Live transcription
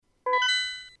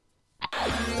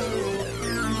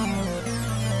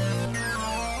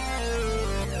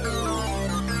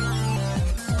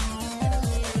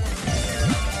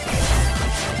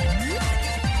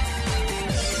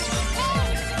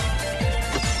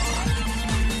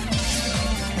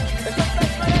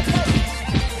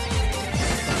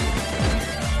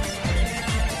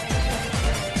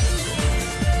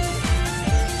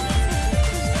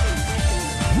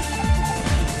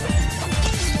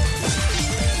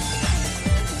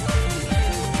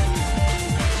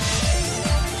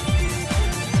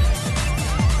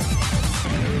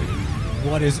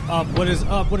What is up? What is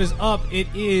up? What is up? It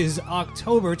is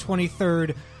October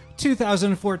 23rd,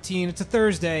 2014. It's a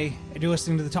Thursday, and you're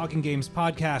listening to the Talking Games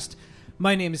podcast.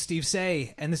 My name is Steve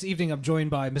Say, and this evening I'm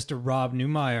joined by Mr. Rob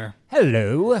Newmeyer.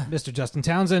 Hello. Mr. Justin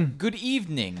Townsend. Good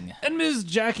evening. And Ms.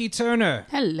 Jackie Turner.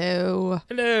 Hello.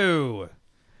 Hello.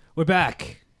 We're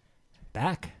back.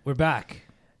 Back We're back.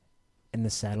 in the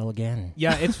saddle again.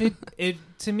 Yeah, it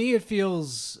to me it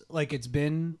feels like it's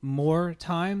been more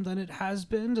time than it has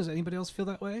been. Does anybody else feel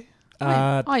that way?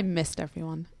 I missed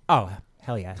everyone. Oh,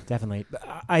 hell yeah, definitely.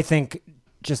 I think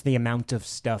just the amount of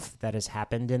stuff that has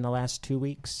happened in the last 2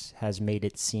 weeks has made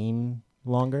it seem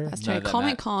longer. That's true. No, that-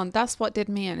 Comic-Con, that's what did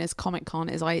me in is Comic-Con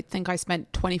is I think I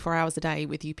spent 24 hours a day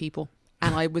with you people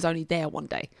and I was only there one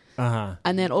day. Uh-huh.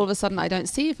 And then all of a sudden I don't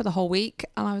see you for the whole week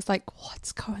and I was like,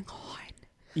 what's going on?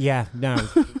 Yeah, no.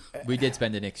 We did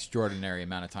spend an extraordinary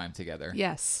amount of time together.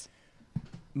 Yes.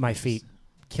 My feet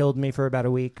killed me for about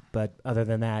a week, but other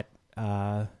than that,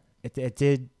 it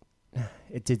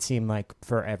did seem like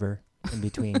forever in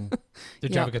between.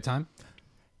 Did you have a good time?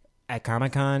 At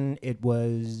Comic-Con, it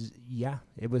was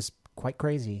quite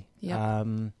crazy. Yeah.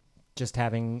 Just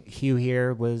having Hugh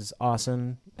here was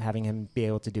awesome. Having him be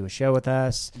able to do a show with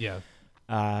us. Yeah.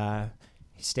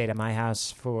 He stayed at my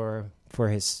house for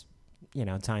his,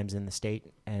 times in the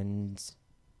state, and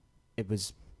it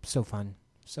was so fun.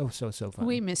 So fun.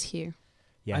 We miss Hugh.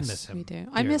 Yes. I miss him. We do.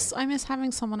 dearly. I miss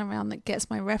having someone around that gets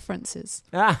my references.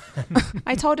 Ah,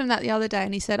 I told him that the other day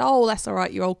and he said, oh, that's all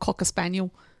right, you old cocker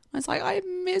spaniel. I was like, I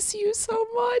miss you so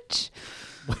much.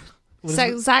 What So is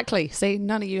it? exactly. See,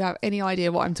 none of you have any idea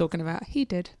what I'm talking about. He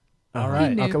did. All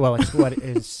right. knew. Okay. Well,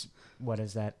 what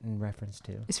is that in reference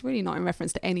to? It's really not in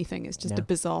reference to anything. It's just No. a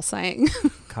bizarre saying.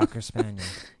 Cocker spaniel.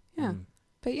 Yeah. Mm.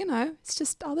 But, it's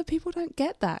just other people don't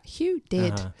get that. Hugh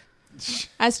did. Uh-huh.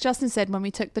 As Justin said when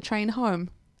we took the train home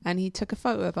and he took a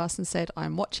photo of us and said,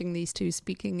 I'm watching these two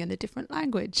speaking in a different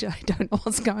language. I don't know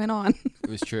what's going on. It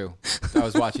was true. I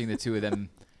was watching the two of them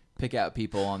pick out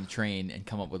people on the train and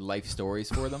come up with life stories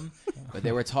for them. But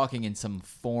they were talking in some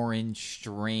foreign,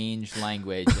 strange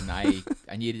language, and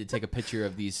I needed to take a picture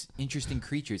of these interesting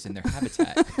creatures in their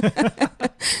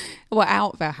habitat. We're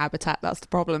out of our habitat. That's the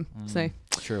problem. So,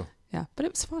 True. yeah. But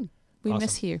it was fun. We Awesome.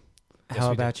 miss Hugh. Yes, How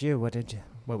we about you?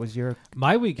 What was your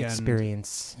My weekend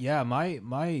experience? Yeah, my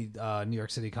New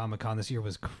York City Comic Con this year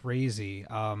was crazy.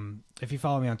 If you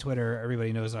follow me on Twitter,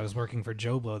 everybody knows I was working for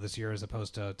Joe Blow this year as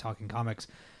opposed to Talking Comics,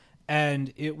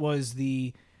 and it was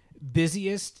the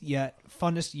busiest yet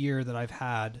funnest year that I've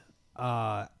had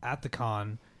at the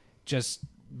con. Just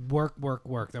work.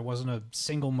 There wasn't a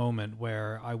single moment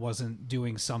where I wasn't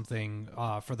doing something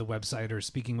for the website or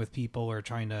speaking with people or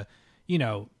trying to,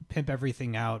 pimp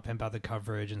everything out, pimp out the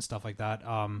coverage and stuff like that.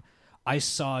 I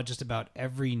saw just about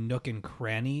every nook and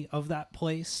cranny of that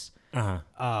place.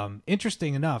 Uh-huh.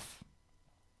 Interesting enough,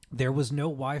 there was no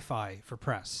Wi-Fi for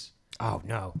press. Oh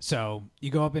no. So you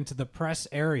go up into the press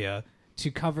area to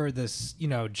cover this,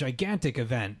 gigantic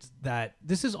event that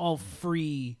this is all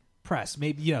free press.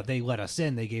 Maybe, they let us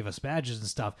in, they gave us badges and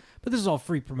stuff, but this is all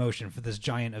free promotion for this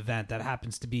giant event that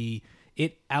happens to be,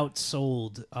 it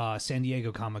outsold San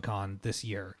Diego Comic-Con this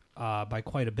year by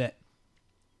quite a bit.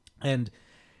 And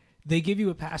they give you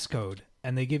a passcode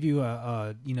and they give you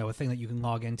a thing that you can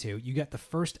log into. You get the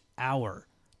first hour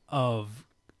of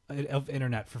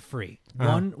internet for free.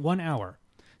 One hour.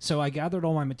 So I gathered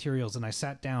all my materials and I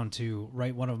sat down to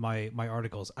write one of my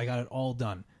articles. I got it all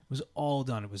done. It was all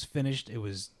done. It was finished. It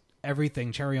was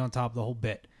everything, cherry on top, the whole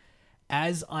bit.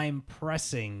 As I'm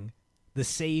pressing the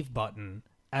save button,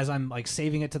 as I'm like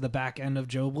saving it to the back end of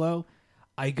Joe Blow,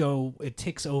 it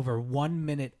ticks over 1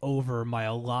 minute over my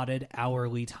allotted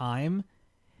hourly time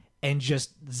and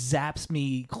just zaps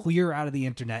me clear out of the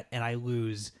internet, and I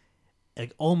lose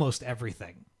like almost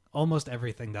everything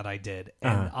that I did.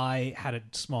 And I had a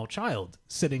small child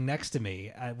sitting next to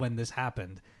me when this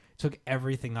happened. Took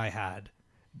everything I had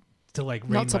to like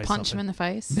rein Not to myself punch him in. in the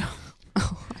face. No.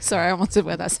 Sorry, I wanted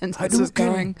where that sentence was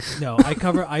going. No, I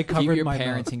covered Keep your my mouth.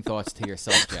 parenting thoughts to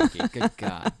yourself, Jackie. Good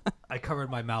God. I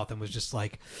covered my mouth and was just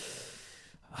like,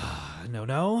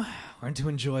 no, learn to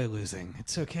enjoy losing.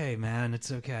 It's okay, man.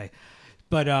 It's okay.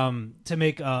 But to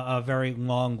make a very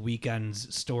long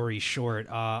weekend's story short,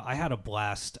 I had a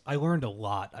blast. I learned a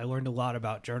lot. I learned a lot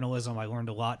about journalism. I learned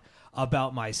a lot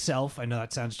about myself. I know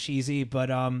that sounds cheesy, but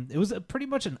it was pretty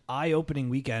much an eye-opening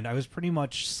weekend. I was pretty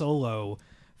much solo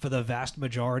for the vast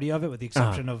majority of it, with the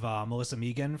exception of Melissa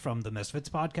Megan from the Misfits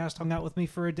podcast hung out with me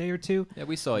for a day or two. Yeah,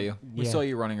 we saw you. We saw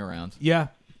you running around. Yeah,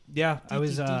 I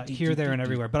was here, there, and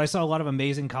everywhere. But I saw a lot of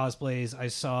amazing cosplays. I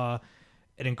saw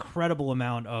an incredible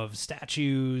amount of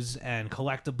statues and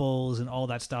collectibles and all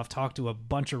that stuff. Talked to a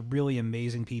bunch of really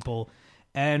amazing people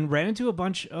and ran into a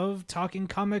bunch of Talking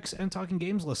Comics and Talking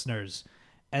Games listeners.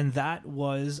 And that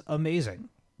was amazing.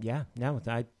 Yeah, no,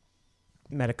 I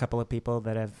met a couple of people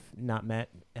that I've not met,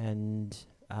 and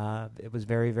it was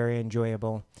very, very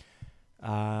enjoyable.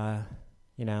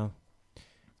 You know,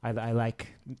 I like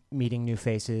meeting new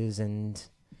faces, and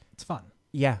It's fun.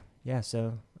 yeah,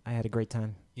 so I had a great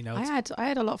time. You know, I it's,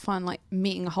 had a lot of fun, like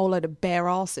meeting a whole load of bare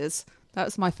asses. That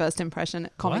was my first impression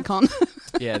at Comic Con.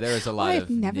 Yeah, there was a lot I've of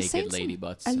never seen naked lady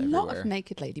butts a everywhere. lot of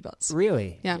naked lady butts.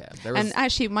 Really? Yeah. there was, And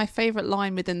actually, my favourite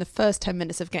line within the first 10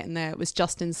 minutes of getting there was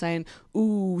Justin saying,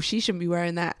 "Ooh, she shouldn't be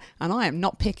wearing that." And I am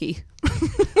not picky.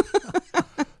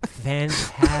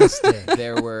 Fantastic.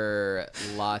 there were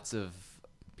lots of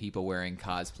people wearing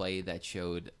cosplay that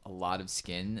showed a lot of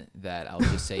skin that I'll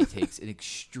just say takes an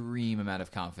extreme amount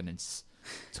of confidence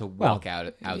to walk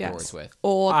outdoors Yes. with.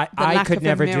 Or I the lack could of a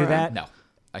never do mirror. that. No,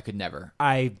 I could never.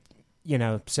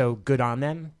 So good on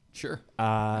them. Sure, Uh,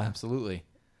 absolutely.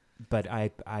 but I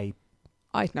I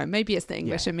don't know. Maybe it's the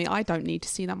English in me. I don't need to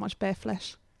see that much bare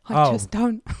flesh. I Oh. just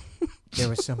don't. there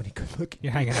were so many good looking.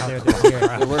 you're hanging out there there. this year.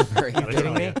 There were very Are you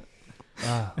kidding me?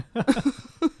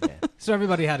 So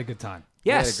everybody had a good time.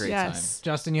 We had a Yes. great Yes.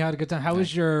 Justin, you had a good time. How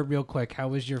was your how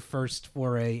was your first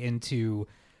foray into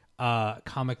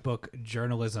comic book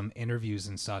journalism, interviews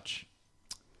and such?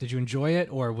 Did you enjoy it,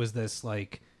 or was this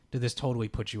like, did this totally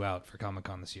put you out for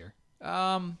Comic-Con this year?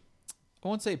 I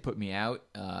won't say it put me out.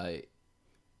 I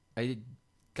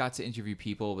got to interview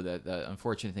people, but the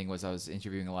unfortunate thing was I was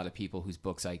interviewing a lot of people whose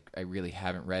books I really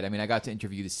haven't read. I mean, I got to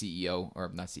interview the CEO, or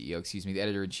not CEO, excuse me, the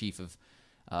editor-in-chief of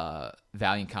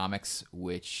Valiant Comics,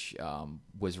 which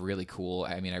was really cool.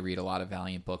 I mean, I read a lot of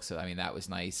Valiant books, so I mean, that was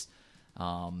nice.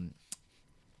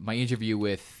 My interview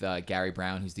with Gary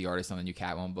Brown, who's the artist on the new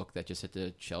Catwoman book that just hit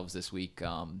the shelves this week,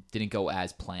 didn't go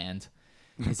as planned.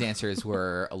 His answers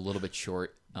were a little bit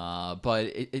short, but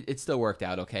it still worked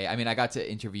out okay. I mean, I got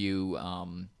to interview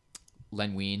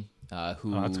Len Wein,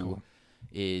 who that's cool.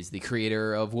 is the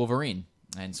creator of Wolverine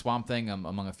and Swamp Thing,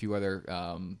 among a few other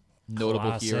notable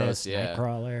Colossus, heroes. Yeah,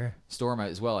 Nightcrawler. Storm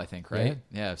as well, I think, right?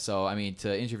 Yeah. So I mean,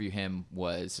 to interview him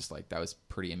was just like, that was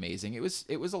pretty amazing. It was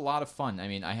a lot of fun. I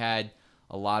mean, I had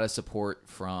a lot of support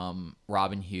from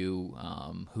Rob and Hugh,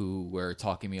 who were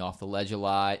talking me off the ledge a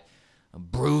lot.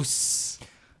 Bruce.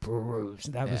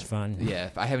 That was fun. Yeah,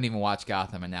 I haven't even watched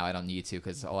Gotham, and now I don't need to,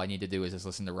 because all I need to do is just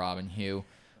listen to Rob and Hugh.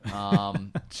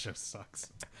 That just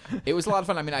sucks. It was a lot of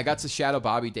fun. I mean, I got to shadow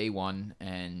Bobby day one,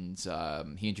 and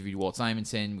he interviewed Walt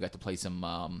Simonson. We got to play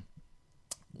some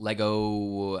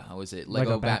Lego. How was it?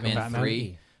 Lego Batman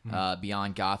 3,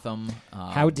 Beyond Gotham.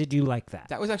 How did you like that?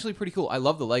 That was actually pretty cool. I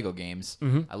love the Lego games.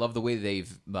 I love the way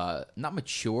they've not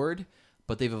matured,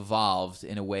 but they've evolved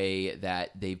in a way that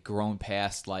they've grown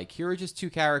past, like, here are just two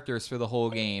characters for the whole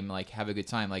game, like, have a good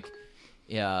time. Like,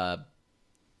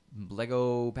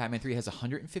 Lego Batman 3 has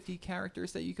 150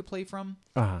 characters that you could play from.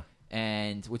 Uh-huh.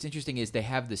 And what's interesting is they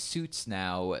have the suits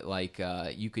now, like,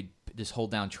 you could just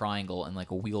hold down triangle and,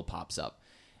 like, a wheel pops up.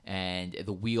 And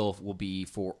the wheel will be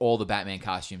for all the Batman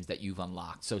costumes that you've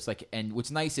unlocked. So it's like, and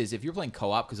what's nice is if you're playing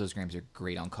co-op, because those games are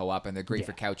great on co-op and they're great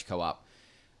for couch co-op.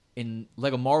 In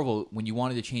Lego Marvel, when you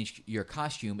wanted to change your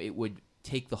costume, it would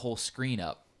take the whole screen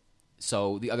up,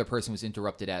 so the other person was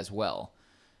interrupted as well.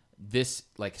 This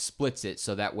like splits it,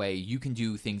 so that way you can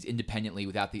do things independently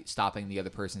without stopping the other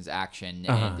person's action.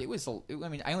 And it was, I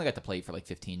mean, I only got to play it for like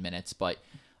 15 minutes, but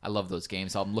I love those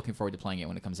games. So I'm looking forward to playing it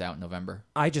when it comes out in November.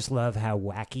 I just love how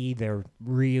wacky they're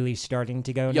really starting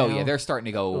to go now. Oh yeah, they're starting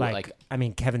to go like I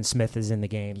mean, Kevin Smith is in the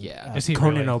game. Yeah. Is he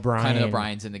Conan really? O'Brien. Conan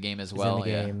O'Brien's in the game as is well. in the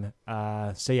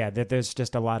game. So yeah, there's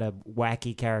just a lot of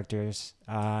wacky characters.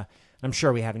 I'm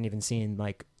sure we haven't even seen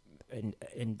like in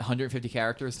 150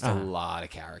 characters. It's a lot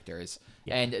of characters,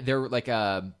 and they're like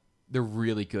they're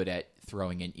really good at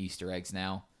throwing in Easter eggs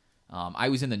now. I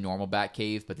was in the normal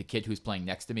Batcave, but the kid who's playing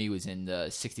next to me was in the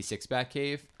 66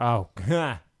 Batcave. Oh,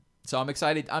 So I'm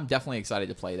excited. I'm definitely excited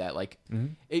to play that. Like,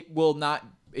 it will not.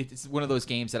 It's one of those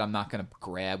games that I'm not going to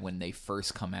grab when they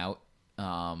first come out.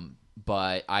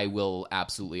 But I will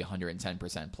absolutely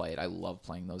 110% play it. I love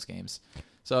playing those games.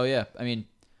 So yeah, I mean,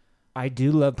 I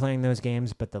do love playing those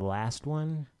games, but the last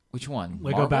one, which one?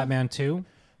 Lego Marvel? Batman 2?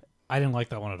 I didn't like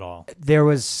that one at all. there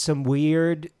was some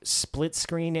weird split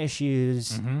screen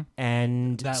issues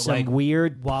and That some like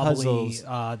weird wobbly, puzzles.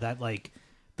 that like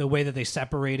the way that they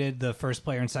separated the first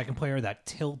player and second player, that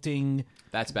tilting.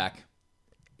 That's back.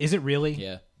 Is it really?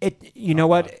 Yeah. You know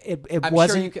what? It I'm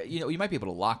wasn't. sure you might be able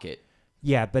to lock it.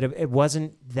 Yeah, but it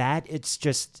wasn't that. It's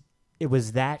just it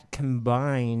was that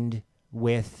combined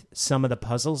with some of the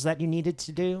puzzles that you needed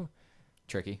to do.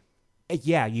 Tricky.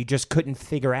 Yeah, you just couldn't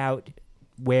figure out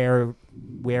where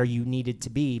you needed to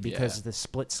be because Yeah. the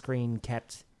split screen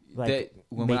kept When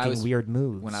making I was weird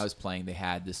moves. When I was playing, they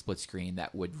had the split screen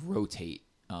that would rotate.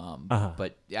 Uh-huh.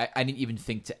 But I didn't even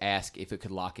think to ask if it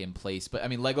could lock in place. But I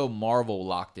mean, Lego Marvel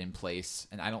locked in place,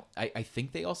 and I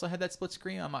think they also had that split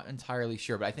screen. I'm not entirely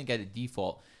sure, but I think at a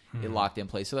default it locked in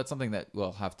place. So that's something that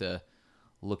we'll have to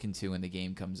look into when the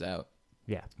game comes out.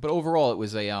 Yeah. But overall, it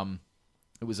was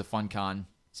a fun con.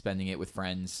 Spending it with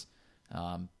friends.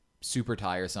 Super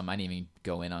tiresome. I didn't even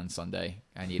go in on Sunday.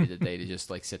 I needed a day to just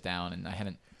like sit down, and I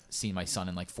hadn't seen my son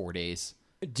in like 4 days.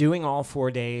 Doing all 4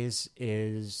 days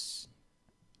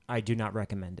I do not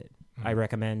recommend it. I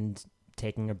recommend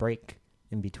taking a break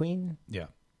in between. Yeah.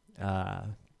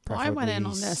 Well, I went in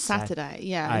on a Saturday,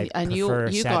 yeah, I and you prefer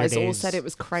guys all Saturdays. said it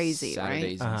was crazy,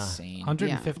 Saturday's right? insane.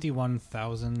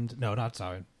 151,000. No, not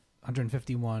sorry.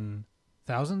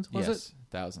 151,000 was Yes, it?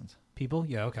 thousands People?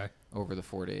 Yeah, okay. over the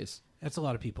 4 days. That's a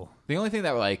lot of people. The only thing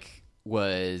that like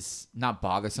was not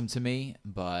bothersome to me,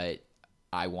 but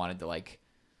I wanted to like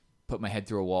put my head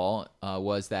through a wall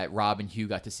was that Rob and Hugh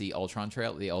got to see the Ultron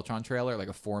trailer, like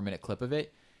a 4-minute clip of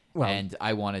it. Well- And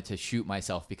I wanted to shoot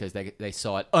myself because they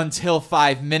saw it until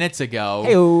 5 minutes ago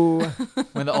Ew.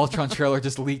 when the Ultron trailer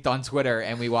just leaked on Twitter,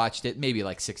 and we watched it maybe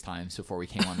like 6 times before we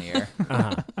came on the air.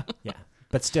 Yeah.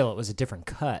 But still, it was a different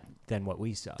cut than what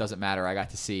we saw. Doesn't matter. I got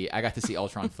to see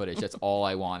Ultron footage. That's all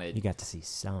I wanted. You got to see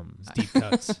some. Deep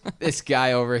cuts. This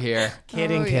guy over here.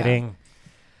 Kidding, Oh, yeah. kidding.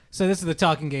 So this is the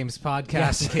Talking Games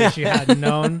podcast, in case you hadn't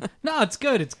known. No, it's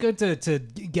good. It's good to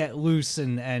get loose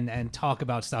and talk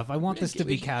about stuff. I want this to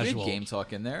be We had casual. game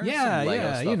talk in there. Yeah, some Lego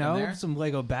yeah, stuff you in know, there. some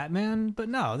Lego Batman. But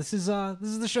no, this is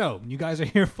the show. You guys are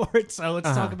here for it, so let's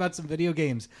talk about some video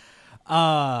games.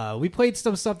 We played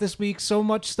some stuff this week, so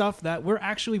much stuff that we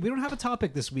don't have a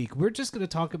topic this week. We're just going to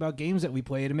talk about games that we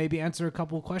played and maybe answer a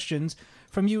couple of questions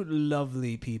from you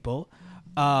lovely people.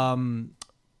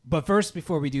 But first,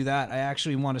 before we do that, I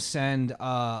actually want to send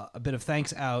a bit of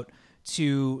thanks out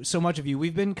to so much of you.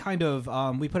 We've been kind of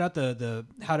we put out the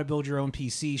How to Build Your Own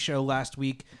PC show last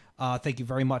week. Thank you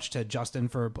very much to Justin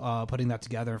for putting that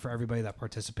together, and for everybody that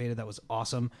participated. That was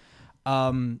awesome.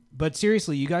 But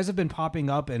seriously, you guys have been popping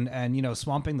up and you know,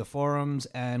 swamping the forums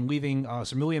and leaving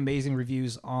some really amazing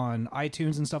reviews on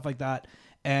iTunes and stuff like that.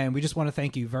 And we just want to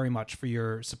thank you very much for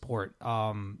your support.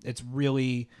 It's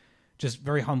really just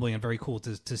very humbling and very cool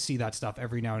to see that stuff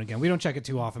every now and again. We don't check it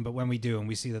too often, but when we do and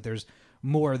we see that there's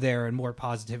more there and more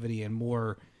positivity and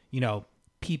more, you know,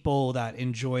 people that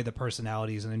enjoy the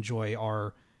personalities and enjoy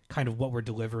our kind of what we're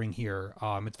delivering here,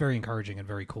 it's very encouraging and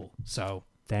very cool. So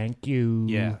Thank you.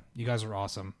 yeah, you guys are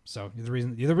awesome. So you're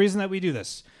the reason that we do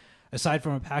this. Aside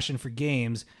from a passion for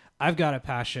games, I've got a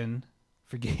passion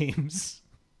for games.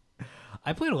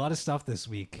 I played a lot of stuff this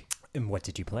week. And what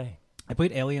did you play? I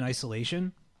played Alien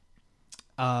Isolation.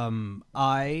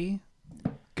 I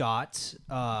got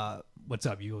what's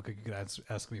up? You look like you could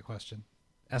ask me a question.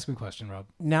 Ask me a question, Rob.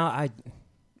 No,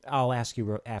 I'll ask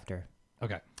you after.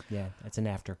 Okay. Yeah, that's an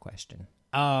after question.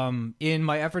 In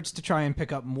my efforts to try and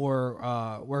pick up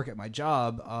more work at my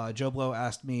job, Joe Blow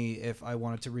asked me if I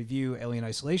wanted to review Alien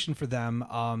Isolation for them.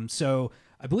 So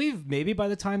I believe maybe by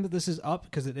the time that this is up,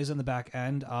 because it is in the back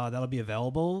end, that'll be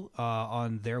available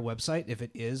on their website. If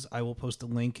it is, I will post a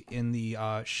link in the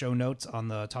show notes on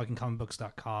the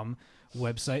TalkingComicBooks.com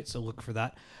website, so look for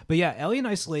that. But yeah, Alien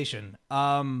Isolation,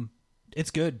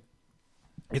 it's good.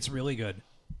 It's really good.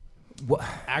 What?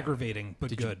 Aggravating,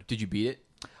 but good. Did you beat it?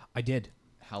 I did.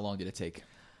 How long did it take?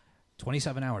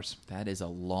 27 hours. That is a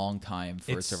long time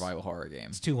for a It's- survival horror game.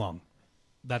 It's too long.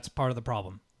 That's part of the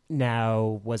problem.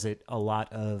 Now, was it a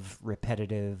lot of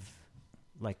repetitive,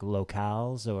 like,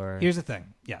 locales or? Here's the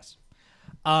thing. Yes.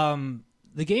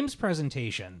 The game's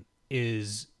presentation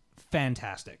is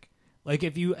fantastic. Like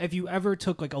if you ever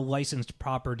took like a licensed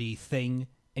property thing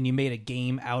and you made a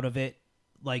game out of it,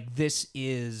 like this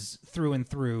is through and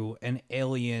through an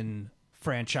Alien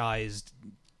franchised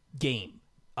game.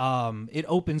 It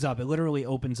literally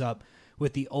opens up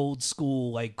with the old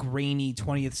school, like grainy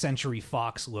 20th Century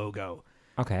Fox logo.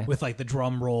 Okay. With like the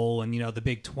drum roll and, you know, the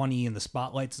big 20 and the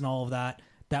spotlights and all of that.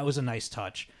 That was a nice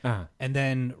touch. Uh-huh. And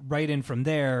then right in from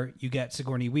there, you get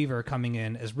Sigourney Weaver coming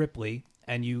in as Ripley,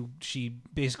 and she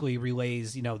basically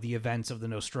relays, you know, the events of the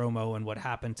Nostromo and what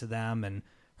happened to them and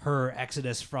her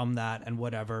exodus from that and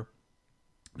whatever.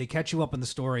 They catch you up in the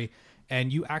story,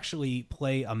 and you actually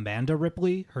play Amanda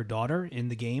Ripley, her daughter, in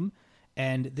the game.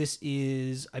 And this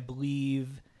is, I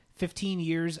believe, 15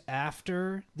 years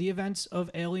after the events of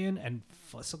Alien and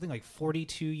something like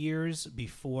 42 years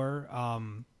before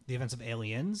the events of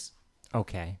Aliens.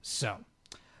 Okay. So,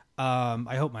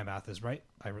 I hope my math is right.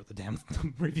 I wrote the damn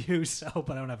review,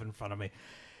 but I don't have it in front of me.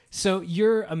 So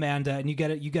you're Amanda, and you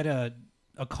get a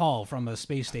call from a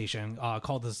space station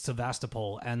called the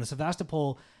Sevastopol, and the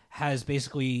Sevastopol has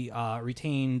basically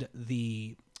retained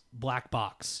the black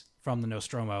box from the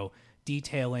Nostromo,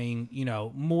 detailing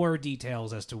more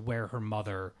details as to where her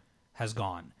mother has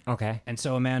gone. Okay. And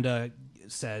so Amanda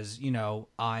says,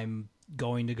 I'm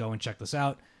going to go and check this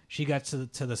out. She gets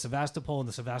to the Sevastopol, and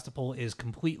the Sevastopol is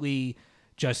completely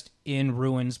just in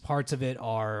ruins. Parts of it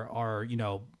are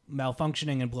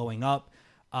malfunctioning and blowing up.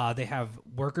 They have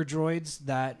worker droids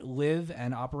that live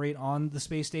and operate on the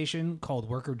space station called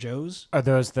Worker Joes. Are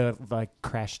those the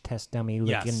crash test dummy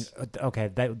looking? Yes. Okay,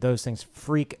 those things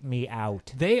freak me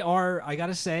out. They are, I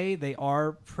gotta say, they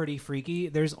are pretty freaky.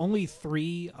 There's only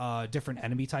 3 different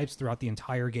enemy types throughout the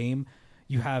entire game.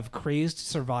 You have crazed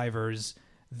survivors,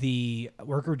 the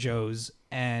Worker Joes,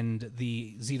 and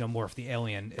the Xenomorph, the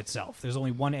alien itself. There's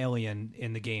only one alien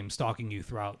in the game stalking you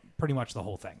throughout pretty much the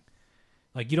whole thing.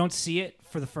 Like, you don't see it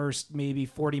for the first maybe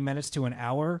 40 minutes to an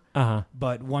hour,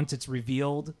 but once it's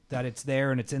revealed that it's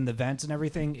there and it's in the vents and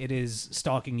everything, it is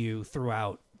stalking you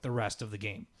throughout the rest of the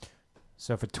game.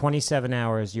 So for 27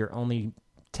 hours, you're only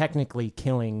technically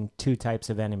killing 2 types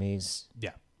of enemies.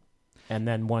 Yeah. And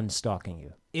then one stalking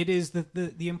you. It is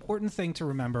the important thing to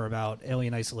remember about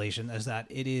Alien Isolation is that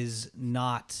it is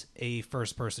not a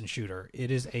first-person shooter.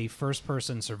 It is a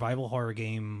first-person survival horror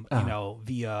game,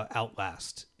 via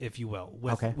Outlast, if you will,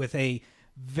 with a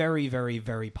very, very,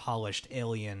 very polished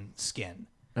alien skin.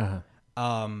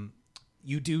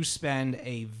 You do spend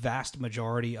a vast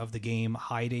majority of the game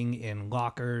hiding in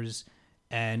lockers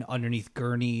and underneath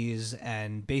gurneys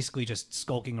and basically just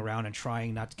skulking around and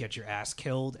trying not to get your ass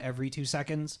killed every 2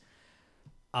 seconds.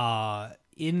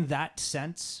 In that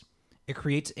sense, it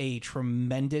creates a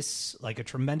tremendously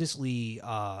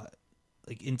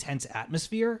intense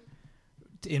atmosphere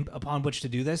upon which to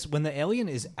do this. When the alien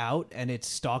is out and it's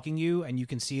stalking you and you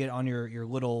can see it on your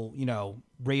little,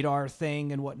 radar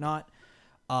thing and whatnot,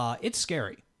 it's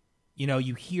scary.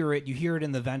 You hear it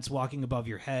in the vents walking above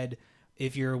your head.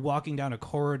 If you're walking down a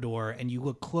corridor and you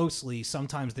look closely,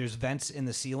 sometimes there's vents in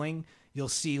the ceiling. You'll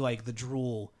see the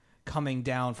drool coming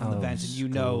down from the vents,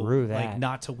 and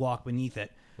not to walk beneath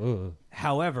it. Ooh.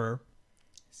 However,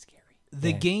 Scary.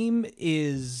 The game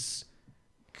is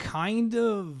kind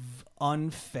of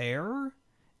unfair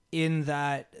in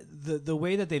that the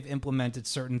way that they've implemented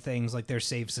certain things, like their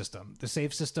save system. The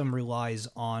save system relies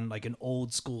on an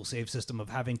old school save system of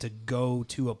having to go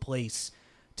to a place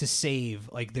to save.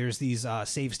 There's these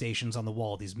save stations on the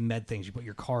wall, these med things. You put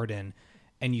your card in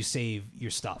and you save your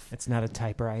stuff. It's not a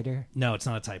typewriter? No, it's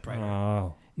not a typewriter.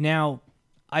 Oh. Now,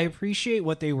 I appreciate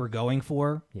what they were going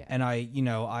for, yeah. And I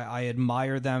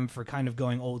admire them for kind of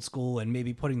going old school and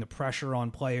maybe putting the pressure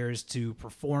on players to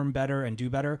perform better and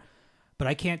do better. But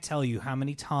I can't tell you how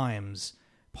many times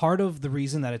part of the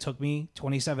reason that it took me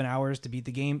 27 hours to beat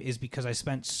the game is because I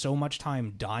spent so much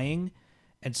time dying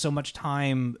and so much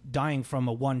time dying from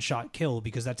a one-shot kill,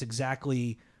 because that's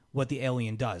exactly what the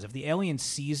alien does. If the alien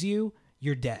sees you,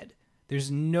 you're dead.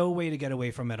 There's no way to get away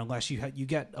from it unless you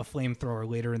get a flamethrower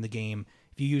later in the game.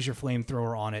 If you use your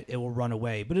flamethrower on it, it will run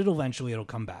away, but it'll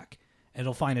come back. And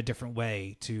it'll find a different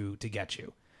way to get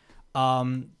you.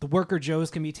 The Worker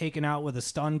Joes can be taken out with a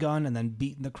stun gun and then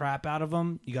beating the crap out of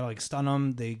them. You gotta stun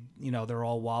them. They're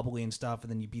all wobbly and stuff,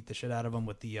 and then you beat the shit out of them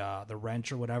with the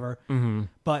wrench or whatever. Mm-hmm.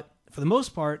 But for the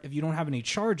most part, if you don't have any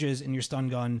charges in your stun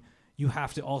gun, you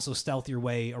have to also stealth your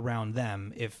way around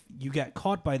them. If you get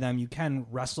caught by them, you can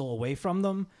wrestle away from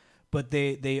them, but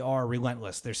they are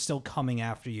relentless. They're still coming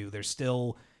after you. They're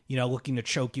still, looking to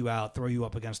choke you out, throw you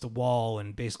up against a wall,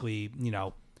 and basically,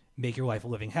 make your life a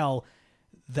living hell.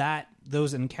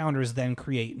 Those encounters then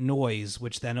create noise,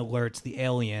 which then alerts the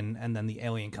alien, and then the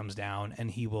alien comes down, and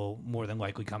he will more than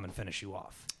likely come and finish you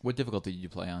off. What difficulty did you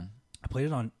play on? I played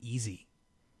it on easy.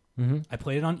 Mm-hmm. I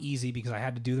played it on easy because I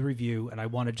had to do the review, and I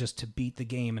wanted just to beat the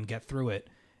game and get through it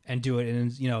and do it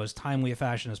in as timely a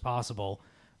fashion as possible.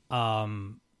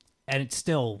 And it's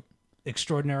still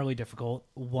extraordinarily difficult.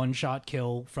 One-shot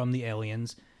kill from the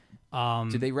aliens.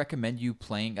 Did they recommend you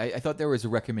playing? I thought there was a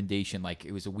recommendation,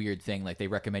 it was a weird thing, they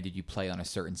recommended you play on a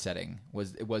certain setting.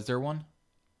 Was there one?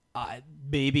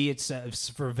 Maybe it's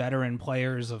for veteran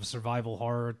players of survival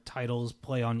horror titles,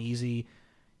 play on easy.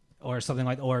 Or something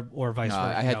or vice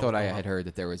versa. I had thought I had heard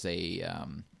that there was a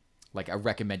a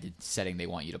recommended setting they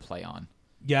want you to play on.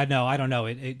 Yeah, no, I don't know.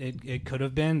 It could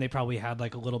have been. They probably had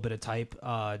like a little bit of type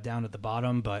down at the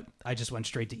bottom, but I just went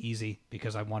straight to easy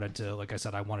because I wanted to, like I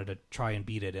said, I wanted to try and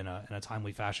beat it in a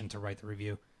timely fashion to write the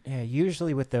review. Yeah,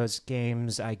 usually with those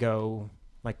games, I go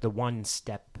like the one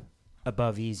step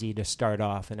above easy to start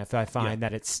off, and if I find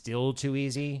that it's still too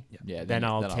easy, Yeah, then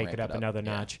I'll then take ramp it up another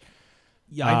notch.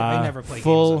 Yeah, I never play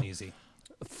full- games on easy.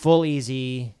 Full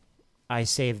easy, I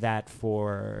save that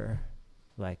for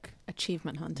like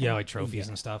Achievement hunting. Yeah, like trophies Yeah.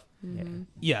 and stuff. Mhm.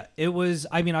 Yeah, it was.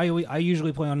 I mean, I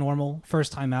usually play on normal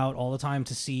first time out all the time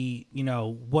to see, you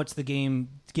know, what's the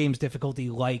game's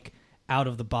difficulty like out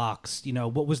of the box. You know,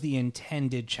 what was the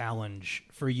intended challenge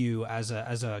for you as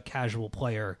a casual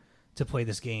player to play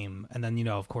this game, and then, you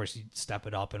know, of course, you step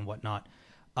it up and whatnot.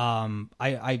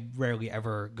 I rarely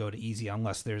ever go to easy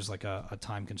unless there's like a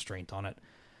time constraint on it,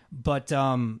 but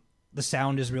the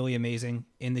sound is really amazing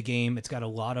in the game. It's got a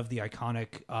lot of the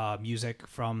iconic music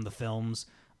from the films,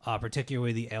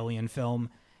 particularly the Alien film.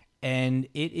 And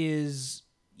it is,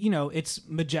 you know, it's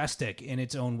majestic in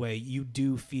its own way. You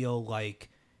do feel like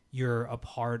you're a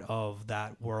part of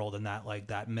that world and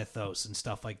that mythos and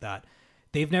stuff like that.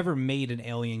 They've never made an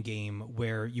Alien game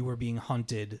where you were being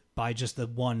hunted by just the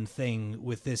one thing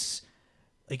with this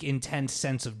like intense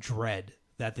sense of dread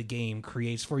that the game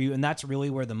creates for you. And that's really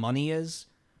where the money is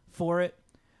for it,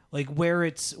 like where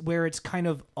it's kind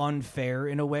of unfair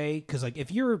in a way, because like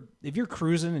if you're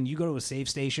cruising and you go to a save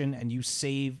station and you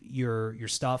save your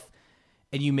stuff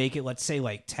and you make it, let's say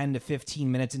like 10 to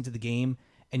 15 minutes into the game,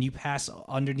 and you pass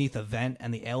underneath a vent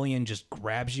and the alien just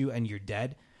grabs you and you're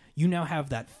dead, you now have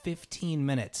that 15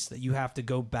 minutes that you have to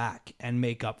go back and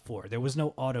make up for. There was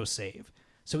no autosave.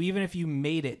 So even if you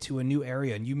made it to a new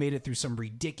area and you made it through some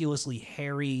ridiculously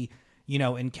hairy, you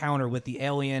know, encounter with the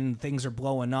alien, things are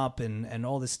blowing up and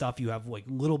all this stuff, you have like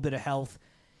a little bit of health.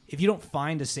 If you don't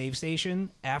find a save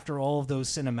station after all of those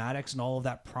cinematics and all of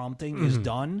that prompting is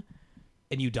done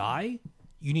and you die,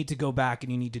 you need to go back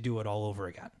and you need to do it all over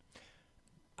again.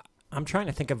 I'm trying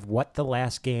to think of what the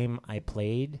last game I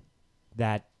played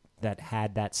that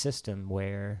had that system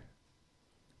where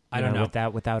I don't know.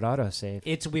 without autosave.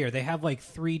 It's weird. They have like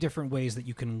 3 different ways that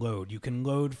you can load. You can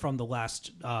load from the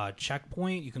last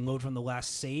checkpoint, you can load from the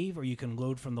last save, or you can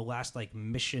load from the last like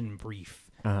mission brief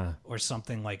or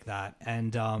something like that.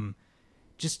 And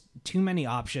just too many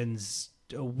options.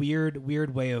 A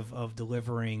weird way of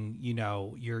delivering, you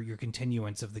know, your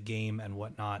continuance of the game and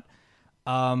whatnot.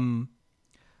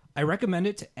 I recommend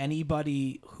it to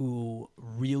anybody who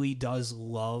really does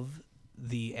love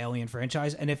the Alien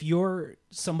franchise. And if you're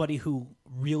somebody who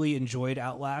really enjoyed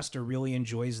Outlast or really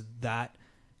enjoys that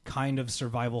kind of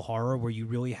survival horror where you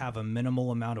really have a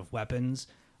minimal amount of weapons,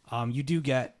 you do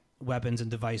get weapons and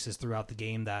devices throughout the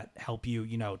game that help you,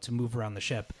 you know, to move around the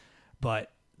ship.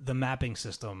 But the mapping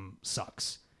system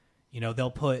sucks. You know,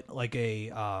 they'll put like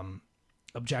a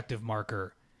objective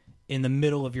marker in the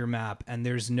middle of your map and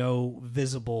there's no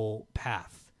visible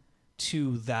path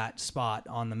to that spot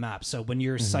on the map. So when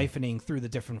you're siphoning through the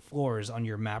different floors on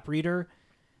your map reader,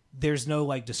 there's no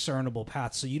like discernible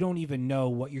path. So you don't even know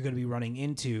what you're going to be running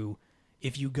into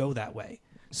if you go that way.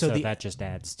 So that just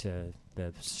adds to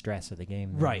the stress of the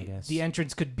game. Then, right. I guess. The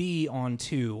entrance could be on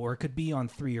 2 or it could be on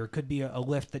 3 or it could be a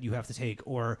lift that you have to take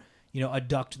or, you know, a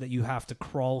duct that you have to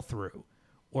crawl through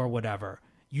or whatever.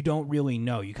 You don't really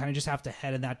know. You kind of just have to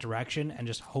head in that direction and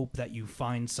just hope that you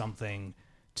find something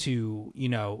to, you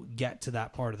know, get to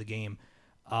that part of the game.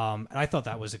 And I thought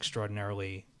that was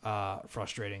extraordinarily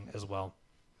frustrating as well.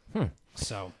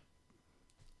 So,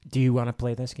 do you want to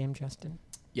play this game, Justin?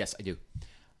 Yes, I do.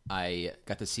 I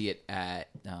got to see it at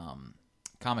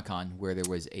Comic-Con where there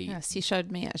was a Yes, he showed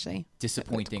me actually.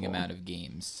 disappointing cool. amount of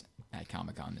games at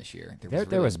Comic-Con this year.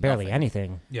 There was barely nothing.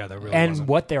 anything. yeah, that really And wasn't.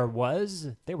 what there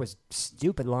was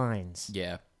stupid lines.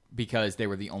 Yeah, because they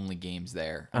were the only games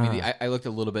there. I mean, I looked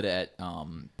a little bit at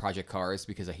Project Cars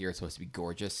because I hear it's supposed to be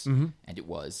gorgeous, and it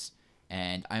was.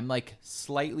 And I'm like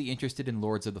slightly interested in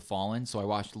Lords of the Fallen, so I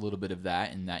watched a little bit of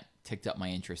that, and that ticked up my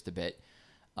interest a bit.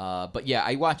 But yeah,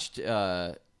 I watched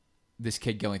this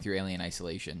kid going through Alien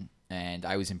Isolation, and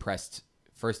I was impressed.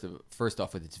 First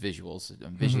off, with its visuals.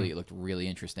 Visually, it looked really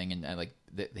interesting, and like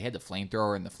they had the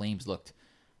flamethrower, and the flames looked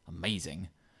amazing.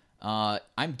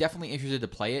 I'm definitely interested to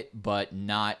play it, but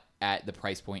not at the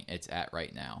price point it's at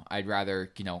right now. I'd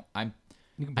rather, you know, I'm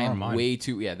You can I borrow am mine. way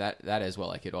too that as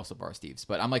well. I could also borrow Steve's,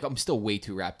 but I'm still way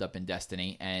too wrapped up in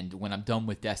Destiny. And when I'm done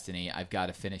with Destiny, I've got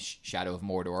to finish Shadow of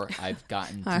Mordor. I've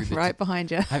gotten through I'm right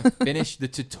behind you. I've finished the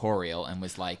tutorial and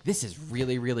was like, this is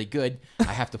really, really good.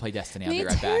 I have to play Destiny. I'll Me be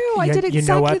right too. back. I You- did you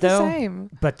know exactly what, the though? same.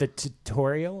 But the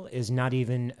tutorial is not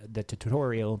even the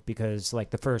tutorial because like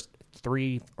the first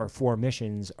 3 or 4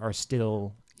 missions are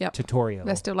still Yep. tutorial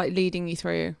They're still like leading you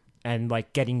through. and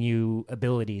like getting you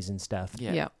abilities and stuff.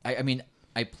 Yeah. Yeah. I mean,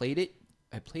 I played it.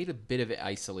 I played a bit of it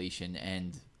Isolation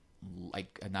and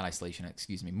not Isolation,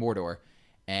 excuse me, Mordor.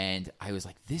 And I was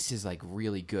like, this is like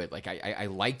really good. Like I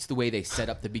liked the way they set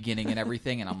up the beginning and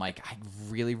everything. And I'm like, I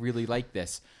really, really like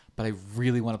this. But I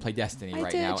really want to play Destiny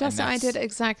right now. Justin, I and did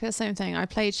exactly the same thing. I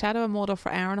played Shadow of Mordor for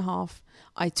an hour and a half.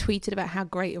 I tweeted about how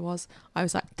great it was. I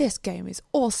was like, this game is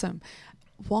awesome.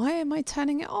 Why am I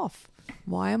turning it off?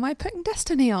 Why am I putting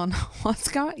Destiny on? What's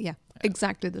going? Yeah,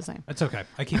 exactly the same. It's okay.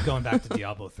 I keep going back to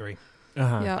Diablo 3.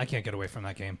 Uh-huh. Yeah. I can't get away from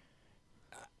that game.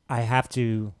 I have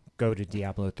to go to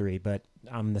Diablo 3, but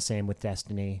I'm the same with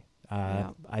Destiny.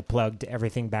 I plugged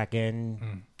everything back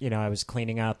in. You know, I was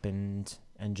cleaning up and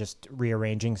just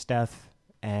rearranging stuff.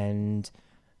 And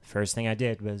first thing I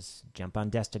did was jump on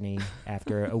Destiny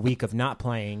after a week of not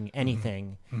playing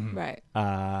anything. Right.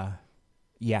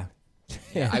 Yeah.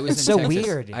 Yeah, I was It's in so Texas.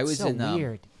 weird. It's I was so in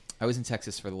weird. I was in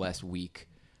Texas for the last week.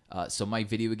 So my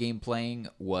video game playing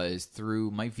was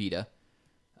through my Vita.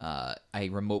 I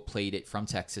remote played it from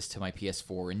Texas to my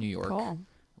PS4 in New York, Cool.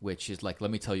 which is like,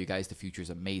 let me tell you guys, the future's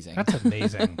amazing. That's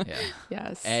amazing. Yeah.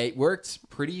 Yes. It worked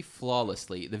pretty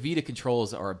flawlessly. The Vita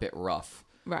controls are a bit rough.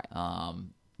 Right.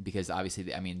 Because obviously,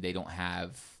 they don't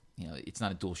have, it's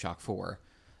not a DualShock 4.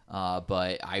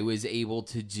 But I was able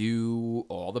to do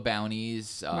all the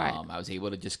bounties. Right. I was able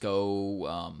to just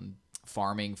go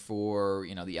farming for,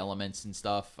 the elements and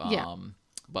stuff. Yeah.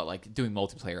 But like doing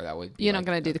multiplayer, that would be You're like,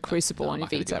 not going to do the Crucible no, on I'm your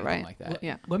not gonna do Vita, anything right? like that.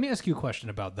 Yeah. Let me ask you a question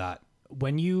about that.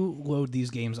 When you load these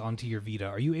games onto your Vita,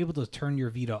 are you able to turn your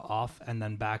Vita off and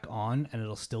then back on and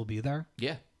it'll still be there?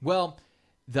 Yeah. Well,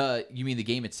 you mean the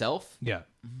game itself? Yeah.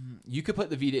 You could put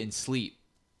the Vita in sleep,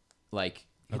 like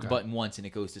hit Okay. the button once and it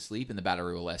goes to sleep, and the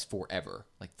battery will last forever,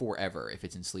 like forever if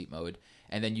it's in sleep mode.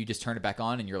 And then you just turn it back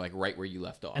on, and you're like right where you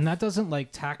left off. And that doesn't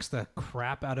like tax the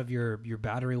crap out of your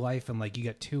battery life, and like you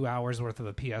get 2 hours worth of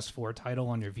a PS4 title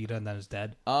on your Vita and then it's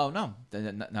dead. Oh no!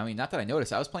 I mean, not that I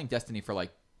noticed. I was playing Destiny for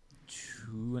like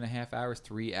 2.5 hours,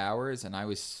 3 hours, and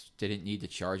didn't need to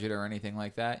charge it or anything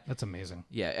like that. That's amazing.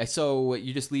 Yeah. So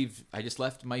you just leave. I just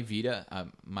left my Vita,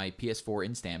 my PS4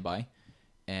 in standby,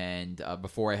 and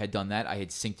before I had done that, I had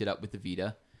synced it up with the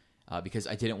Vita because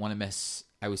I didn't want to miss.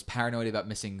 I was paranoid about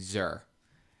missing Xur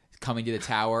coming to the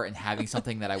tower and having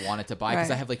something that I wanted to buy because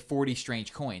Right. I have like 40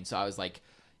 strange coins. So I was like,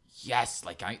 yes,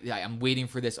 like I'm waiting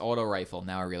for this auto rifle.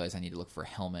 Now I realize I need to look for a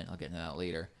helmet. I'll get into that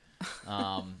later.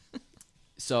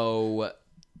 So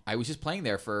I was just playing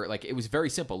there for like, it was very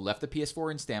simple. Left the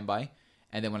PS4 in standby.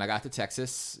 And then when I got to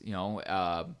Texas,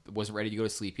 wasn't ready to go to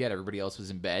sleep yet. Everybody else was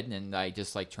in bed, and I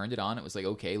just like turned it on. It was like,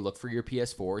 okay, look for your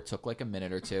PS4. It took like a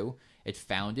minute or two. It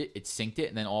found it, it synced it,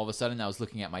 and then all of a sudden I was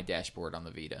looking at my dashboard on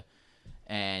the Vita.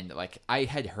 And like I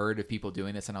had heard of people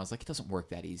doing this, and I was like, it doesn't work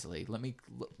that easily.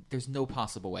 There's no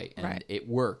possible way. And Right. it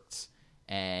worked.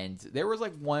 And there was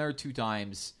like 1 or 2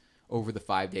 times over the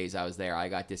 5 days I was there, I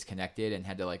got disconnected and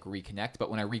had to like reconnect. But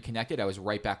when I reconnected, I was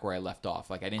right back where I left off.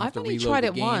 Like I didn't have I've to only reload tried the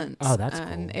it game. once. Oh, that's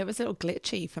and cool. it was a little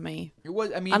glitchy for me. It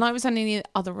was. I mean, And I was only in the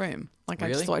other room. Like I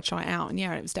Really? just thought I'd try it out, and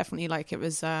yeah, it was definitely like it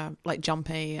was like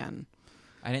jumpy and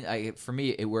for me,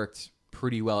 it worked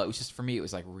pretty well. It was just for me, it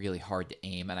was like really hard to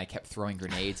aim, and I kept throwing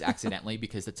grenades accidentally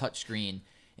because the touch screen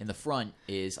in the front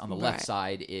is on the left Right.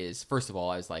 side is, first of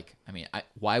all, I was like,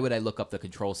 why would I look up the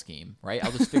control scheme, right?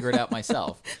 I'll just figure it out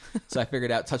myself. So I figured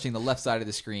out touching the left side of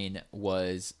the screen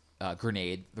was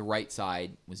grenade. The right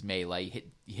side was melee.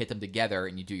 You hit them together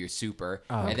and you do your super.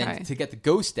 Oh. And then Okay. to get the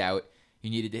ghost out,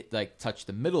 you needed to like touch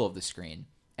the middle of the screen.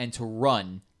 And to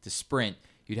run, to sprint,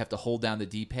 you'd have to hold down the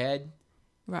D-pad.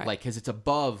 right. Like, because it's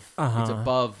above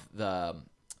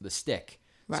the stick.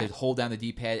 So Right. you'd hold down the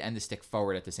D-pad and the stick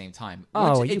forward at the same time.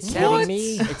 Oh, Which are you it kidding sounds,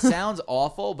 me? It sounds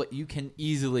awful, but you can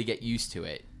easily get used to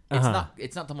it. It's Uh-huh.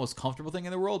 it's not the most comfortable thing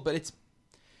in the world, but it's,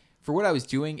 for what I was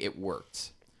doing, it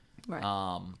worked. right.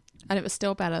 Um, And it was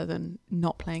still better than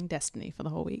not playing Destiny for the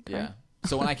whole week. yeah. Right?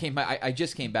 So when I came back, I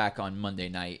just came back on Monday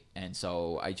night, and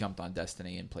so I jumped on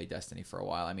Destiny and played Destiny for a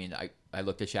while. I mean, I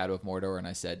looked at Shadow of Mordor and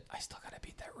I said, I still got to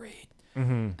beat that raid.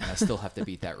 And I still have to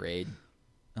beat that raid.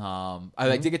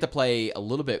 I did get to play a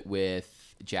little bit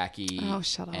with Jackie Oh,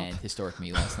 shut up. and Historic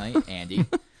Me last night, Andy.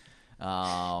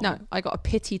 No, I got a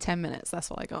pity 10 minutes. That's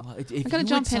what I got. Well, if I'm going you to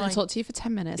jump would in and sign- talk to you for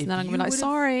 10 minutes. if And then I'm going to be you like, would've-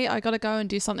 sorry, I got to go and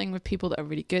do something with people that are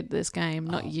really good at this game,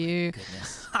 not you.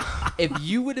 Goodness. If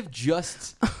you would have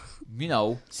just,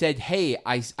 said, hey,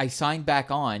 I signed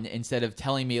back on instead of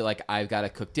telling me, like, I've got to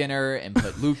cook dinner and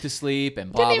put Luke to sleep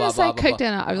and blah, Didn't even blah, say blah, blah, cook blah.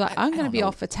 dinner. I was like, I'm going to be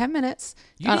off for 10 minutes.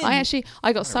 You And didn't-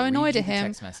 I got I'm so gonna annoyed read at you the him.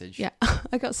 text message. Yeah,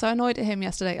 I got so annoyed at him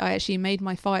yesterday. I actually made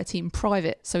my fire team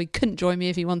private so he couldn't join me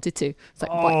if he wanted to. It's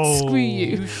like, right, screw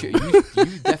you. You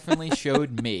definitely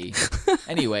showed me.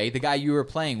 Anyway, the guy you were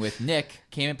playing with, Nick,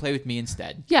 came and played with me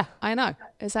instead. Yeah, I know.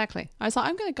 Exactly. I was like,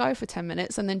 I'm going to go for 10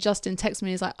 minutes. And then Justin texted me.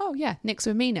 He's like, oh, yeah, Nick's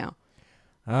with me now.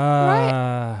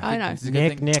 I know. It's a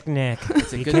good Nick, thing- Nick.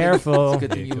 It's a Be good careful. Thing, it's a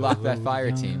good thing you locked that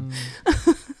fire team.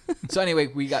 So anyway,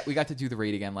 we got to do the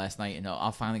raid again last night, and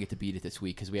I'll finally get to beat it this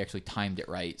week because we actually timed it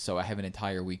right. So I have an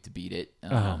entire week to beat it.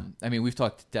 I mean, we've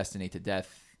talked Destiny to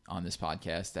death on this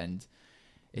podcast, and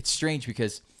it's strange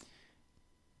because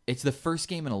it's the first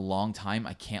game in a long time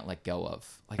I can't let go of.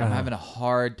 Like, I'm having a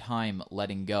hard time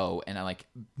letting go, and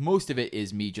most of it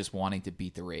is me just wanting to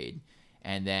beat the raid,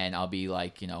 and then I'll be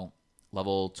like,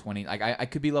 level 20. Like, I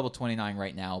could be level 29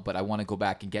 right now, but I want to go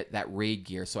back and get that raid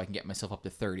gear so I can get myself up to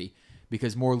 30.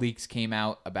 Because more leaks came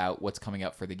out about what's coming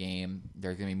up for the game.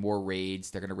 There's going to be more raids.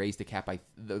 They're going to raise the cap.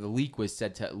 The leak was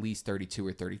said to at least 32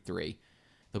 or 33.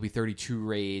 There'll be 32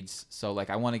 raids. So,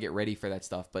 I want to get ready for that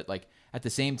stuff. But, at the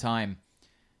same time,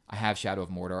 I have Shadow of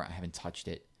Mordor. I haven't touched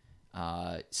it.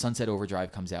 Sunset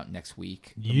Overdrive comes out next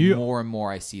week. The more and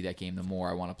more I see that game, the more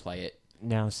I want to play it.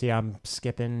 Now, see, I'm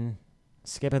skipping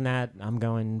that. I'm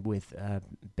going with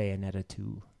Bayonetta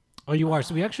 2. Oh, you are.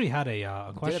 So we actually had a I did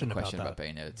have question a question about about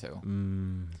that. Bayonetta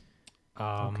too.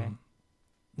 Okay.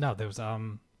 No, there was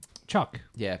Chuck.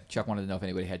 Yeah, Chuck wanted to know if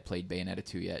anybody had played Bayonetta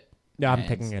 2 yet. No, I'm And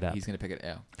picking it up. He's going to pick it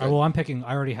up. Oh, well, I'm picking.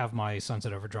 I already have my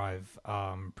Sunset Overdrive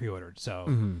pre-ordered,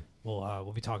 so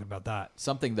we'll be talking about that.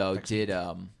 Something though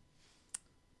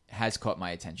has caught my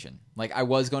attention. I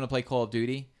was going to play Call of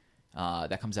Duty.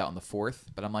 That comes out on the 4th,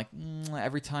 but I'm like,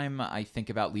 every time I think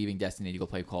about leaving Destiny to go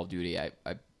play Call of Duty,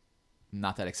 I'm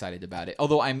not that excited about it.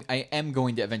 Although I am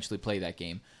going to eventually play that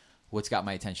game. What's got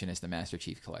my attention is the Master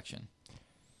Chief Collection,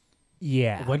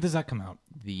 Yeah. When does that come out?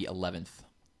 the 11th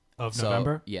Of So,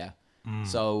 November? Yeah.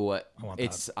 So I want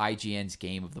it's IGN's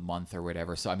game of the month or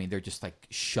whatever. So I mean, they're just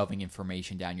shoving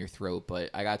information down your throat.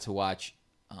 But I got to watch.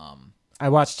 I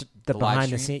watched the The live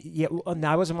behind the stream? scenes. Yeah, well, no,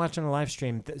 I wasn't watching the live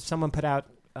stream. Someone put out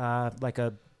a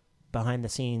behind the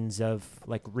scenes of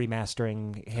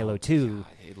remastering Halo 2, God,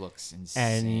 it looks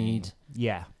insane. and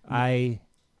yeah,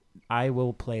 I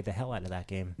will play the hell out of that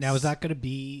game. Now, is that going to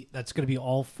be? That's going to be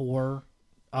all four.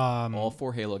 All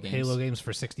 4 Halo games. Halo games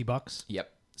for $60.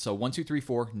 Yep. So 1, 2, 3,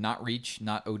 4, not Reach,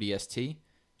 not ODST,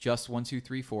 just 1, 2,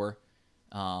 3, 4.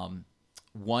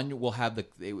 One will have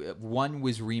one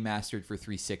was remastered for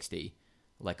 360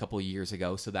 a couple of years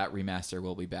ago, so that remaster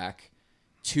will be back.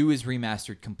 2 is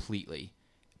remastered completely.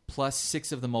 Plus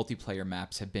 6 of the multiplayer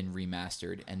maps have been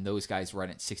remastered, and those guys run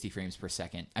at 60 frames per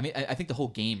second. I mean, I think the whole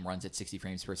game runs at 60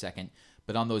 frames per second,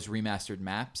 but on those remastered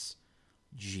maps,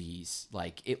 geez,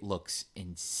 it looks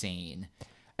insane.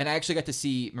 And I actually got to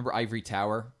see, remember Ivory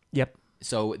Tower? Yep.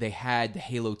 So they had the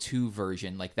Halo 2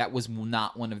 version. That was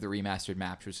not one of the remastered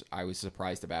maps, which I was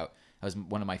surprised about. That was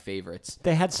one of my favorites.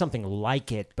 They had something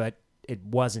like it, but it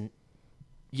wasn't.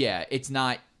 Yeah, it's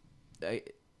not.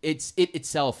 It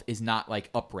itself is not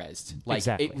up-resed.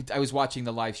 Exactly. I was watching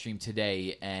the live stream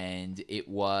today, and it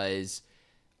was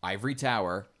Ivory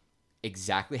Tower,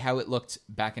 exactly how it looked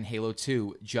back in Halo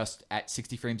 2, just at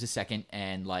 60 frames a second,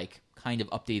 and kind of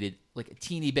updated a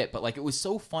teeny bit, but it was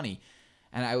so funny.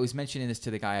 And I was mentioning this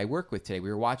to the guy I work with today. We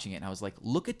were watching it, and I was like,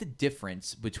 look at the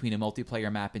difference between a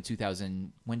multiplayer map in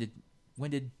 2000. When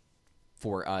did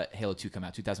Halo 2 come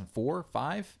out? 2004,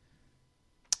 5?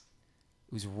 It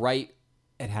was right.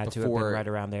 It had to have Before- been right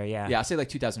around there. Yeah. Yeah, I'll say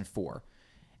 2004.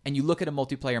 And you look at a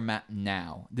multiplayer map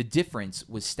now, the difference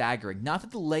was staggering. Not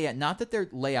that their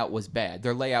layout was bad.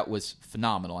 Their layout was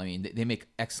phenomenal. I mean, they make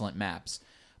excellent maps.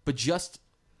 But just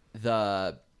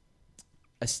the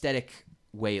aesthetic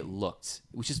way it looked,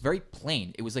 it was just very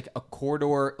plain. It was like a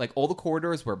corridor, all the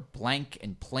corridors were blank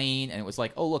and plain, and it was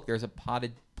oh, look, there's a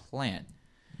potted plant.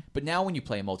 But now when you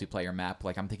play a multiplayer map,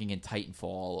 I'm thinking in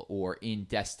Titanfall or in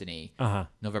Destiny,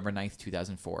 November 9th,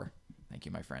 2004. Thank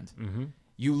you, my friend. Mm-hmm.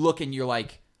 You look and you're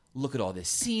look at all this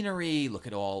scenery, look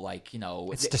at all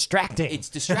It's distracting. It's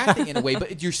distracting in a way,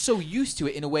 but you're so used to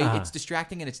it in a way. It's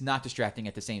distracting and it's not distracting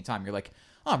at the same time. You're oh,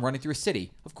 I'm running through a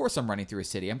city. Of course I'm running through a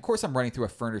city. Of course I'm running through a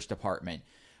furnished apartment.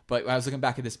 But when I was looking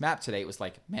back at this map today, it was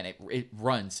man, it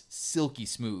runs silky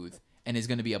smooth. and is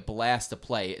going to be a blast to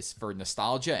play. It's for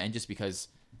nostalgia and just because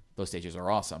those stages are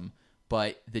awesome.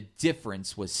 But the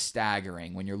difference was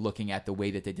staggering when you're looking at the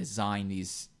way that they design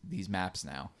these maps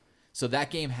now. So that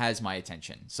game has my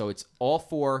attention. So it's all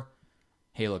 4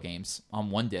 Halo games on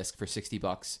one disc for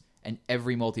 $60 and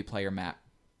every multiplayer map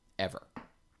ever.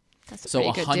 That's a So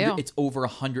pretty good deal. it's over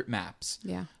 100 maps.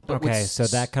 Yeah. But Okay, what's so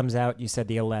that comes out, you said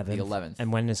the 11th. The 11th.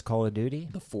 And when is Call of Duty?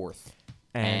 the 4th.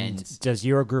 And And- does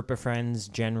your group of friends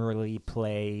generally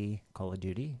play Call of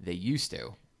Duty? They used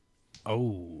to.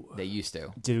 Oh, They used to.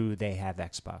 Do they have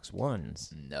Xbox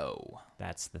Ones? No.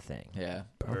 That's the thing. Yeah.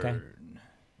 Okay.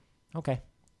 Okay.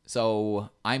 So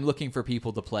I'm looking for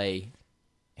people to play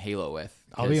Halo with.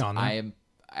 I'll be 'cause on there. I am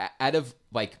out of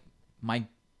like my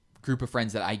group of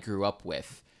friends that I grew up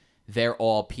with. They're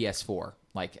all PS4,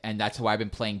 and that's who I've been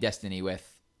playing Destiny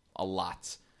with a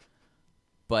lot.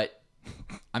 But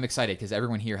I'm excited because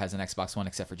everyone here has an Xbox One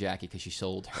except for Jackie because she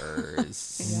sold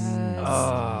hers.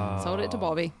 Yes. Sold it to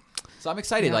Bobby. So I'm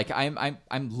excited. Yeah. Like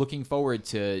I'm looking forward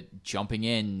to jumping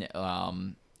in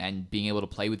and being able to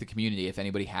play with the community. If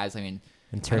anybody has, And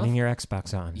turning your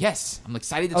Xbox on. yes, I'm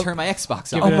excited to turn my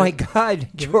Xbox Give on. it Oh a- my God,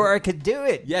 Jor could do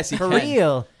it. Yes, he for can.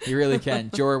 real. He really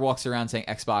can. Jor walks around saying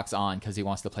Xbox on because he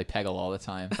wants to play Peggle all the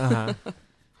time. Uh-huh.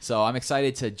 So I'm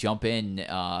excited to jump in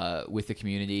with the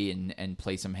community and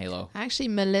play some Halo. Actually,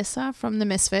 Melissa from the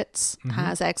Misfits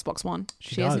has Xbox One.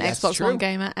 She is an does. That's Xbox One true.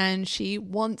 gamer, and she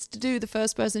wants to do the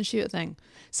first-person shooter thing.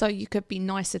 So you could be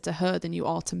nicer to her than you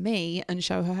are to me and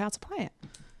show her how to play it.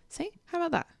 See? How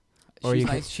about that? Or She's you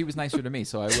nice. She was nicer to me,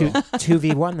 so I will.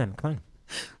 2v1 then. Come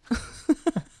on.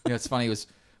 It's funny was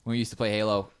when we used to play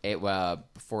Halo.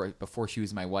 Before she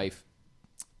was my wife,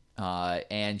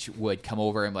 Ange would come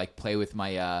over and play with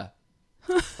my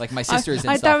my sisters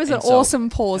and stuff. that was an And so- awesome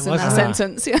pause in that wasn't-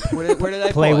 sentence. Yeah. Where did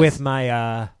I Play pause? with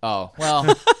my Oh well,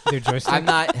 their joystick. I'm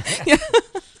not.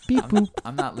 beep boop.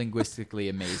 I'm not linguistically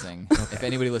amazing. If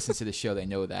anybody listens to the show, they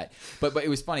know that. But it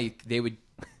was funny.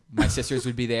 My sisters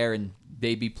would be there, and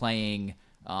they'd be playing.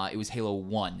 It was Halo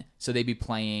 1, so they'd be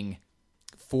playing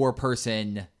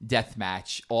 4-person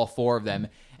deathmatch, all 4 of them,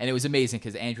 and it was amazing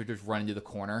because Andrew would just run into the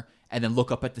corner and then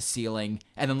look up at the ceiling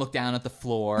and then look down at the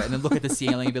floor and then look at the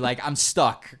ceiling and be like, "I'm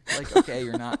stuck." Like, okay,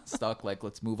 you're not stuck. Like,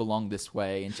 let's move along this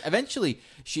way. And eventually,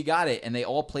 she got it, and they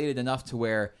all played it enough to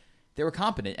where they were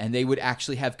competent, and they would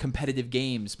actually have competitive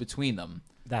games between them.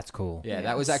 That's cool. Yeah,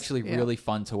 that was Yes. actually Yeah. really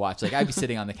fun to watch. Like, I'd be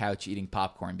sitting on the couch eating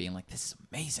popcorn, being like, "This is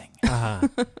amazing." Uh-huh.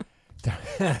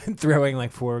 Throwing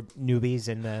 4 newbies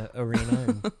in the arena.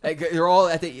 And, Like, they're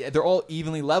all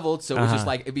evenly leveled, so it was just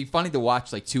Uh-huh. it'd be funny to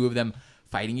watch 2 of them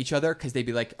fighting each other because they'd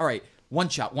be like, "All right, one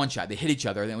shot." They hit each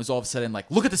other, and it was all of a sudden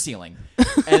look at the ceiling,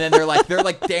 and then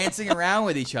they're dancing around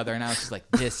with each other, and I was just like,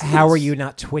 "This." how is- are you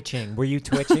not twitching? Were you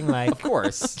twitching Of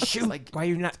course, shoot? Why are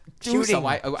you not do shooting? some.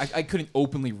 I couldn't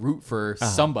openly root for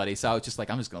somebody, so I was just like,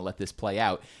 I'm just gonna let this play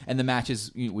out, and the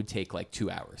matches would take 2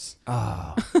 hours.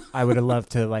 Oh, I would have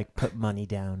loved to put money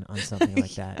down on something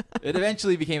like that. It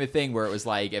eventually became a thing where it was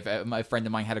if my friend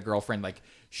of mine had a girlfriend,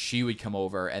 she would come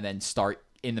over and then start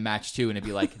in the match too, and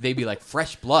they'd be like,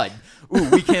 fresh blood. Ooh,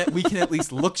 we can at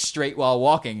least look straight while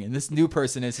walking, and this new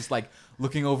person is just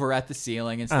looking over at the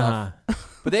ceiling and stuff.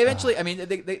 But they eventually,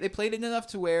 they played it enough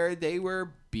to where they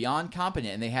were beyond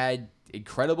competent, and they had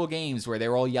incredible games where they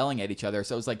were all yelling at each other.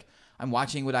 So it was I'm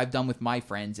watching what I've done with my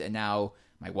friends, and now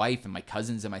my wife and my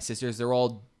cousins and my sisters, they're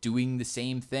all doing the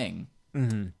same thing.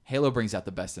 Mm-hmm. Halo brings out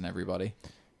the best in everybody.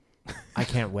 I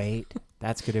can't wait.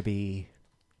 That's gonna be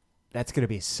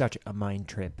such a mind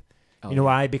trip. Oh, You know yeah.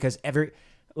 why? Because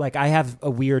I have a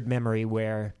weird memory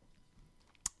where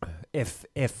if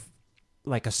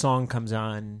a song comes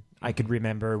on, I could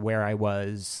remember where I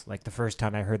was the first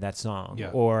time I heard that song.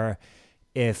 Yeah. Or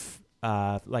if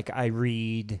I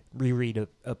reread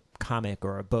a comic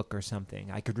or a book or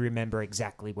something, I could remember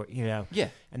exactly what Yeah.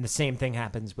 And the same thing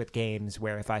happens with games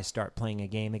where if I start playing a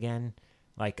game again,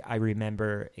 I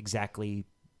remember exactly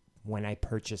when I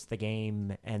purchased the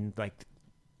game and the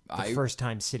first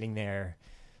time sitting there.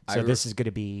 So this is going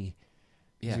to be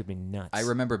nuts. I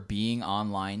remember being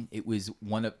online. It was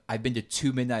I've been to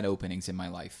 2 midnight openings in my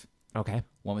life. Okay.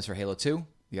 One was for Halo 2,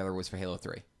 the other was for Halo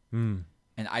 3. Mm.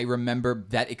 And I remember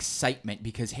that excitement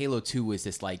because Halo 2 was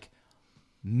this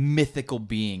mythical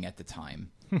being at the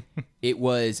time. It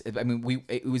was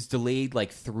it was delayed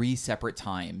 3 separate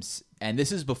times. And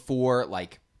this is before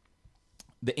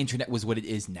the internet was what it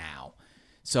is now.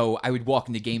 So I would walk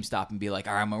into GameStop and be like,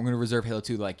 "All right, I'm going to reserve Halo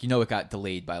 2." It got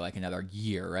delayed by another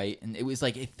year, right? And it was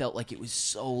it felt like it was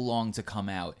so long to come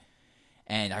out.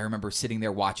 And I remember sitting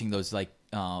there watching those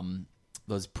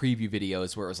those preview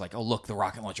videos where it was like, oh look, the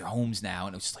rocket launcher home's now,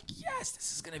 and it was just like, yes,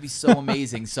 this is gonna be so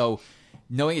amazing. So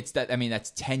knowing it's that, I mean,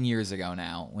 that's 10 years ago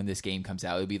now when this game comes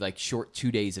out. It'll be like short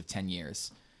 2 days of 10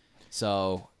 years.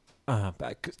 So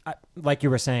like you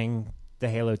were saying, the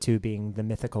Halo 2 being the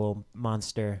mythical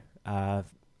monster.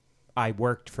 I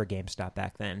worked for GameStop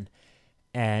back then,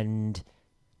 and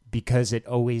because it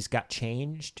always got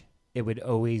changed, it would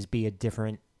always be a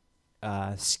different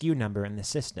SKU number in the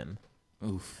system.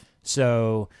 oof.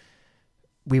 So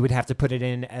we would have to put it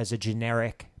in as a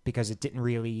generic because it didn't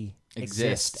really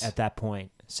exist at that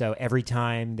point. So every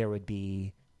time there would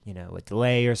be, a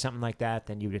delay or something like that,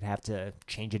 then you would have to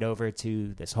change it over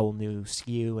to this whole new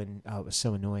SKU, and it was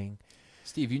so annoying.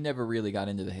 Steve, you never really got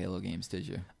into the Halo games, did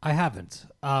you? I haven't.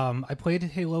 I played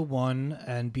Halo 1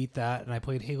 and beat that, and I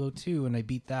played Halo 2 and I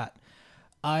beat that.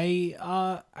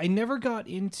 I never got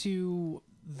into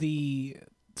the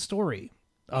story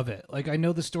of it. Like, I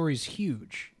know the story's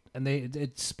huge, and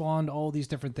it spawned all these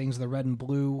different things, the red and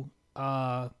blue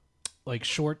like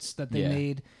shorts that they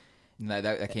made. And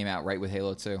that came out right with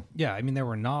Halo 2. Yeah, I mean, there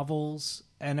were novels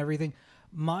and everything.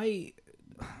 My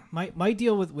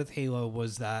deal with Halo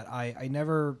was that I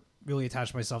never really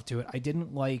attached myself to it. I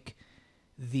didn't like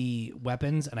the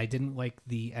weapons, and I didn't like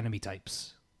the enemy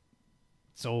types.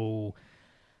 So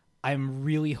I'm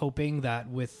really hoping that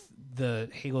with the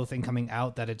Halo thing coming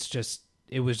out, that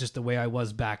it was just the way I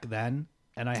was back then,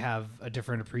 and I have a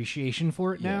different appreciation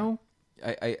for it now.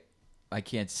 I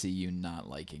can't see you not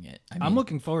liking it. I'm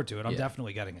looking forward to it. I'm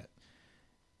definitely getting it.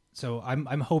 So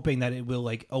I'm hoping that it will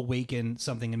like awaken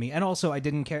something in me. And also, I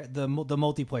didn't care. The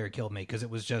multiplayer killed me because it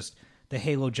was just the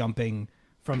Halo jumping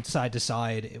from side to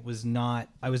side. I was not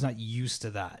used to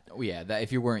that. Oh, yeah, that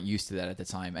if you weren't used to that at the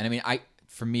time. And I mean,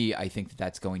 for me, I think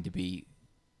that's going to be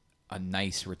a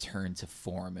nice return to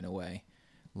form in a way.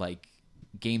 Like,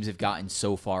 games have gotten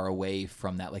so far away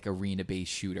from that like arena-based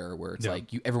shooter where it's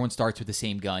like everyone starts with the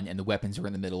same gun and the weapons are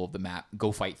in the middle of the map.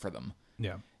 Go fight for them.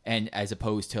 Yeah. And as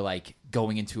opposed to like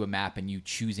going into a map and you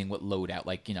choosing what loadout,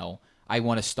 like, I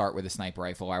want to start with a sniper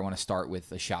rifle, or I want to start with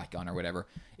a shotgun or whatever.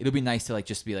 It'll be nice to like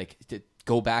just be like to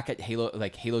go back at Halo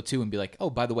 2 and be like, oh,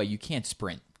 by the way, you can't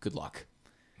sprint. Good luck.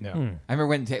 Yeah. I remember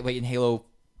when in Halo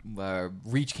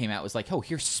Reach came out, it was like, oh,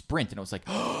 here's sprint, and I was like,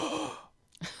 oh,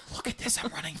 look at this,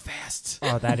 I'm running fast.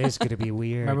 Oh, that is going to be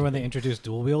weird. Remember when they introduced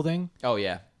dual wielding? Oh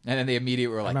yeah. And then they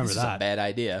immediately were like, this is a bad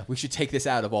idea. We should take this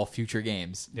out of all future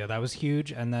games. Yeah, that was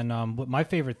huge. And then what my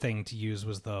favorite thing to use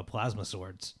was the plasma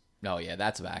swords. Oh, yeah,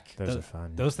 that's back. Those are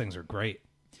fun. Those things are great.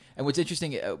 And what's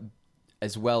interesting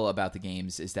as well about the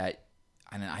games is that,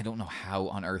 and I don't know how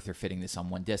on earth they're fitting this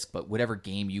on one disc, but whatever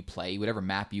game you play, whatever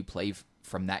map you play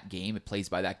from that game, it plays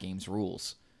by that game's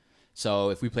rules.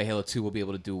 So if we play Halo 2, we'll be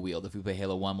able to dual wield. If we play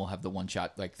Halo 1, we'll have the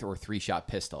one-shot or three-shot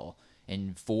pistol.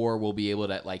 In 4, we'll be able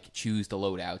to like choose the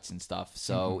loadouts and stuff.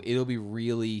 So it'll be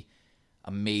really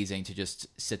amazing to just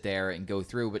sit there and go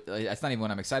through. But that's not even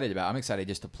what I'm excited about. I'm excited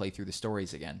just to play through the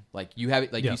stories again. Like you have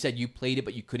it, like you said, you played it,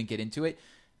 but you couldn't get into it.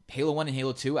 Halo 1 and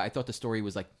Halo 2, I thought the story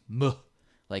was like, muh.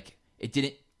 Like it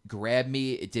didn't grab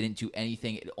me. It didn't do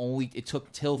anything. It took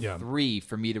till 3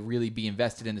 for me to really be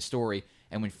invested in the story.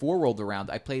 And when 4 rolled around,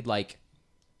 I played like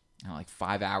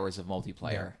 5 hours of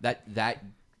multiplayer. That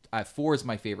 4 is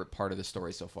my favorite part of the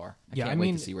story so far. I can't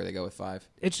wait to see where they go with 5.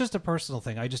 It's just a personal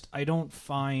thing. I don't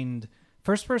find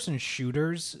first-person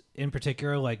shooters, in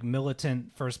particular, like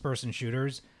militant first-person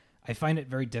shooters, I find it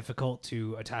very difficult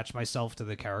to attach myself to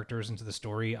the characters and to the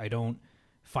story. I don't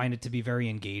find it to be very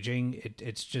engaging.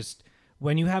 It's just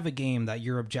when you have a game that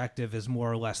your objective is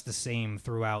more or less the same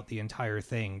throughout the entire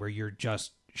thing, where you're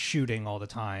just shooting all the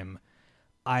time,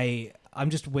 I'm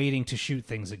just waiting to shoot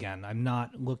things again. I'm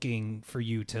not looking for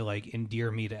you to like endear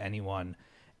me to anyone.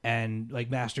 And like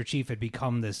Master Chief had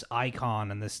become this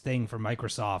icon and this thing for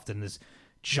Microsoft and this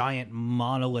giant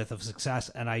monolith of success.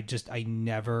 And I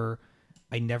never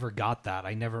got that.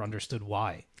 I never understood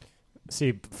why.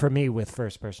 See, for me with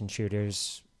first-person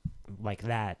shooters like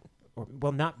that,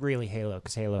 well, not really Halo,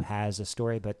 because Halo has a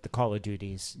story, but the Call of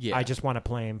Duties, I just want to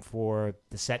play them for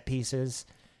the set pieces,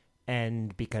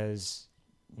 and because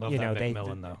Love that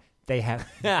McMillan, though.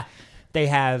 they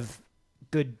have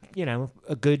good,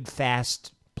 a good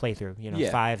fast playthrough.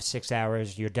 5-6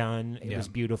 hours, you're done. It was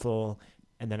beautiful,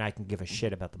 and then I can give a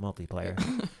shit about the multiplayer.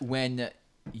 When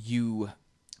you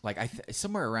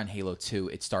somewhere around Halo 2,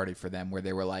 it started for them where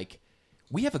they were like,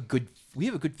 we have a good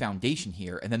foundation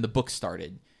here, and then the books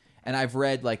started. And I've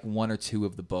read like 1 or 2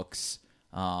 of the books,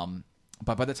 but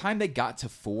by the time they got to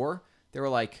 4, they were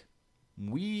like,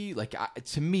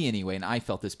 to me anyway, and I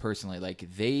felt this personally, like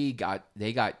they got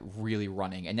really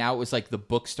running, and now it was like the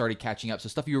books started catching up. So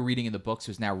stuff you were reading in the books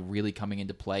was now really coming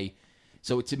into play.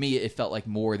 So to me, it felt like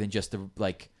more than just the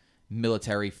like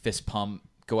military fist pump,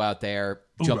 go out there,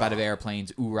 jump out of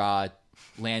airplanes, oorah,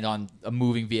 land on a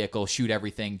moving vehicle, shoot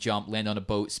everything, jump, land on a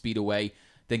boat, speed away,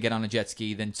 then get on a jet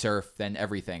ski, then surf, then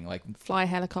everything. Like Fly a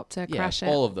helicopter, yeah, crash it.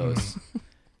 all of those.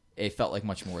 It felt like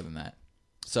much more than that.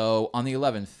 So on the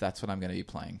 11th, that's what I'm going to be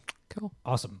playing. Cool.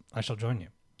 Awesome. I shall join you.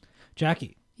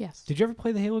 Jackie, Yes. did you ever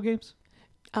play the Halo games?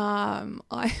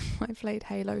 I played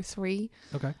Halo 3.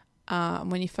 Okay.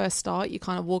 When you first start, you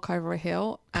kind of walk over a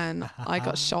hill, and I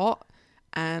got shot,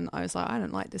 and I was like, I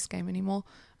don't like this game anymore,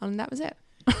 and that was it.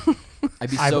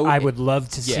 I would love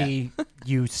to Yeah. see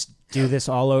you do this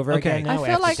all over Okay. again. Now I feel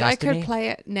after like Destiny. I could play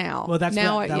it now. Well, that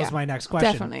now, was my next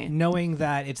question. Definitely. Knowing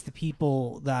that it's the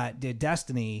people that did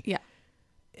Destiny. Yeah.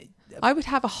 I would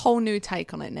have a whole new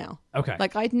take on it now. Okay.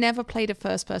 Like, I'd never played a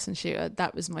first-person shooter.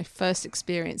 That was my first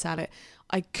experience at it.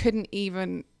 I couldn't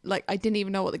even, like, I didn't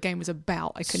even know what the game was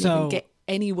about. I couldn't even get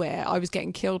anywhere. I was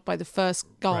getting killed by the first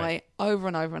guy Right. over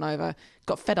and over and over.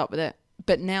 Got fed up with it.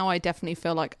 But now I definitely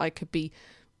feel like I could be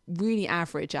really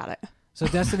average at it. So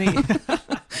Destiny.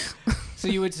 So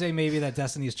you would say maybe that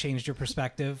Destiny has changed your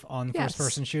perspective on Yes.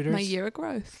 first-person shooters? My year of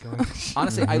growth.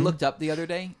 Honestly, I looked up the other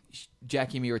day.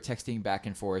 Jackie and me were texting back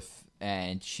and forth,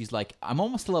 and she's like, I'm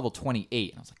almost to level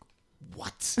 28. And I was like,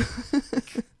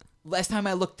 what? Last time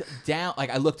I looked down,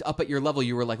 like I looked up at your level,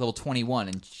 you were like level 21.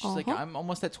 And she's like, I'm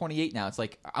almost at 28 now. It's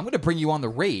like, I'm going to bring you on the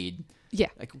raid. Yeah.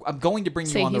 Like, I'm going to bring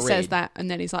See, you on he the raid. says that,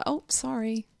 and then he's like, oh,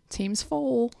 sorry. Team's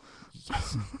full.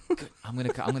 I'm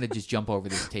gonna just jump over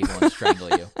this table and strangle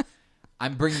you.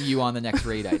 I'm bringing you on the next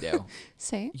raid I do.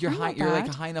 See? You're I'm high. not You're like a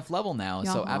bad. high enough level now,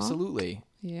 so Uh-huh. absolutely.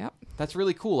 Yep. That's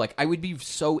really cool. Like, I would be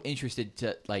so interested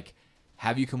to like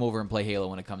have you come over and play Halo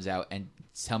when it comes out and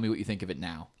tell me what you think of it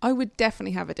now. I would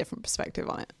definitely have a different perspective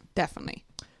on it. Definitely.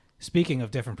 Speaking of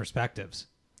different perspectives,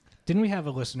 didn't we have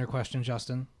a listener question,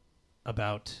 Justin,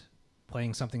 about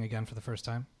playing something again for the first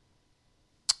time?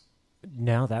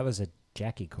 No, that was a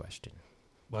Jackie question.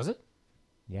 Was it?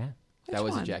 Yeah. That Which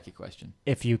was one? a Jackie question.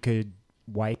 If you could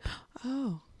wipe.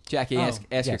 Oh. Jackie, Oh, ask your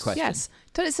yes. question. Yes.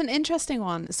 So it's an interesting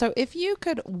one. So if you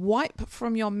could wipe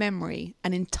from your memory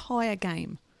an entire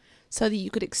game so that you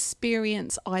could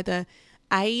experience either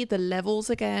A, the levels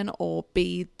again, or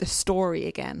B, the story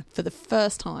again for the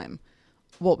first time,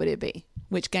 what would it be?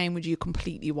 Which game would you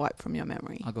completely wipe from your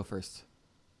memory? I'll go first.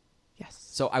 Yes.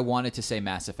 So I wanted to say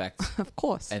Mass Effect, Of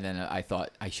course. and then I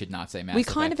thought I should not say Mass We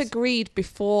Effect. kind of agreed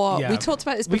before. Yeah, We talked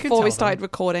about this we can before we tell started them.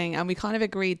 recording, and we kind of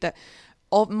agreed that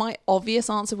my obvious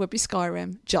answer would be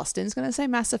Skyrim. Justin's going to say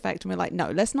Mass Effect, and we're like, no,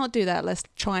 let's not do that. Let's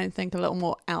try and think a little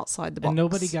more outside the box. And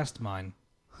nobody guessed mine.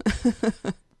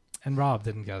 And Rob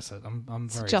didn't guess it. I'm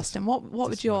So very Justin,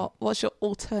 what's your disappointed.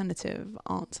 alternative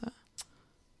answer?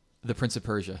 The Prince of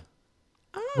Persia,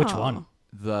 Which Oh. one?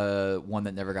 the one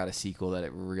that never got a sequel that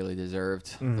it really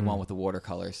deserved, the one with the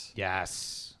watercolors.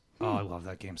 Yes. Oh, I love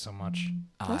that game so much.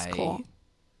 That's cool.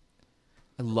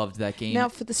 I loved that game. Now,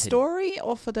 for the It- story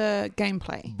or for the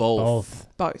gameplay? both.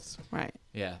 Both, right?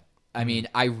 Yeah. I mean,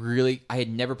 I had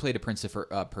never played a Prince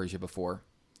of Persia before,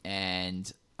 and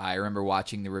I remember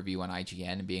watching the review on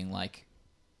IGN and being like,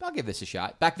 I'll give this a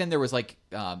shot. Back then, there was like,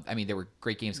 there were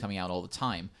great games coming out all the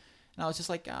time, and I was just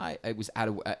like, I was out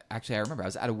of. Actually, I remember I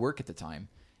was out of work at the time,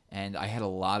 and I had a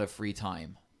lot of free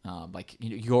time.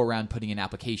 You go around putting in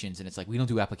applications, and it's like we don't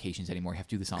do applications anymore. You have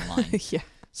to do this online. Yeah,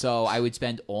 So I would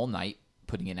spend all night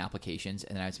putting in applications,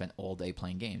 and then I'd spend all day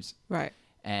playing games. right.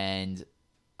 And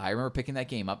I remember picking that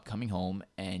game up, coming home,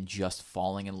 and just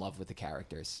falling in love with the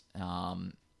characters.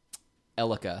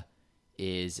 Elika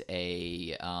is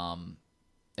a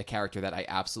character that I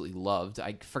absolutely loved.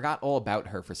 I forgot all about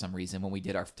her for some reason when we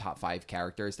did our top 5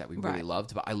 characters that we really Right.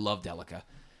 loved, but I loved Elika.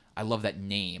 I love that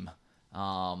name.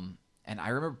 And I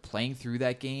remember playing through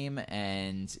that game,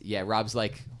 and yeah, Rob's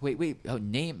like, wait, oh,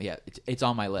 name? Yeah, it's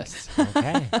on my list.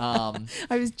 Okay.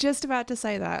 I was just about to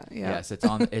say that. Yeah. Yes, it's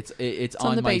on. It's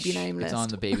on the my baby name It's list. on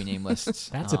the baby name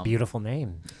list. That's a beautiful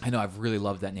name. I know. I've really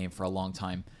loved that name for a long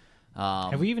time.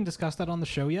 Have we even discussed that on the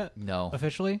show yet? No,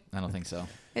 Officially? I don't think so.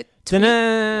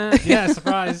 Ta-da! Yeah,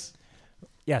 surprise.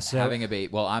 Yeah, so Having a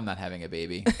baby. Well, I'm not having a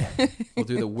baby. We'll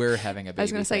do the we're having a baby. I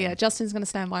was going to say, thing. yeah, Justin's going to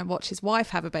stand by and watch his wife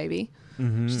have a baby.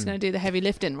 She's going to do the heavy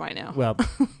lifting right now. well,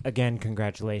 again,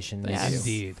 congratulations Thank you.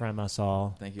 Indeed. from us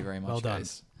all. Thank you very much, Well done.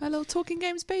 guys. A little talking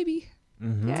games baby.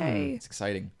 Yay. It's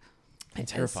exciting and It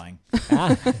is. terrifying.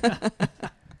 Ah,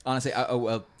 Honestly,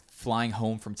 flying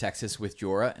home from Texas with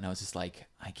Jorah, and I was just like,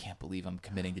 I can't believe I'm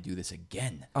committing to do this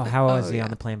again. oh, how was he yeah.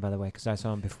 on the plane, by the way? Because I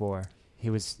saw him before. He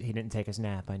didn't take his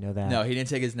nap. I know that. No, he didn't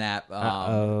take his nap.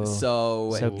 Uh-oh.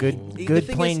 So So the good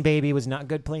thing plain is, baby was not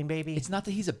good plain baby. it's not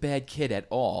that he's a bad kid at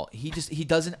all. He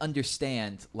doesn't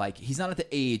understand. Like, he's not at the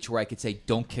age where I could say,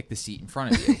 "Don't kick the seat in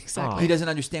front of you." Exactly. He doesn't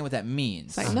understand what that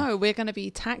means. It's like, no, we're going to be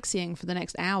taxiing for the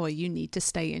next hour. You need to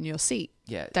stay in your seat.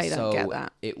 Yeah, They so don't get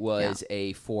that. It was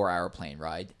a 4-hour plane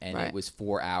ride, and Right. it was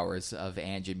 4 hours of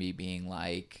Angie and me being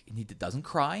like, he doesn't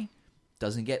cry,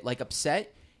 doesn't get like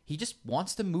upset. He just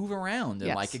wants to move around and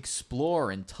Yes. like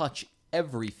explore and touch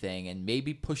everything, and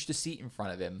maybe push the seat in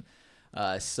front of him.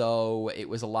 So it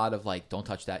was a lot of like, don't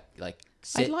touch that. Like,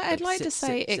 sit, I'd like sit, to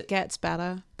say sit, it sit. gets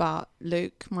better, but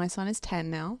Luke, my son, is 10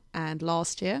 now, and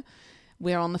last year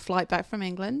we're on the flight back from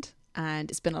England, and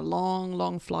it's been a long,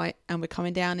 long flight, and we're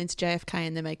coming down into JFK,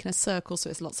 and they're making a circle, so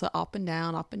it's lots of up and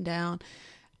down,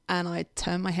 and I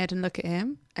turn my head and look at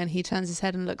him, and he turns his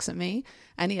head and looks at me,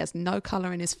 and he has no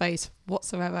colour in his face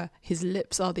whatsoever. His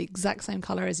lips are the exact same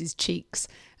colour as his cheeks,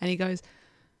 and he goes,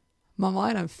 "Mum,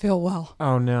 I don't feel well."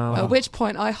 Oh no. At which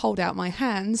point I hold out my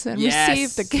hands and Yes.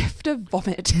 receive the gift of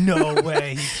vomit. No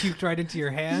way. He puked right into your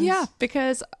hands? Yeah,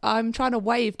 because I'm trying to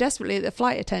wave desperately at the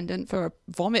flight attendant for a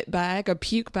vomit bag, a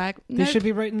puke bag. They Nope. should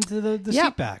be right into the Yeah.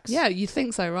 seat backs. Yeah, you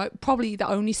think so, right? Probably the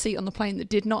only seat on the plane that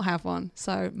did not have one.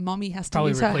 So mummy has to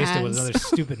Probably use her replaced it hands. with another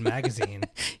stupid magazine.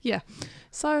 Yeah.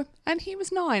 So, and he was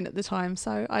 9 at the time.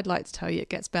 So I'd like to tell you it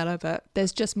gets better, but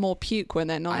there's just more puke when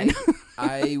they're 9.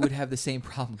 I would have the same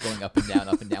problem going up and down,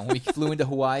 up and down. When we flew into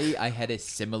Hawaii, I had a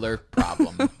similar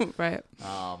problem. Right.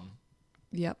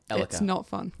 Yep. Elika. It's not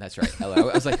fun. That's right. Ella.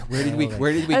 I was like, where did we And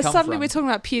come suddenly from? we're talking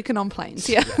about puking on planes.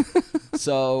 Yeah.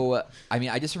 So, I mean,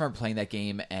 I just remember playing that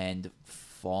game and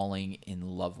falling in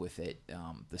love with it.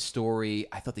 The story,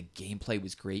 I thought the gameplay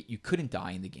was great. You couldn't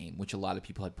die in the game, which a lot of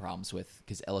people had problems with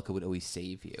because Elika would always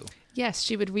save you. Yes,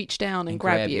 she would reach down and And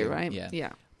grab grab you, you, right? yeah.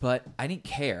 Yeah. But I didn't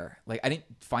care. Like, I didn't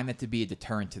find that to be a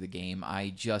deterrent to the game.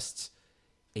 I just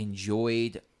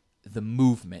enjoyed the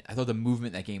movement. I thought the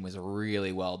movement in that game was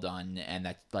really well done, and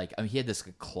that, like, I mean, he had this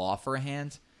claw for a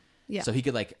hand. Yeah. So he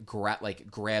could like grab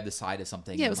the side of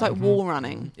something. Yeah, it and, was like wall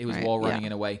running. it was right? wall running Yeah.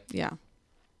 in a way. Yeah.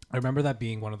 I remember that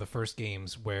being one of the first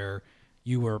games where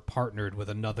you were partnered with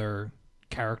another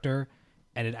character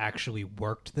and it actually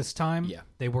worked this time. Yeah.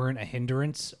 They weren't a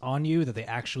hindrance on you, that they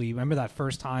actually remember that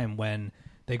first time when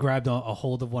they grabbed a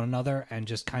hold of one another and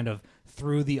just kind of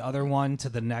threw the other one to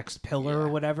the next pillar or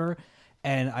whatever.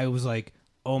 And I was like,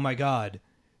 oh my God,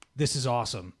 this is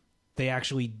awesome. They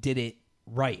actually did it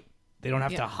right. They don't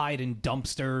have Yeah. to hide in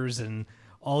dumpsters and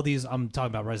all these. I'm talking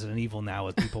about Resident Evil now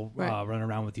with people Right. running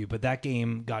around with you, but that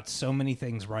game got so many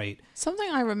things right. Something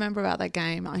I remember about that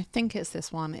game, I think it's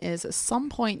this one, is at some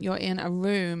point you're in a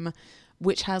room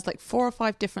which has like 4 or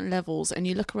 5 different levels, and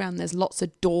you look around, there's lots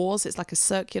of doors. It's like a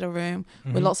circular room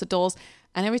with lots of doors,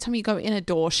 and every time you go in a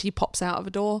door, she pops out of a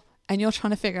door, and you're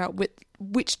trying to figure out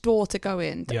which door to go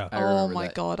in. Yeah. I Oh remember my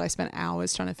that. God, I spent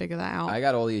hours trying to figure that out. I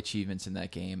got all the achievements in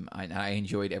that game. I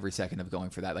enjoyed every second of going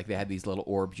for that. Like, they had these little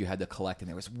orbs you had to collect, and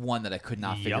there was one that I could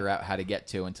not figure out how to get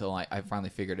to until I finally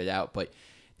figured it out. But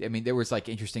I mean, there was like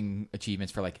interesting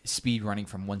achievements for like speed running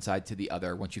from one side to the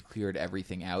other once you cleared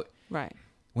everything out. Right.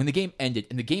 When the game ended,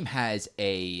 and the game has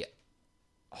a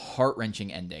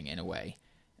heart-wrenching ending in a way.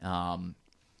 I'm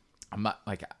not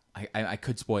like I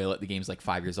could spoil it. The game's like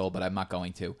 5 years old, but I'm not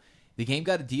going to. The game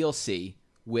got a DLC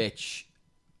which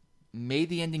made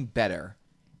the ending better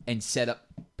and set up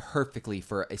perfectly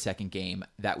for a second game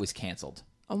that was canceled.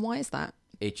 And why is that?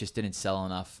 It just didn't sell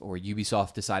enough, or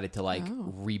Ubisoft decided to like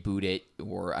reboot it,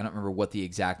 or I don't remember what the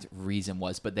exact reason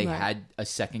was, but they Right. had a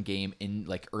second game in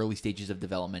like early stages of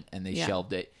development and they Yeah.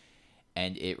 shelved it.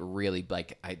 And it really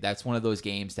that's one of those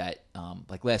games that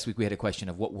like last week we had a question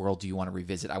of what world do you want to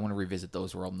revisit? I want to revisit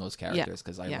those world and those characters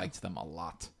because I Yeah. liked them a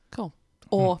lot. Cool.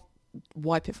 Or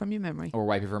wipe it from your memory. Or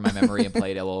wipe it from my memory and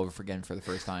play it all over again for the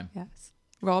first time. Yes.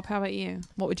 Rob, how about you?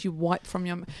 What would you wipe from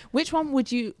your... Which one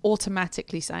would you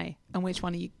automatically say? And which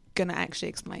one are you going to actually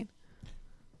explain?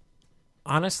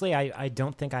 Honestly, I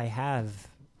don't think I have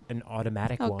an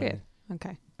automatic Oh, one. good.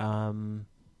 Okay.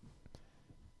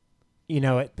 You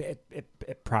know,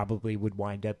 it probably would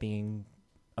wind up being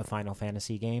a Final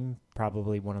Fantasy game,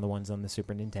 probably one of the ones on the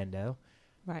Super Nintendo.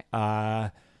 Right.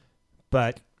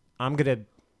 But I'm going to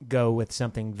go with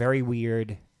something very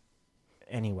weird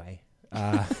anyway.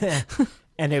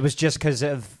 And it was just because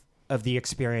of the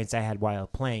experience I had while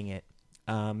playing it.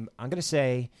 I'm going to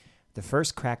say the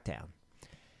first Crackdown.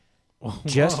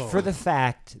 Just Whoa. for the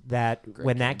fact that Great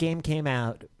when game. that game came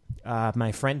out,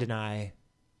 my friend and I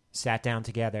sat down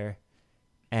together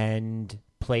and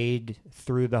played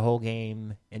through the whole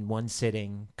game in one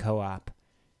sitting, co-op.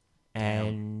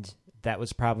 And that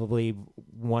was probably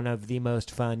one of the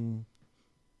most fun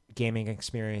gaming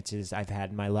experiences I've had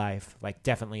in my life. Like,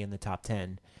 definitely in the top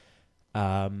 10.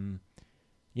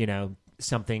 You know,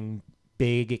 something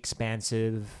big,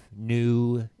 expansive,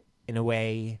 new in a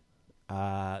way.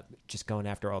 Just going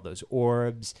after all those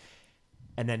orbs,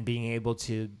 and then being able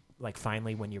to, like,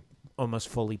 finally, when you're almost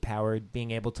fully powered,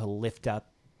 being able to lift up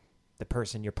the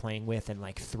person you're playing with and,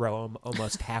 like, throw them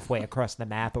almost halfway across the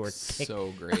map, or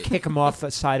So great. kick them off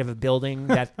the side of a building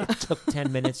that it took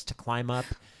 10 minutes to climb up.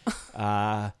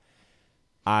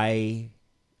 I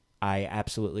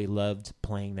absolutely loved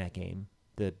playing that game.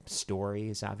 The story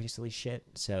is obviously shit,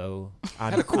 so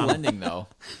Had a cool ending though.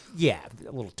 yeah,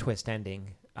 a little twist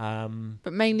ending.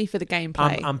 But mainly for the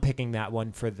gameplay. I'm picking that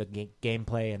one for the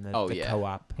gameplay and the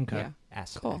co-op Okay. Yeah.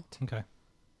 aspect. Cool. Okay.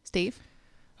 Steve?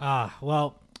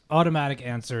 Well, automatic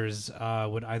answers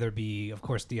would either be, of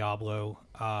course, Diablo,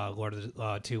 Lord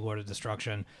of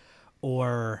Destruction,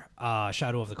 or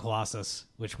Shadow of the Colossus,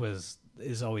 which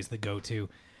is always the go-to.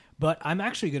 But I'm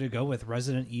actually going to go with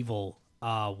Resident Evil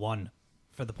 1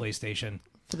 for the PlayStation.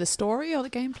 For the story or the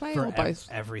gameplay For or both?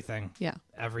 everything. Yeah.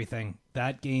 Everything.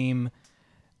 That game,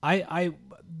 I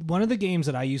one of the games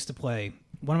that I used to play,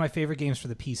 one of my favorite games for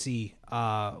the PC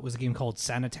was a game called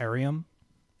Sanitarium.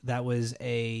 That was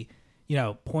a,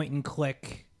 point and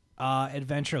click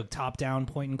adventure, top down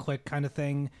point and click kind of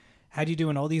thing. Had you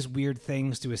doing all these weird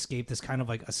things to escape this kind of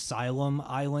like asylum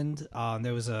island.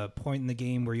 There was a point in the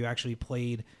game where you actually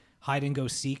played hide and go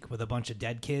seek with a bunch of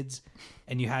dead kids,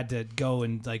 and you had to go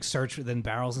and like search within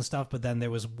barrels and stuff, but then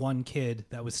there was one kid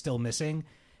that was still missing,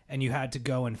 and you had to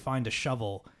go and find a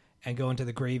shovel and go into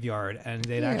the graveyard, and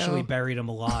they'd actually buried him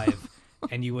alive.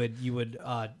 And you would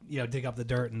dig up the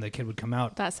dirt, and the kid would come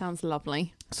out. That sounds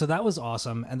lovely. So that was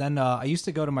awesome. And then I used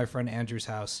to go to my friend Andrew's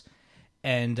house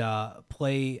and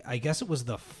play, I guess it was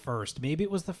the first, maybe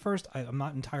it was the first, I'm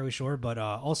not entirely sure, but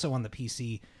also on the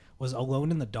PC was Alone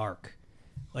in the Dark.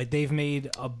 Like, they've made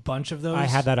a bunch of those. I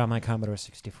had that on my Commodore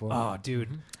 64. Oh,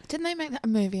 dude. Didn't they make a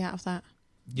movie out of that?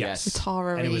 Yes. With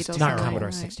Tara And it Reid was or Not something? Commodore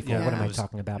right? 64. Yeah. What am It I was-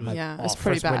 talking about? Yeah, Oh, it's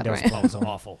pretty first bad, Windows right? It was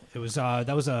awful. It was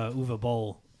that was a Uwe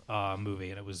Boll movie,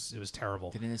 and it was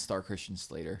terrible. Didn't it star Christian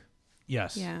Slater?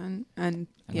 Yes. Yeah, and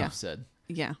yeah, Enough said.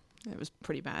 yeah, it was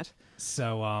pretty bad.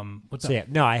 So what's So up? yeah,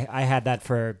 no, I had that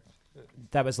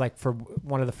that was like for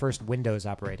one of the first Windows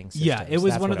operating systems. Yeah, it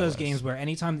was That's one of what it those was. games where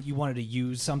anytime that you wanted to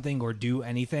use something or do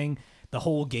anything, the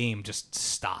whole game just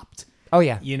stopped. Oh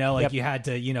yeah, Like Yep. you had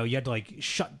to like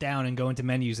shut down and go into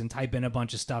menus and type in a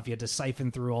bunch of stuff. You had to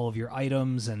siphon through all of your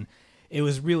items, and it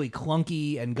was really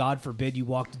clunky. And God forbid you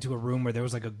walked into a room where there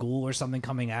was like a ghoul or something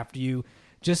coming after you.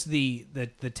 Just the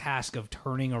task of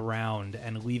turning around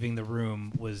and leaving the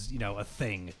room was a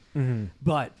thing. Mm-hmm.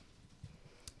 But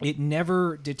it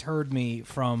never deterred me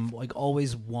from like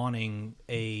always wanting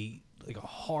a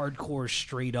hardcore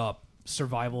straight up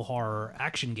survival horror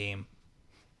action game.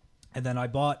 And then I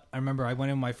remember I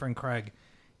went in with my friend Craig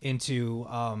into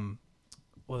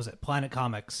what was it, Planet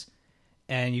Comics,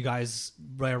 and you guys,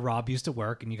 where Rob used to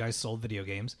work, and you guys sold video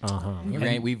games.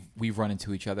 We've run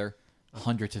into each other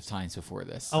hundreds of times before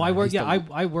this. Oh, I worked. He's Yeah,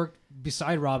 the- I worked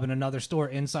beside Rob in another store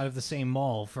inside of the same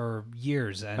mall for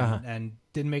years, and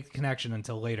didn't make the connection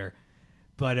until later.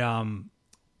 But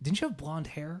didn't you have blonde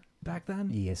hair back then?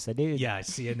 Yes, I did. Yeah, I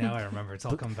see it now. I remember. It's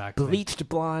all come back. to me. Bleached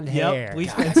blonde hair. Yep,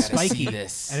 bleached God, I and gotta see spiky,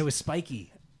 this. and it was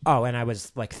spiky. Oh, and I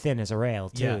was like thin as a rail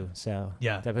too. Yeah. So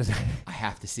Yeah. that was I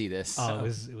have to see this. Oh,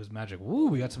 it was magic. Woo,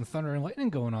 we got some thunder and lightning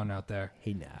going on out there.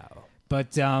 hey now.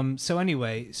 But so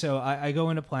anyway, so I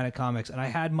go into Planet Comics, and I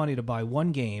had money to buy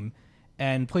one game,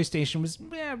 and PlayStation was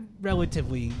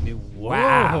relatively new.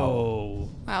 Whoa.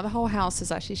 Wow, the whole house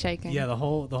is actually shaking. Yeah, the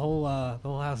whole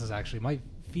house is actually, my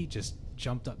feet just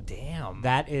jumped up. Damn.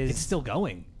 That is It's still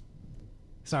going.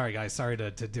 Sorry guys, sorry to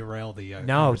derail the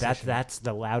no. conversation. That's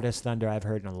the loudest thunder I've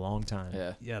heard in a long time.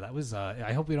 Yeah. Yeah, that was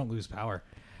I hope we don't lose power.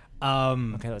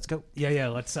 Okay, let's go. Yeah,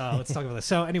 let's talk about this.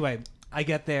 So anyway, I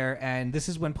get there, and this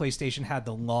is when PlayStation had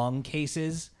the long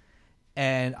cases,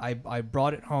 and I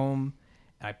brought it home,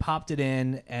 and I popped it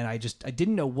in, and I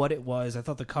didn't know what it was. I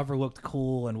thought the cover looked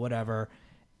cool and whatever,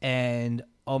 and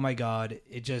oh my god,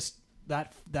 it just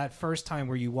that first time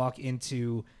where you walk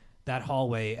into that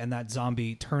hallway and that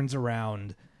zombie turns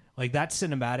around, like that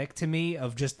cinematic to me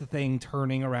of just the thing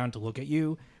turning around to look at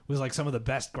you was like some of the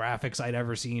best graphics I'd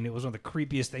ever seen. It was one of the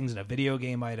creepiest things in a video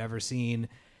game I'd ever seen.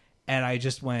 And I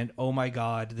just went, oh my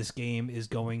God, this game is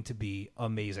going to be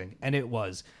amazing. And it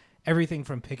was. Everything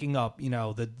from picking up,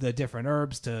 the different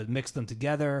herbs to mix them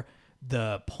together,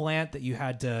 the plant that you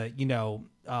had to,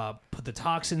 put the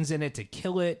toxins in it to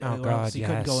kill it, Oh, or God, else you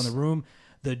couldn't go in yes. the room.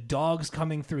 the dogs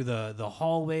coming through the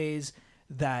hallways,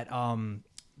 that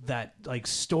like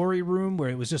story room where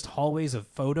it was just hallways of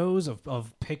photos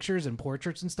of pictures and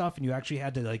portraits and stuff, and you actually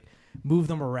had to like move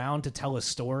them around to tell a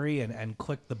story and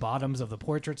click the bottoms of the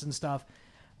portraits and stuff.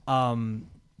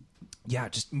 Yeah,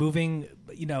 just moving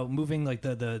like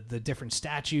the different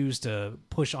statues to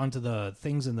push onto the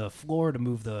things in the floor to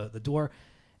move the door.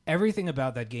 Everything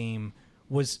about that game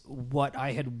was what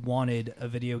I had wanted a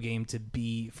video game to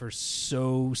be for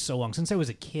so long, since I was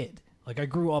a kid. Like, I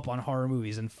grew up on horror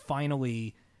movies, and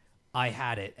finally I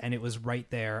had it, and it was right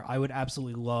there. I would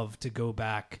absolutely love to go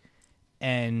back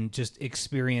and just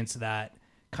experience that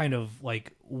kind of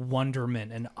like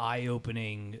wonderment and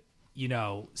eye-opening,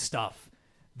 stuff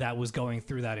that was going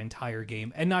through that entire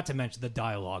game. And not to mention the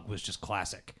dialogue was just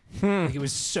classic. Like, it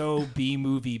was so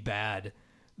B-movie bad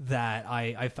that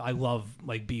I love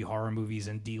like B horror movies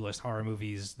and D-list horror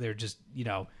movies. They're just,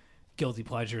 guilty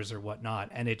pleasures or whatnot.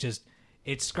 And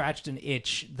it scratched an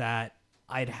itch that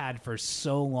I'd had for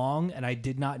so long, and I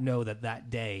did not know that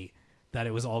day that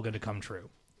it was all going to come true.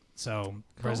 So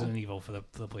Resident Evil for the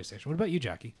PlayStation. What about you,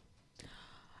 Jackie?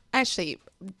 Actually,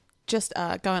 just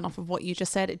going off of what you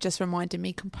just said, it just reminded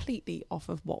me completely off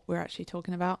of what we're actually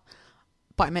talking about.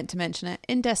 But I meant to mention it.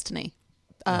 In Destiny,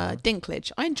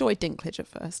 Dinklage. I enjoyed Dinklage at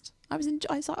first. I was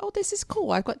like, oh, this is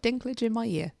cool. I've got Dinklage in my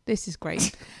ear. This is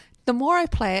great. The more I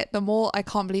play it, the more I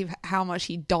can't believe how much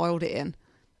he dialed it in.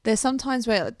 There's some times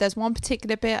where there's one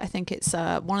particular bit, I think it's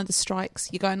one of the strikes,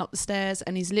 you're going up the stairs,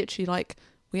 and he's literally like,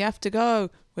 we have to go.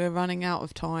 We're running out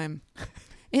of time.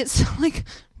 It's like,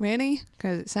 really?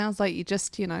 Because it sounds like you're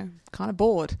just, kind of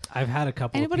bored. I've had a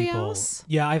couple Anybody of people. else?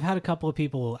 Yeah, I've had a couple of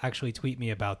people actually tweet me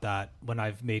about that when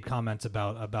I've made comments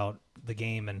about the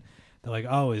game, and they're like,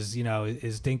 "Oh, is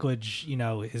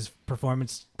Dinklage, his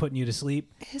performance putting you to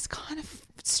sleep?" It's kind of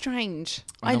strange.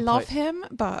 I I don't love play- him,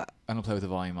 but I don't play with the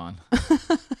volume on.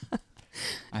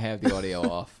 I have the audio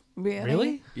off.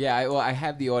 Really? Yeah, I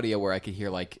have the audio where I could hear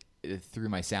like through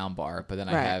my sound bar, but then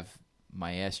I Right. have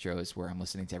my Astros where I'm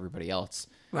listening to everybody else.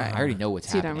 Right. I already know what's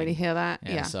So you happening. don't really hear that.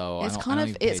 Yeah, Yeah. so it's I kind don't of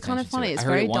even pay it's kind of attention to funny. it. It's I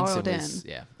heard very it once, dialed it in. was,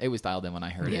 yeah, it was dialed in when I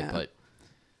heard Yeah. it, but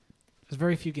There's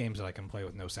very few games that I can play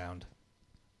with no sound.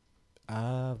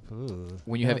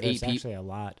 when you have there's 8 people, actually a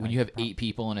lot. when you have 8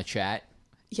 people in a chat,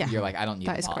 Yeah. you're like, I don't need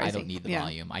That is I crazy. don't need the Yeah.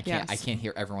 volume. I Yes. can't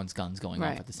hear everyone's guns going off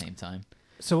Right. at the same time.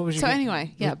 So what was your So game?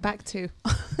 anyway, yeah, back to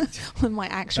my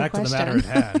actual Back to question. the matter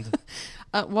at hand.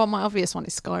 Well, my obvious one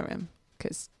is Skyrim,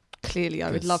 because clearly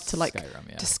I would love to like Skyrim,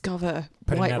 yeah. discover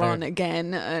Put Whiterun another-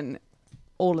 again and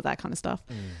all of that kind of stuff.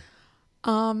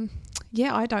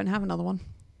 Yeah, I don't have another one.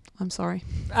 I'm sorry.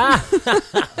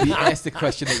 You asked the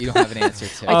question that you don't have an answer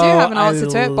to. I do have an I answer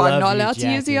to it, but I'm love not you, allowed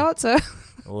to use the Jackie. answer.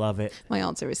 Love it. My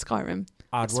answer is Skyrim.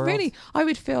 It's Oddworld. really, I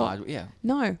would feel Yeah.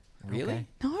 no. Really? Okay.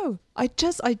 No, I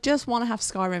just want to have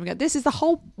Skyrim again. This is the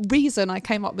whole reason I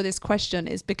came up with this question,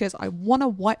 is because I want to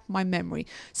wipe my memory.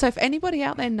 So if anybody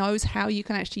out there knows how you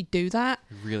can actually do that,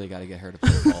 You really got to get her to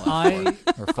play Fallout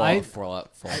 4. Or Fallout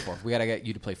 4. We got to get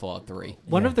you to play Fallout 3.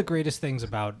 One Yeah. of the greatest things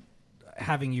about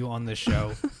having you on this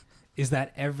show is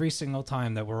that every single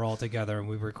time that we're all together and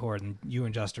we record, and you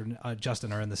and Justin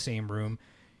are in the same room,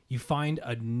 you find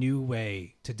a new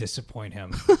way to disappoint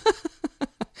him.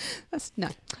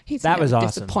 he's That never was awesome.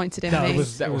 disappointed in No, me. it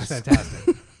was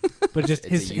fantastic. But just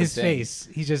It's a you his thing. face,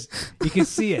 you can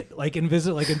see it like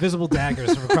invisible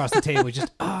daggers from across the table.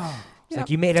 Just It's like,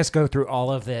 you made us go through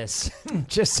all of this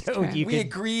just so Okay. you We could.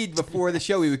 agreed before the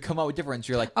show we would come up with different.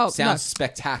 You're like, Oh, sounds no.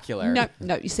 spectacular.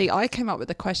 No. You see, I came up with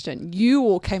the question. You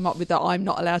all came up with that. I'm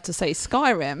not allowed to say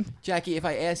Skyrim. Jackie, if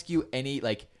I ask you any,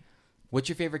 like, what's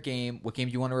your favorite game? What game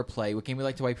do you want to replay? What game would you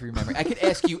like to wipe your memory? I could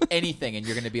ask you anything, and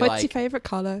you're going to be What's your like, favorite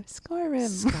color? Skyrim.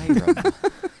 Skyrim.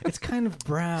 it's kind of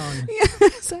brown.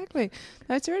 Exactly.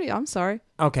 No, it's really. I'm sorry.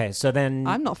 Okay, so then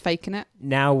I'm not faking it.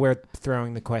 now we're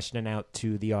throwing the question out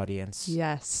to the audience.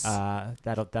 Yes.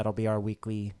 That'll be our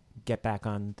weekly get back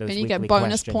on those. and you weekly get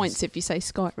bonus questions. points if you say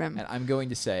Skyrim. And I'm going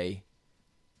to say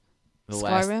the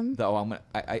Skyrim?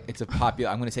 it's a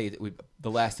popular. I'm going to say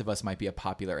The Last of Us might be a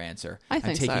popular answer. I I'm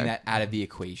think taking so. that out of the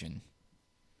equation.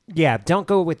 Yeah, don't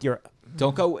go with your.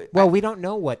 Don't go. Well, we don't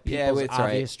know what Yeah, people's it's all right.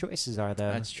 obvious choices are,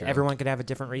 though. That's true. Everyone could have a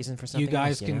different reason for something. You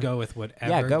guys else, can know? go with whatever.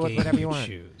 Yeah, go with game whatever you you want.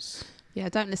 choose. Yeah,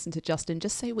 don't listen to Justin.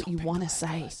 Just say what you want to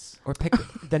say. or pick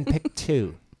pick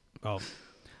 2. Oh,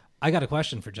 I got a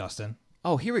question for Justin.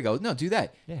 Oh, here we go. No, do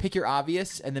that. Yeah. Pick your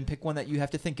obvious, and then pick one that you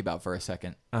have to think about for a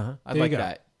second. Uh-huh. I There you like go.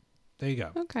 that. There you go.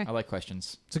 Okay. I like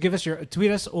questions. So give us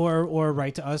tweet us or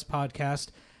write to us, podcast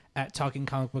at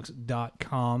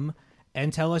talkingcomicbooks.com,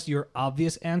 and tell us your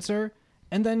obvious answer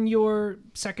and then your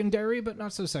secondary but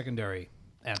not so secondary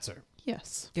answer.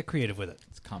 Yes. Get creative with it.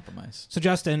 It's compromise. So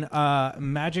Justin,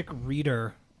 Magic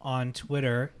Reader on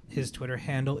Twitter, his Twitter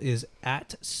handle is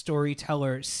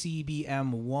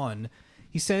 @StorytellerCBM1.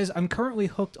 He says, I'm currently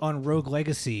hooked on Rogue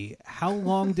Legacy. How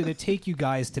long did it take you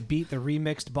guys to beat the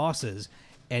remixed bosses?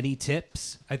 Any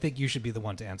tips? I think you should be the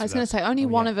one to answer I was going to that. say, only Oh,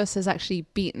 one yeah. of us has actually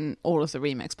beaten all of the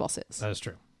remix bosses. That is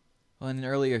true. Well, in an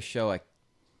earlier show,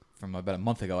 from about a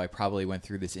month ago, I probably went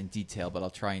through this in detail, but I'll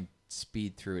try and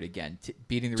speed through it again.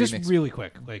 Beating the Just remix. really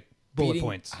quick, like bullet beating-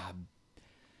 points.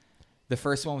 The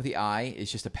first one with the eye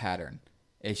is just a pattern.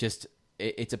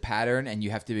 It's a pattern, and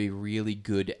you have to be really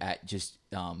good at just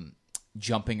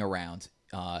jumping around.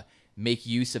 Make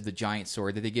use of the giant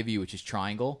sword that they give you, which is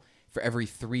triangle. For every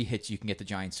 3 hits, you can get the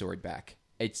giant sword back.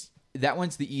 That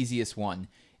one's the easiest one.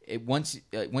 Once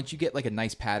you get like a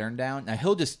nice pattern down, now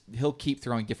he'll keep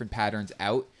throwing different patterns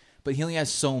out, but he only has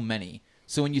so many.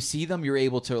 So when you see them, you're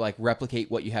able to like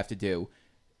replicate what you have to do.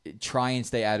 Try and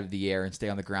stay out of the air and stay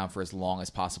on the ground for as long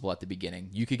as possible at the beginning.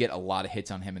 You could get a lot of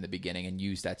hits on him in the beginning and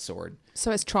use that sword.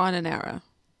 So it's trial and error.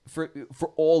 For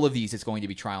all of these, it's going to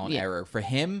be trial and Yeah. error. For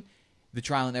him, the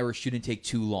trial and error shouldn't take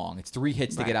too long. It's 3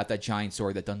 hits to Right. get out that giant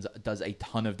sword that does a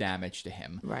ton of damage to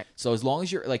him. Right. So as long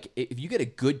as you're like, if you get a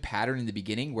good pattern in the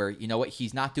beginning where you know what,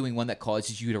 he's not doing one that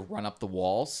causes you to run up the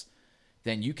walls,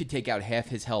 then you could take out half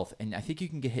his health, and I think you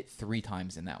can get hit 3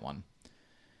 times in that one.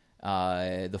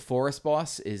 The forest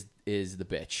boss is the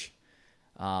bitch.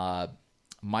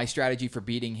 My strategy for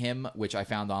beating him, which I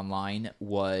found online,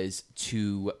 was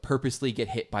to purposely get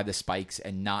hit by the spikes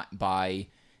and not by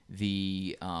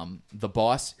the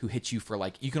boss who hits you for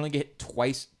like, you can only get hit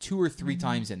twice, 2 or 3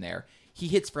 times in there. He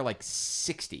hits for like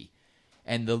 60,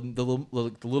 and the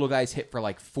little guys hit for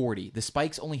like 40. The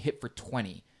spikes only hit for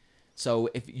 20. So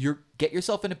if get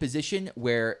yourself in a position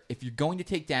where if you're going to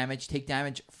take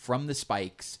damage from the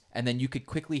spikes, and then you could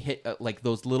quickly hit like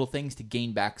those little things to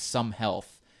gain back some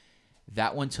health.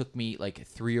 That one took me like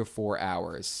 3 or 4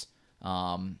 hours.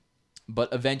 But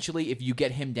eventually, if you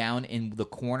get him down in the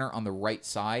corner on the right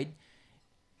side,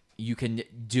 you can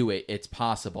do it. It's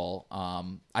possible.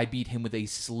 I beat him with a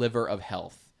sliver of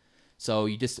health. So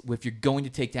if you're going to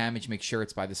take damage, make sure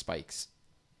it's by the spikes.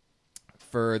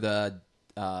 For the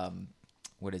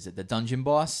the dungeon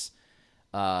boss,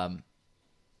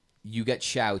 you get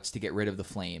shouts to get rid of the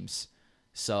flames.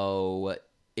 So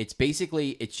it's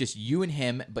just you and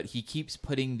him, but he keeps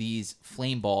putting these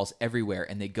flame balls everywhere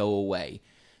and they go away.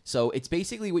 So it's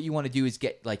basically what you want to do is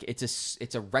get like, it's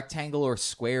a rectangle or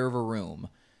square of a room.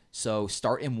 So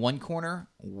start in one corner,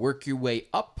 work your way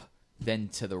up, then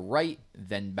to the right,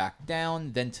 then back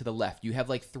down, then to the left. You have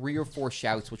like 3 or 4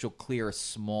 shouts, which will clear a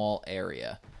small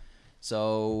area.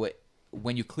 So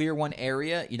when you clear one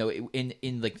area,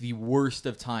 in like the worst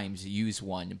of times, use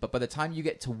one. But by the time you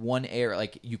get to one area,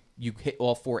 like you hit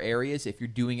all 4 areas, if you're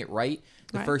doing it right,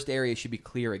 the Right. first area should be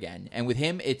clear again. And with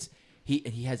him,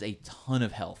 he has a ton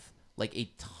of health, like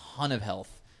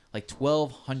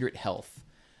 1,200 health.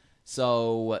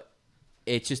 So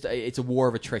it's a war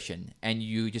of attrition, and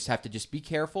you just have to just be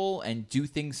careful and do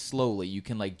things slowly. You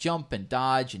can like jump and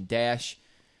dodge and dash.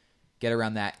 Get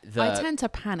around that. I tend to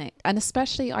panic, and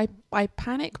especially I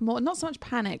panic more. Not so much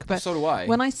panic, but So do I.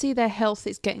 When I see their health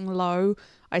is getting low,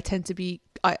 I tend to be.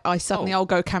 I'll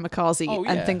go kamikaze Oh,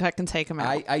 and yeah. think I can take them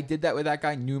out. I did that with that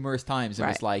guy numerous times. It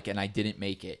was Right. like, and I didn't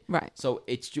make it. Right. So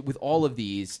it's with all of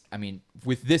these. I mean,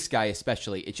 with this guy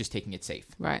especially, it's just taking it safe.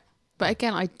 Right. But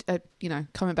again, I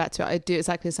coming back to it, I do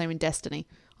exactly the same in Destiny.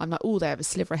 I'm like, oh, they have a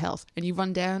sliver of health, and you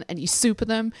run down and you super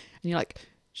them, and you're like,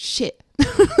 shit,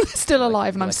 they're still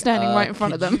alive, and I'm standing right in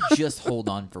front of them. You just hold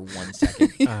on for 1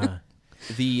 second.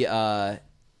 The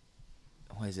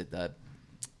what is it? The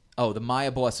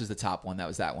Maya boss was the top one. That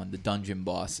was that one. The dungeon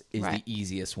boss is Right. the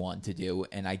easiest one to do,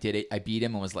 and I did it. I beat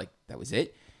him and was like, that was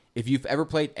it. If you've ever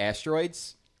played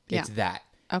Asteroids, it's Yeah. that.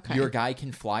 Okay. Your guy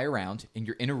can fly around, and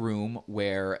you're in a room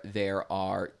where there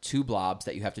are 2 blobs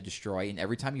that you have to destroy, and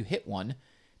every time you hit one,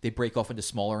 they break off into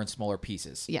smaller and smaller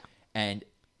pieces. Yeah. And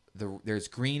there's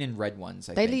green and red ones.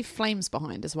 I They think. leave flames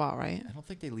behind as well, right? I don't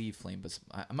think they leave flame, but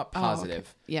I'm not Oh,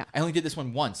 positive. okay. Yeah. I only did this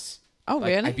one once. Oh,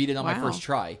 Like, really? I beat it on my Wow. first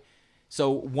try.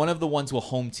 So one of the ones will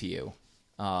home to you.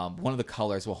 One of the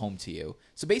colors will home to you.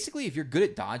 So basically, if you're good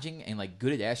at dodging and like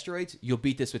good at asteroids, you'll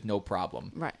beat this with no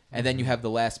problem. Right. And then you have the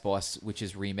last boss, which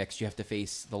is remixed. You have to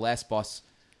face the last boss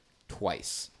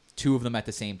twice, 2 of them at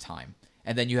the same time.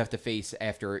 And then you have to face,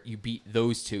 after you beat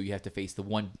those 2, you have to face the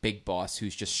one big boss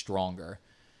who's just stronger.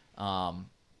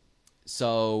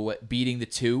 So beating the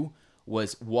 2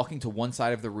 was walking to one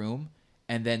side of the room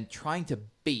and then trying to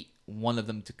bait one of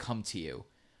them to come to you.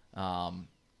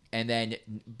 And then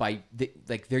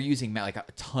they're using like a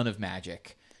ton of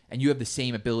magic, and you have the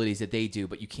same abilities that they do,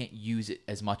 but you can't use it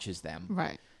as much as them.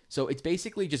 Right. So it's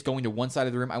basically just going to one side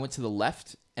of the room. I went to the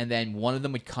left, and then one of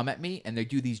them would come at me, and they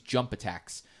do these jump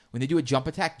attacks. When they do a jump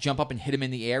attack, jump up and hit him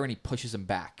in the air, and he pushes him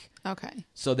back. Okay.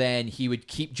 So then he would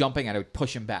keep jumping, and I would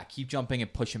push him back, keep jumping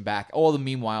and push him back. All the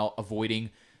meanwhile avoiding.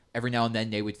 Every now and then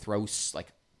they would throw like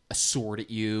a sword at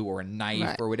you or a knife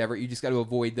Right. or whatever. You just got to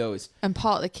avoid those. And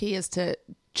part of the key is to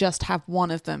just have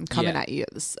one of them coming Yeah. at you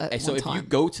at And so one if time. you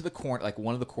go to the corner, like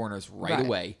one of the corners right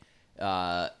away,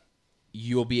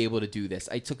 you'll be able to do this.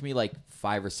 It took me like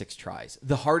 5 or 6 tries.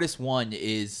 The hardest one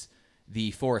is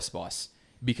the forest boss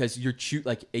because you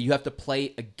have to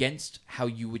play against how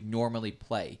you would normally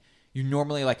play. You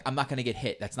normally I'm not going to get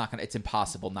hit. It's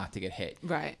impossible not to get hit.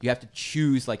 Right. You have to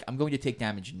choose I'm going to take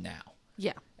damage now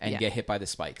Yeah. and yeah. get hit by the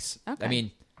spikes. Okay. I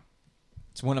mean,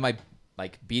 it's one of my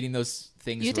beating those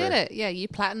things. You did it. Yeah, you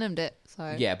platinumed it.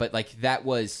 So Yeah, but that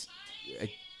was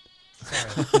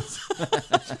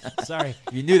Sorry.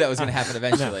 you knew that was going to happen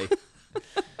eventually.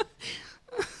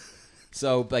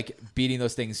 So beating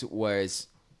those things was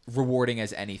rewarding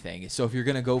as anything. So if you're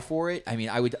going to go for it, I mean,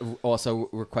 I would also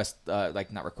request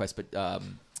not request but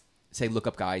say look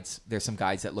up guides. There's some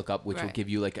guides that look up which will Right. give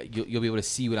you you'll be able to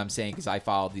see what I'm saying because I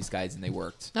followed these guides and they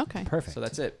worked. Okay. Perfect. So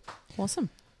that's it. Awesome.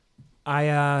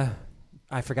 I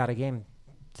forgot a game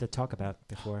to talk about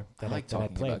before I like that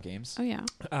talking played. about games. Oh yeah.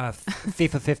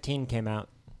 FIFA 15 came out.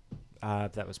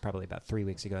 That was probably about 3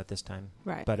 weeks ago at this time.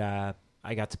 Right. But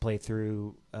I got to play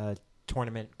through a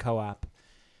tournament co-op,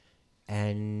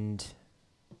 and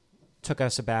took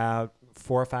us about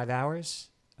 4 or 5 hours.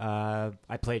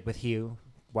 I played with Hugh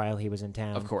while he was in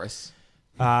town. Of course.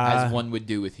 Uh, As one would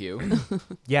do with you.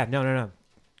 Yeah, no.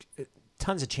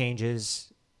 Tons of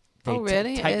changes. They Oh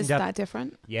really? tightened Is up. that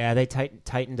different? Yeah, they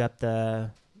tightened up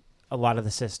a lot of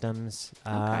the systems.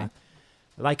 Okay. I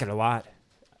like it a lot,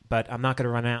 but I'm not going to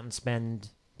run out and spend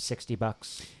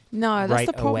 $60. No, that's Right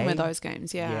the problem away? with those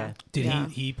games. Yeah. Yeah. Did Yeah.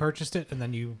 he purchased it and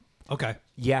then you? Okay.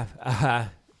 Yeah.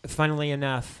 Funnily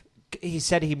enough, he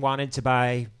said he wanted to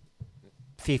buy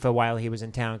FIFA while he was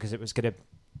in town because it was going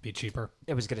Be cheaper.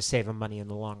 to save him money in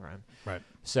the long run. Right.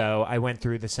 So I went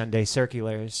through the Sunday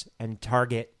circulars, and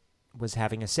Target was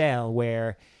having a sale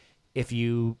where if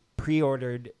you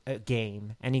pre-ordered a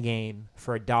game, any game,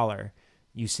 for $1,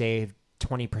 you saved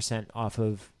 20% off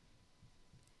of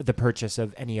the purchase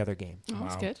of any other game. Oh,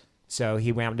 that's Wow. good. So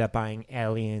he wound up buying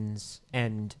Aliens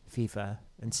and FIFA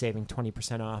and saving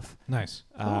 20% off. Nice.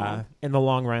 In the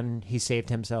long run, he saved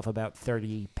himself about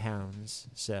 30 pounds.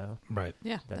 So Right.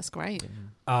 Yeah, that's great.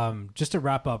 Just to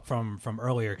wrap up from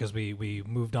earlier because we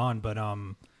moved on, but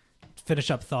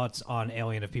finish up thoughts on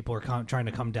Alien if people are trying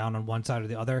to come down on one side or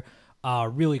the other.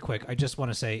 Really quick, I just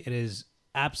want to say it is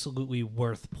absolutely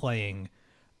worth playing,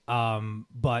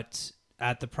 but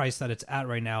at the price that it's at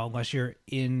right now, unless you're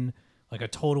in a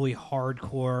totally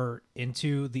hardcore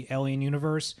into the Alien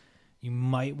universe, you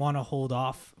might want to hold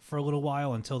off for a little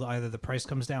while until either the price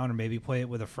comes down or maybe play it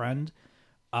with a friend.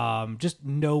 Just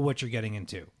know what you're getting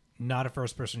into. Not a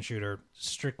first-person shooter,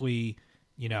 strictly,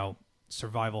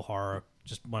 survival horror.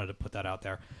 Just wanted to put that out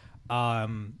there.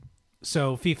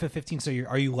 So FIFA 15. So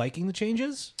are you liking the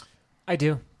changes? I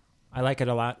do. I like it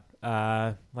a lot.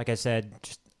 Like I said,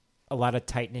 just a lot of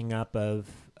tightening up of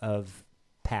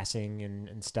passing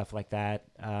and stuff like that.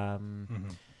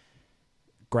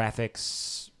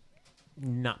 Graphics,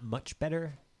 not much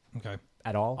better Okay,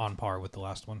 at all. on par with the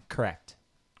last one. Correct.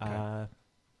 Okay.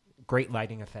 Great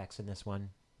lighting effects in this one,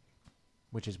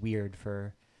 which is weird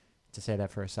to say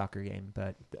that for a soccer game.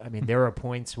 But, I mean, there are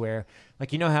points where,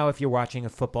 how if you're watching a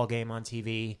football game on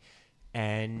TV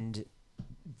and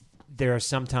there are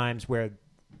some times where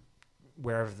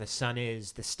wherever the sun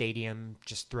is, the stadium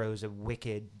just throws a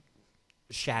wicked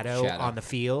shadow on the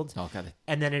field. Oh, God.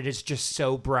 And then it is just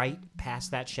so bright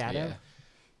past that shadow. Yeah.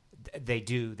 They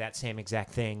do that same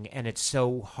exact thing, and it's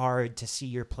so hard to see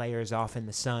your players off in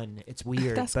the sun. It's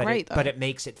weird, That's but great, but though. it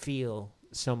makes it feel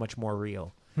so much more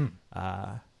real.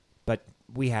 But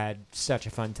we had such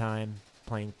a fun time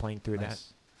playing through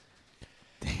Nice.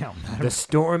 Damn. that. The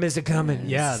storm is a coming.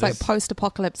 Yeah, It's like this-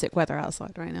 post-apocalyptic weather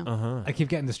outside right now. I keep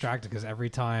getting distracted because every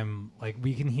time,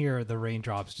 we can hear the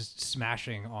raindrops just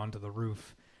smashing onto the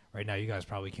roof right now. You guys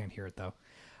probably can't hear it though.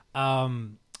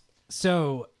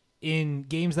 So in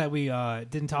games that we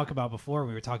didn't talk about before,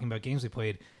 we were talking about games we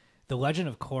played. The Legend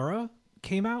of Korra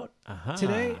came out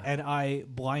today, and I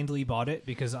blindly bought it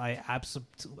because I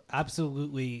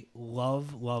absolutely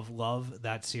love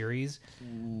that series.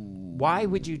 Why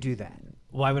would you do that?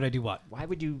 Why would I do what? Why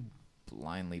would you?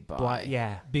 Blindly buy.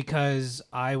 Yeah. Because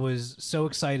I was so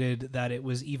excited that it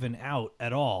was even out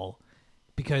at all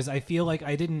because I feel like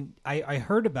I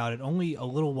heard about it only a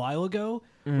little while ago,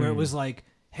 where it was like,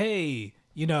 hey,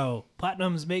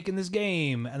 Platinum's making this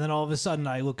game, and then all of a sudden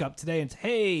I look up today and it's,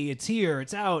 hey, it's here,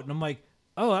 it's out, and I'm like,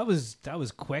 oh, that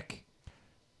was quick.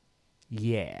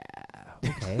 Yeah.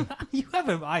 Okay. You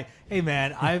haven't. Hey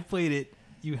man, I've played it.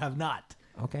 You have not.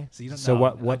 Okay. So you don't So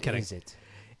know. what I'm is it?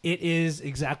 It is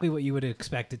exactly what you would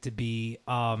expect it to be.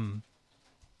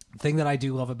 Thing that I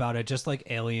do love about it, just like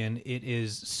Alien, it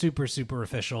is super, super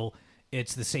official.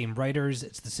 It's the same writers,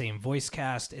 it's the same voice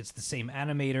cast, it's the same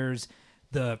animators.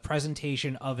 The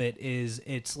presentation of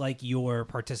it's like you're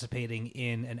participating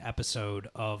in an episode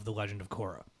of The Legend of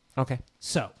Korra. Okay.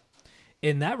 So,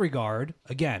 in that regard,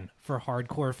 again, for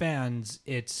hardcore fans,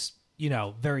 it's,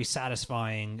 very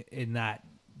satisfying in that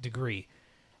degree.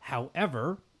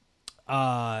 However,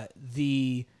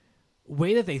 the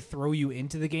way that they throw you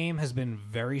into the game has been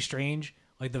very strange.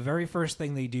 Like, the very first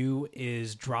thing they do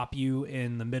is drop you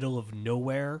in the middle of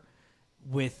nowhere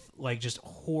with, like, just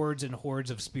hordes and hordes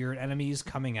of spirit enemies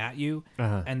coming at you.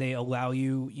 And they allow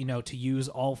you, to use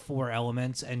all 4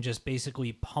 elements and just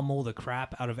basically pummel the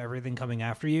crap out of everything coming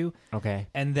after you. Okay.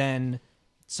 And then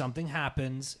something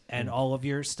happens and all of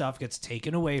your stuff gets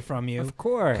taken away from you. Of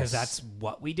course. Because that's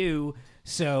what we do.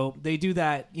 So they do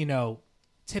that,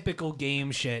 typical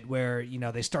game shit where,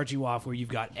 they start you off where you've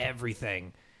got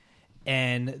everything.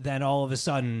 And then all of a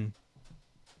sudden,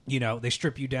 they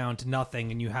strip you down to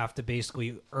nothing and you have to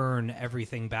basically earn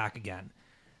everything back again.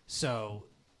 So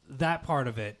that part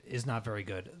of it is not very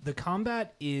good. The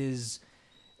combat is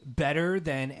better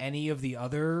than any of the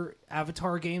other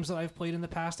Avatar games that I've played in the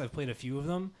past. I've played a few of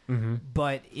them,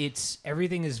 but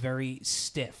everything is very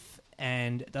stiff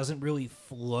and doesn't really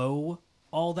flow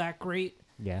all that great.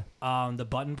 Yeah. The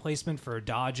button placement for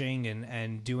dodging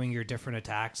and doing your different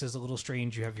attacks is a little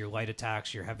strange. You have your light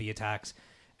attacks, your heavy attacks,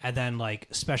 and then like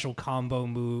special combo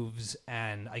moves.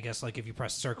 And I guess like if you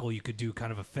press circle, you could do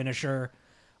kind of a finisher.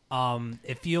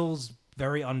 It feels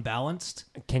very unbalanced.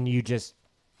 Can you just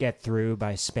get through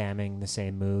by spamming the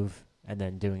same move and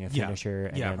then doing a finisher?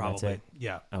 And then probably. That's it?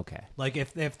 Yeah. Okay. Like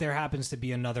if there happens to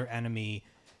be another enemy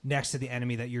next to the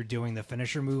enemy that you're doing the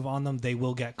finisher move on them, they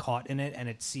will get caught in it, and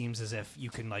it seems as if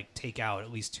you can like take out at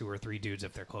least 2 or 3 dudes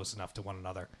if they're close enough to one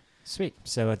another. Sweet.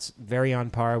 So it's very on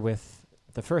par with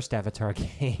the first Avatar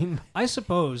game. I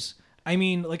suppose. I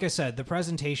mean, like I said, the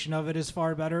presentation of it is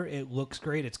far better. It looks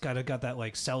great. It's got that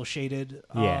like cell shaded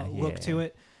look to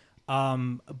it.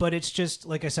 But it's just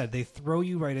like I said, they throw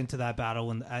you right into that battle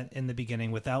in the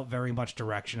beginning without very much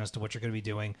direction as to what you're going to be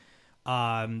doing.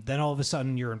 Then all of a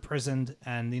sudden you're imprisoned,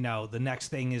 and the next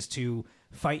thing is to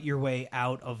fight your way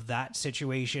out of that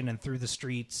situation and through the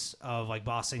streets of like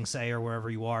Ba Sing Se or wherever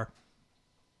you are.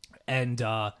 And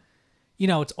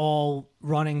it's all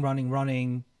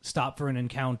running, stop for an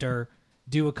encounter,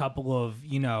 do a couple of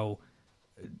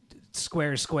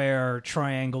square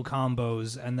triangle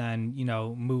combos, and then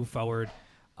move forward.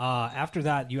 After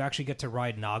that, you actually get to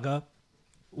ride Naga,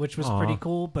 which was pretty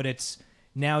cool, but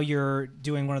now you're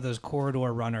doing one of those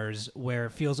corridor runners where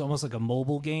it feels almost like a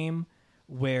mobile game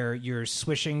where you're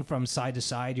swishing from side to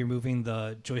side. You're moving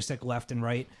the joystick left and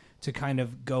right to kind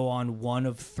of go on one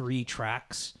of 3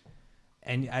 tracks.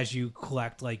 And as you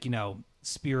collect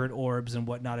spirit orbs and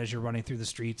whatnot as you're running through the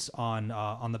streets on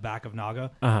the back of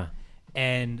Naga.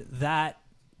 And that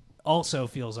also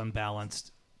feels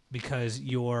unbalanced because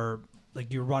you're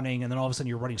running and then all of a sudden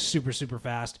you're running super, super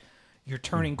fast. You're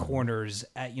turning corners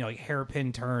at, like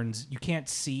hairpin turns. You can't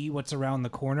see what's around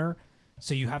the corner.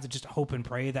 So you have to just hope and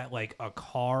pray that like a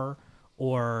car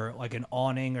or like an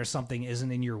awning or something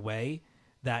isn't in your way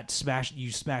that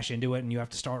you smash into it and you have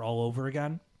to start all over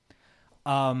again.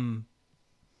 It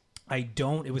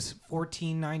was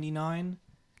 $14.99.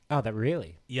 Oh, that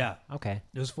really? Yeah. Okay.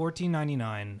 It was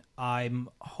 $14.99. I'm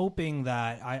hoping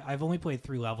that I've only played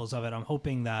 3 levels of it. I'm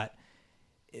hoping that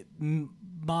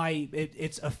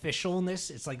its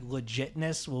officialness, its like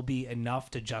legitness will be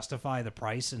enough to justify the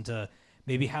price and to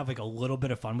maybe have like a little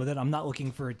bit of fun with it. I'm not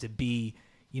looking for it to be,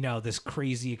 this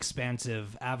crazy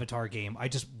expansive Avatar game. I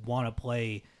just want to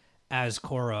play as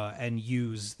Korra and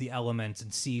use the elements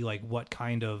and see like what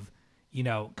kind of,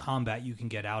 combat you can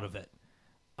get out of it.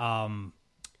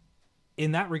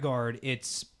 In that regard,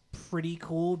 it's pretty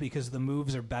cool because the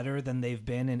moves are better than they've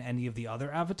been in any of the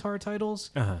other Avatar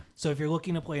titles. So if you're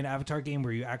looking to play an Avatar game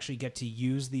where you actually get to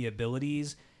use the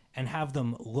abilities and have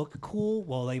them look cool,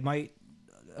 while they might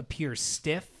appear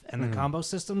stiff and the combo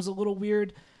system's a little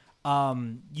weird,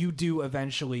 you do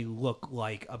eventually look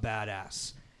like a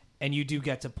badass. And you do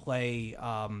get to play,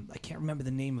 I can't remember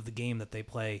the name of the game that they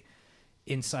play.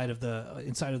 inside of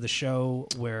the show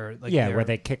where like where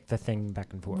they kick the thing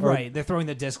back and forth. right, they're throwing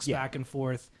the discs Yeah. back and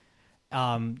forth.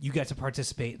 You get to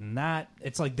participate in that.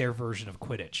 It's like their version of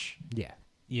Quidditch. Yeah.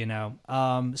 You know,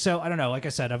 so I don't know. Like I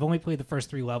said, I've only played the first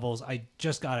 3 levels. I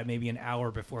just got it maybe an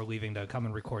hour before leaving to come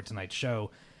and record tonight's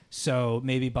show. So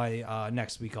maybe by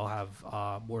next week I'll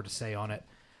have more to say on it.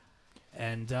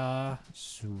 And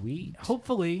Sweet.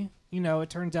 hopefully, you know, it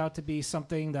turns out to be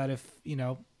something that if, you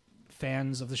know,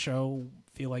 fans of the show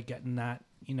feel like getting that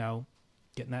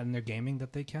in their gaming,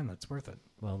 that they can. That's worth it.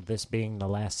 Well, this being the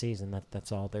last season,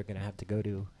 that's all they're going to have to go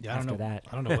to Yeah, after that.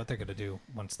 I don't know what they're gonna do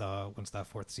once that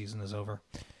 4th season is over.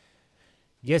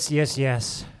 Yes.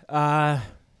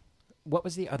 What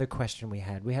was the other question we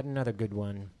had? We had another good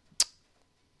one.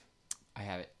 I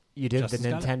have it. You did Justin's the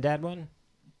got it? Nintendad one?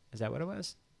 Is that what it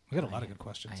was? We got a lot of good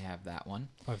questions. I have that one.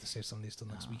 I'll have to save some of these till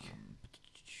next week.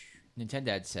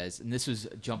 Nintendad says, and this was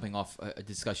jumping off a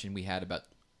discussion we had about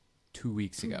 2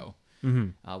 weeks ago.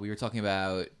 Mm-hmm. We were talking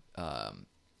about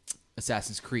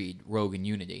Assassin's Creed, Rogue, and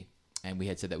Unity, and we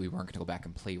had said that we weren't going to go back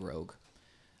and play Rogue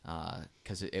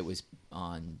because it was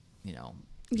on, you know,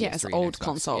 Yeah, it's PS3 and old Xbox.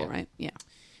 console, Yeah. right? Yeah.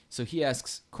 So he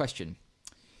asks, question,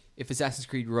 if Assassin's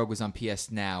Creed Rogue was on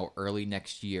PS Now early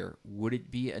next year, would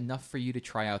it be enough for you to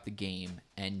try out the game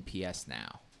and PS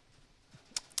Now?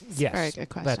 Yes. Very good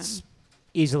question. That's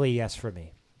easily yes for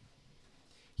me.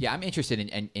 Yeah, I'm interested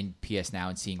in PS Now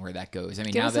and seeing where that goes. I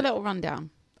mean, Give now us a that little rundown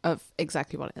of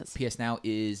exactly what it is. PS Now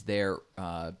is their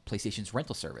PlayStation's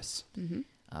rental service.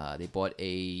 Mm-hmm. They bought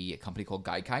a company called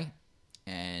Gaikai,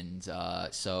 and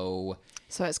so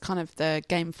So it's kind of the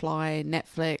GameFly,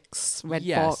 Netflix, Redbox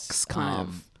Yes, kind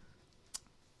of.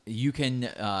 you can.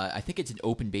 I think it's an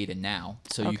open beta now,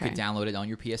 so you could Okay. download it on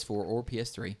your PS4 or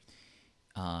PS3,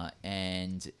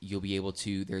 and you'll be able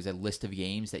to. There's a list of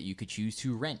games that you could choose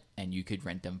to rent, and you could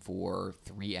rent them for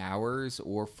 3 hours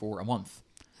or for a month.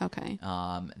 Okay.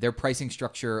 Their pricing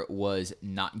structure was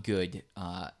not good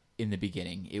in the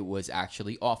beginning. It was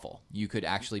actually awful. You could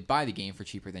actually buy the game for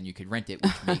cheaper than you could rent it,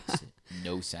 which makes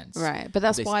no sense. Right. But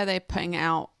that's They- why they're putting it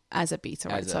out as a beta,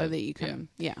 right? As So a- that you can,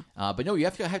 yeah. But no, you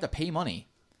have to pay money.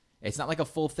 It's not like a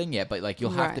full thing yet, but like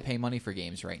you'll have to Right. pay money for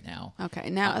games right now.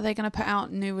 Okay. Now, are they going to put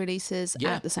out new releases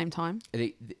Yeah. at the same time?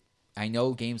 I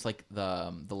know games like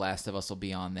the Last of Us will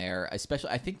be on there. Especially,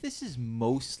 I think this is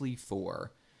mostly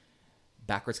for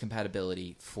backwards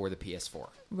compatibility for the PS4.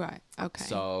 Right. Okay.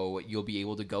 So you'll be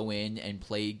able to go in and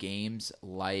play games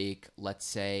like, let's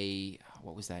say,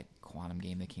 what was that Quantum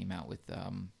game that came out with?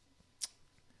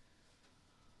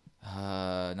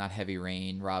 Not Heavy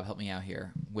Rain. Rob, help me out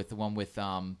here with the one with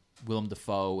Willem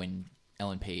Dafoe and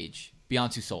Ellen Page.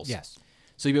 Beyond Two Souls. Yes.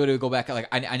 So you'll be able to go back. Like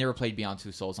I never played Beyond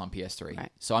Two Souls on PS3,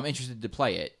 Right. so I'm interested to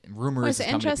play it. Rumors well, is it's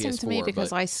coming to interesting PS4, to me because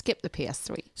but- I skipped the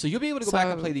PS3. so you'll be able to go back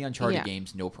and So, play the Uncharted yeah.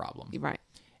 games, no problem. Right.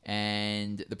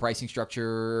 And the pricing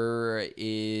structure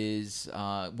is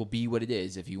will be what it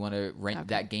is. If you want to rent Okay.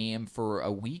 that game for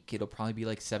a week, it'll probably be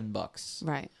like $7.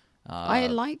 Right. I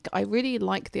really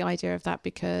like the idea of that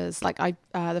because, like,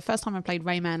 the first time I played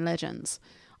Rayman Legends,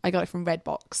 I got it from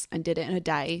Redbox and did it in a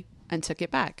day and took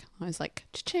it back. I was like,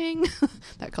 cha-ching.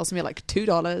 That cost me like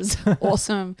 $2.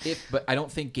 Awesome. But I don't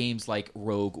think games like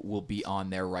Rogue will be on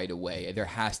there right away. There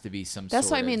has to be some. That's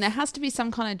sort what I mean. of- There has to be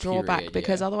some kind of drawback period,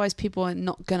 because yeah. otherwise people are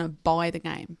not going to buy the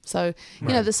game. So, you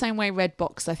know, the same way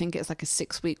Redbox, I think it's like a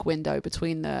 6-week window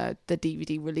between the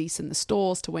DVD release in the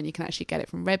stores to when you can actually get it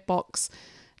from Redbox.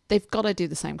 They've got to do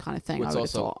the same kind of thing, I would have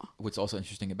thought. What's also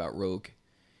interesting about Rogue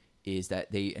is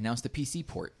that they announced the PC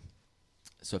port.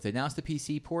 So if they announce the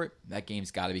PC port, that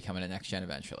game's got to be coming to next gen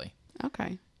eventually.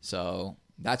 Okay. So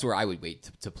that's where I would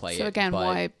wait to play it. So again, but,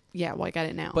 why get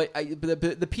it now? But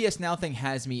the PS Now thing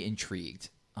has me intrigued.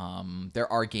 There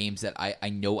are games that I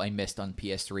know I missed on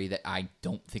PS3 that I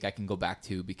don't think I can go back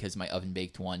to because my oven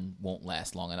baked one won't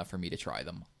last long enough for me to try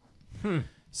them.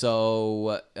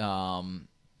 So,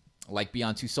 like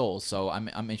Beyond Two Souls. So I'm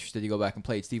interested to go back and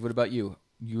play it. Steve, what about you?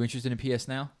 You interested in PS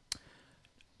Now?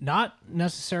 Not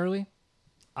necessarily.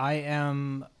 I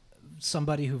am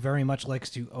somebody who very much likes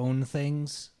to own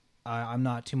things. I'm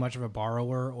not too much of a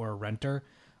borrower or a renter.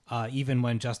 Even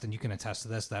when, Justin, you can attest to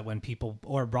this, that when people,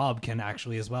 or Rob can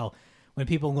actually as well, when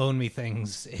people loan me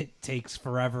things, it takes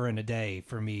forever and a day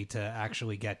for me to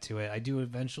actually get to it. I do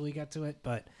eventually get to it,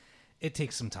 but it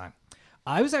takes some time.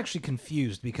 I was actually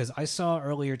confused because I saw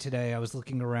earlier today, I was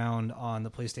looking around on the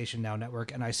PlayStation Now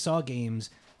network, and I saw games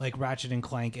like Ratchet and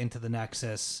Clank Into the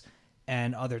Nexus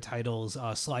and other titles,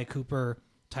 Sly Cooper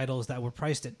titles that were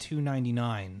priced at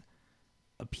 $2.99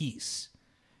 a piece.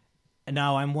 And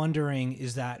now I'm wondering,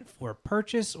 is that for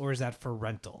purchase or is that for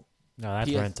rental? No, that's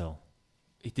PS rental.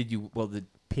 Did you? Well,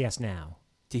 PS Now.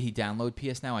 Did he download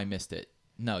PS Now? I missed it.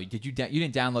 No, did you? You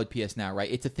didn't download PS Now,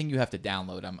 right? It's a thing you have to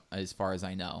download. As far as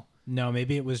I know. No,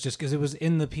 maybe it was just because it was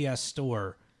in the PS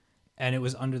Store, and it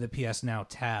was under the PS Now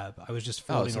tab. I was just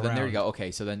floating so around. then there you go. Okay,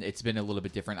 so then it's been a little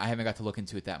bit different. I haven't got to look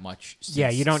into it that much.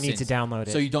 Yeah, you don't need to download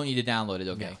it. So you don't need to download it.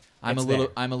 Okay, No, I'm it's a little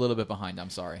there. I'm a little bit behind.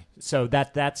 I'm sorry. So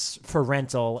that's for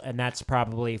rental, and that's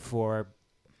probably for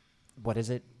what is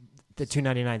it? The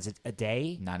 $2.99 is a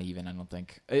day. Not even. I don't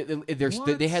think there's.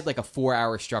 What? They had like a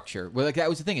 4-hour structure. Well, like that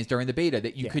was the thing is during the beta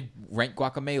that you Yeah. could rent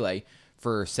Guacamelee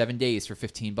for 7 days for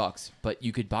 $15, but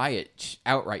you could buy it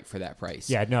outright for that price.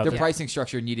 Yeah, no, the yeah. pricing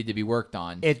structure needed to be worked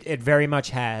on. It very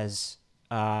much has,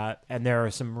 and there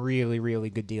are some really, really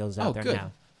good deals out there good.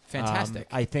 now. Fantastic.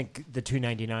 I think the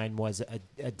 $2.99 was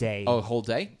a day. a whole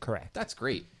day. correct. That's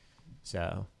great.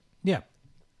 So Yeah,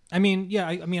 I mean, yeah,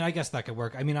 I mean, I guess that could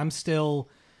work. I mean, I'm still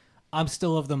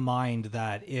of the mind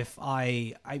that if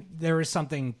I there is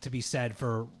something to be said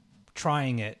for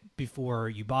trying it before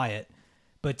you buy it.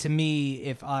 But to me,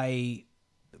 if I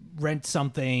rent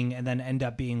something and then end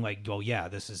up being like, well, yeah,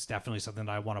 this is definitely something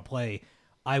that I want to play,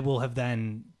 I will have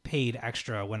then paid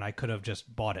extra when I could have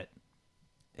just bought it.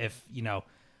 If, you know,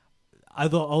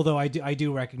 although I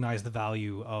do recognize the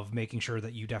value of making sure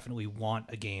that you definitely want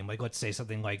a game. Like, let's say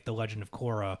something like The Legend of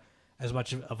Korra, as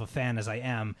much of a fan as I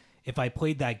am, if I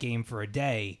played that game for a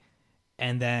day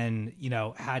and then, you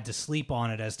know, had to sleep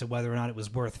on it as to whether or not it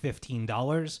was worth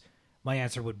 $15, my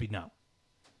answer would be no.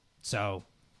 So,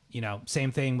 you know,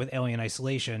 same thing with Alien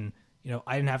Isolation. You know,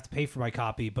 I didn't have to pay for my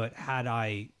copy, but had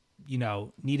I, you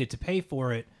know, needed to pay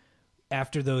for it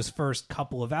after those first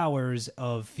couple of hours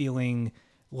of feeling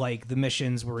like the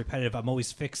missions were repetitive, I'm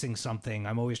always fixing something,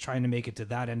 I'm always trying to make it to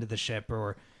that end of the ship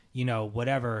or, you know,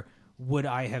 whatever, would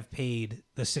I have paid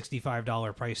the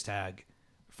 $65 price tag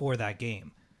for that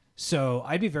game? So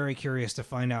I'd be very curious to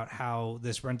find out how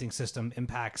this renting system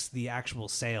impacts the actual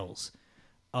sales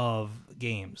of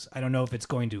games. I don't know if it's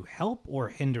going to help or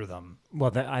hinder them.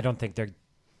 well, I don't think they're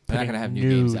They're not putting gonna have new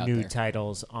games out new there.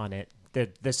 titles on it.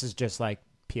 This is just like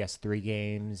PS3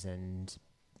 games and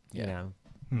you Yeah. know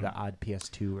the odd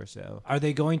PS2 or so. Are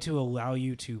they going to allow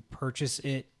you to purchase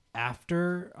it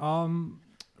after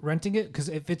renting it? Because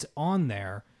if it's on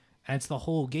there and it's the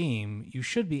whole game, you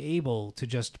should be able to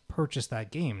just purchase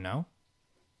that game, no?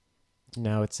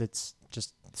 No, it's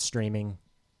just streaming.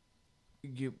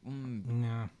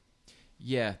 No.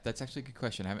 Yeah, that's actually a good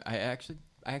question.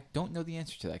 I don't know the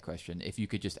answer to that question. If you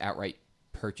could just outright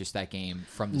purchase that game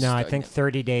from the No, I start. think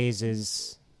 30 days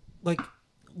is Like,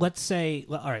 let's say,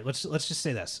 all right, let's just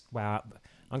say this. wow.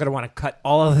 I'm gonna want to cut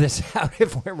all of this out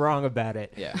if we're wrong about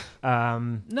it. Yeah. No,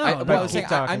 I no. was saying, keep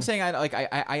talking. I'm saying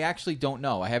I actually don't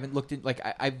know. I haven't looked in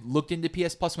I've looked into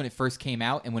PS Plus when it first came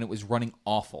out and when it was running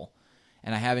awful,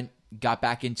 and I haven't got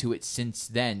back into it since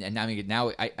then. And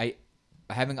now I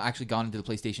haven't actually gone into the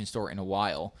PlayStation Store in a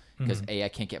while because A, I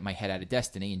can't get my head out of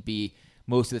Destiny, and B,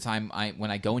 most of the time when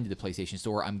I go into the PlayStation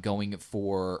Store, I'm going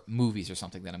for movies or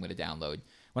something that I'm going to download.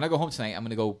 When I go home tonight, I'm going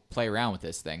to go play around with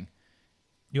this thing.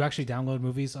 You actually download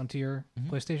movies onto your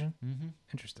PlayStation? Mm-hmm.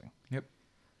 Interesting. Yep.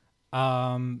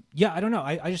 Yeah, I don't know.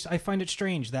 I find it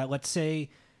strange that, let's say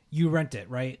you rent it,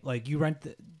 right? Like, you rent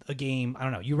a game, I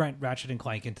don't know, you rent Ratchet and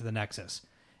Clank into the Nexus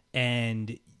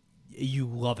and you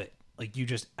love it. Like, you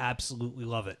just absolutely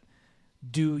love it.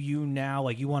 Do you now,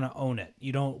 like, you want to own it?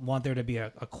 You don't want there to be a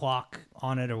clock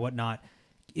on it or whatnot.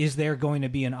 Is there going to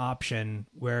be an option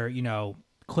where, you know,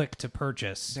 click to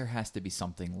purchase? There has to be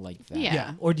something like that.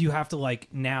 Yeah. Or do you have to, like,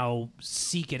 now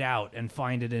seek it out and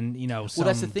find it in, you know, some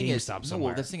Well, that's the thing GameStop is,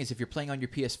 somewhere? that's the thing is, if you're playing on your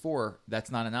PS4, that's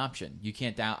not an option. You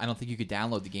can't I don't think you could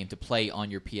download the game to play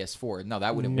on your PS4. No,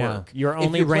 that wouldn't No, work. you're If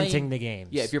only renting playing- the games.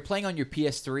 Yeah, if you're playing on your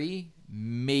PS3,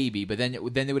 maybe, but then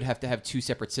they would have to have two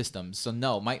separate systems. So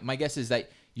no, my guess is that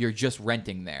you're just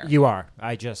renting there. You are.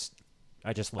 I just Oh,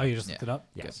 looked. you just looked it up?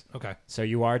 Yes. Okay. So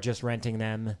you are just renting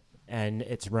them, and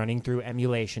it's running through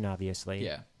emulation, obviously.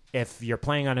 Yeah. If you're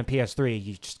playing on a PS3,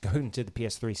 you just go into the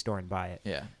PS3 store and buy it.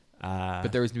 Yeah. Uh,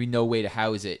 But there was to be no way to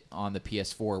house it on the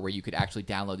PS4 where you could actually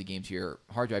download the game to your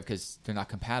hard drive because they're not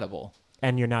compatible.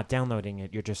 and you're not downloading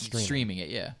it; you're just streaming. Streaming it,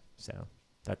 yeah. So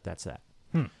that's that.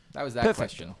 That was that Perfect.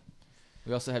 question.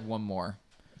 We also had one more.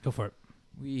 Go for it.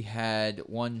 We had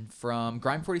one from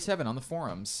Grime47 on the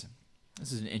forums.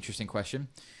 This is an interesting question.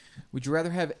 Would you rather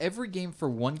have every game for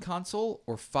one console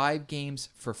or 5 games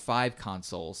for 5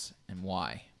 consoles, and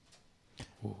why?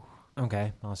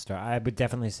 Okay, I'll start. I would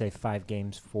definitely say 5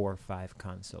 games for 5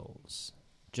 consoles,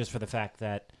 just for the fact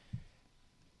that,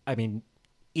 I mean,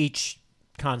 each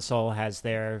console has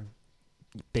their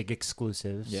big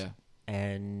exclusives. Yeah.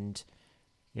 And,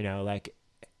 you know, like,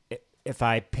 if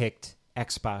I picked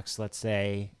Xbox, let's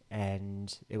say,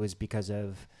 and it was because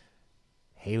of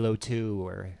Halo 2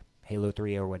 or Halo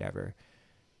 3 or whatever,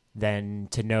 then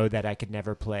to know that I could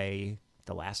never play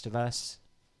The Last of Us,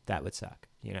 that would suck,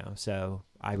 you know? So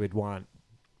I would want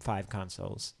 5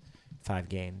 consoles, 5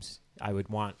 games. I would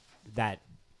want that,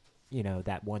 you know,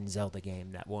 that one Zelda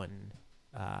game, that one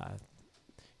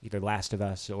either Last of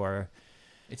Us or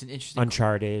It's an interesting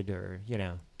Uncharted or, you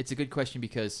know. It's a good question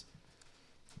because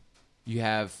you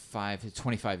have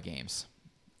 25 games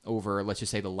over, let's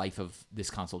just say, the life of this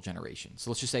console generation. So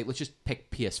let's just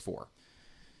pick PS4.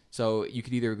 So you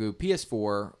could either go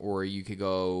PS4 or you could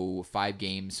go 5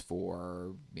 games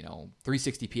for,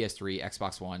 360, PS3,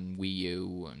 Xbox One, Wii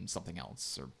U, and something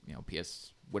else, or,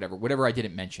 PS, whatever I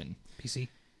didn't mention. PC.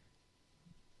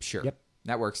 Sure. Yep.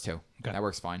 That works too. Okay. That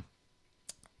works fine.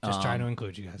 Just trying to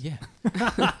include you guys. Yeah,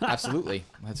 absolutely.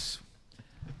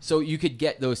 So you could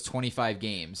get those 25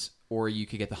 games, or you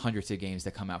could get the hundreds of games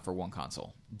that come out for one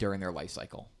console during their life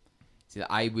cycle. See,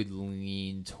 I would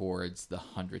lean towards the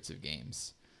hundreds of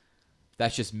games.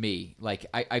 That's just me. Like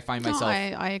I find myself.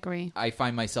 I agree. I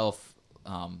find myself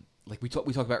like we talked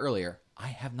about earlier. I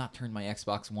have not turned my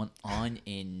Xbox One on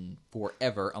in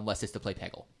forever unless it's to play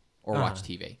Peggle or watch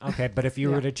TV. Okay, but if you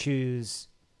Yeah. were to choose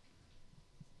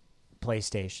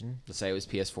PlayStation, Let's say it was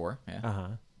PS4. Yeah.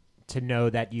 to know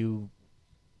that you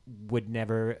would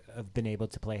never have been able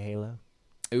to play Halo.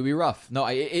 It would be rough. No,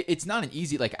 it's not an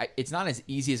easy. It's not as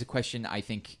easy as a question, I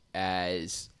think,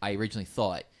 as I originally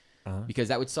thought. Because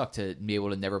that would suck to be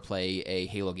able to never play a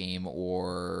Halo game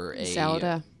or a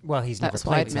Zelda. Well, he's never That's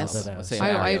what played I'd miss. Zelda, though. Let's say I-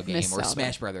 a Mario I've game missed or Zelda.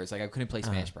 Smash Brothers. Like I couldn't play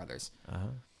Smash Brothers.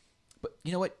 But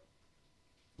you know what?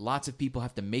 Lots of people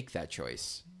have to make that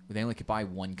choice. They only could buy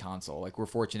one console. Like we're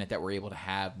fortunate that we're able to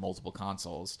have multiple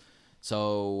consoles.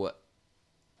 So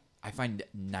I find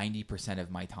 90%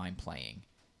 of my time playing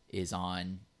is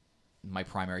on my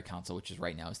primary console, which is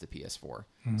right now is the PS4.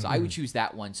 So I would choose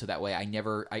that one so that way I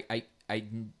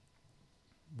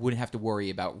wouldn't have to worry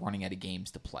about running out of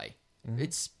games to play.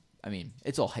 It's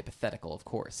all hypothetical, of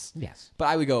course. Yes. But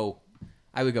I would go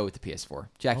with the PS4.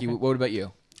 Jackie, Okay. what about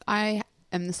you? I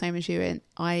am the same as you. And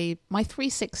my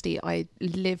 360, I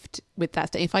lived with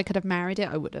that. If I could have married it,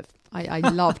 I would have. I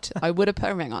loved. I would have put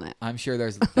a ring on it. I'm sure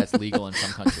that's legal in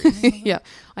some countries. Yeah,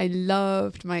 I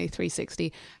loved my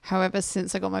 360. However,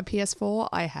 since I got my PS4,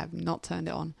 I have not turned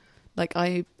it on. Like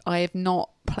I have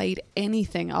not played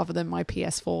anything other than my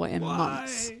PS4 in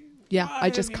months. Yeah, I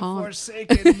just can't.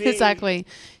 Exactly.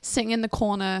 Sitting in the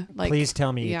corner, like. Please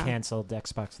tell me you yeah. canceled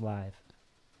Xbox Live.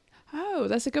 Oh,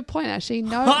 that's a good point. Actually,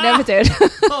 no, never did.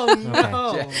 Okay.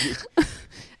 Jackie,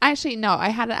 Actually, no. I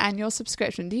had an annual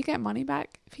subscription. Do you get money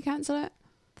back if you cancel it?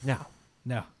 No.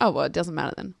 No. Oh well, it doesn't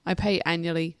matter then. I pay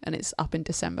annually, and it's up in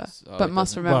December. So but it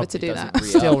must doesn't- remember well, to it do doesn't that.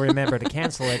 re-up. Still remember to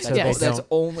cancel it so Yes. they that's don't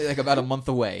only like about a month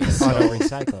away. auto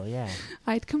recycle. Yeah.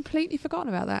 I'd completely forgotten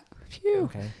about that. Phew.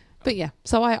 Okay. But yeah,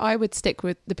 so I would stick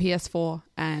with the PS4,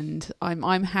 and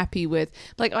I'm happy with,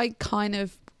 like, I kind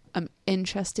of am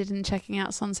interested in checking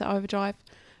out Sunset Overdrive,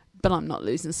 but I'm not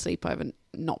losing sleep over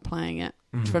not playing it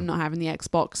from not having the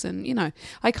Xbox. And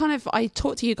I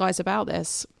talked to you guys about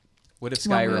this. What if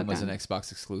When we were Skyrim was an done.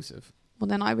 Xbox exclusive? Well,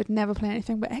 then I would never play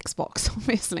anything but Xbox,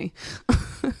 obviously.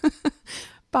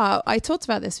 But I talked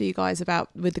about this with you guys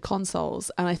with the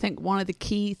consoles, and I think one of the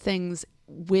key things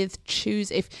with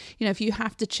if you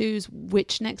have to choose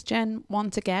which next gen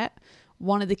one to get,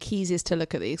 one of the keys is to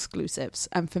look at the exclusives.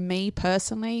 And for me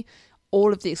personally,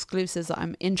 all of the exclusives that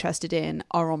I'm interested in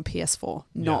are on PS4,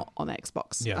 not on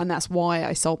Xbox. Yeah. And that's why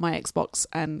I sold my Xbox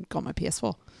and got my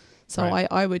PS4. So Right.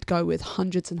 I would go with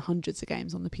hundreds and hundreds of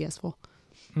games on the PS4.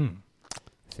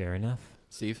 Fair enough.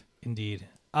 Steve? Indeed.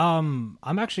 I'm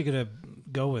actually gonna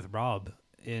go with Rob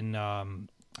in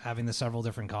having the several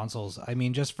different consoles. I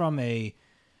mean, just from a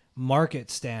market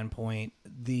standpoint,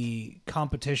 the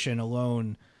competition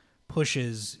alone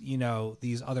pushes,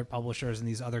 these other publishers and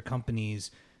these other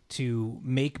companies to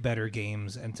make better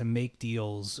games and to make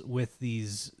deals with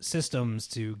these systems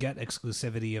to get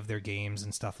exclusivity of their games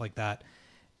and stuff like that.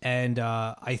 And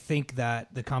I think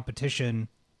that the competition,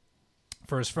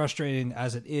 for as frustrating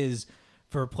as it is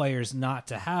for players not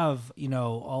to have,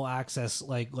 all access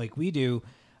like we do,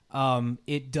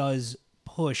 it does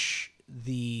push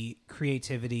the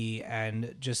creativity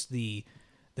and just the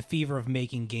fever of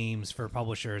making games for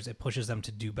publishers. It pushes them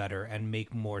to do better and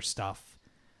make more stuff.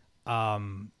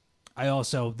 I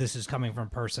also, this is coming from a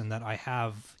person that I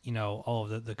have,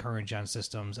 all of the current gen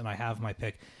systems, and I have my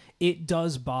pick. It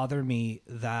does bother me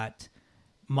that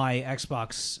my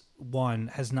Xbox One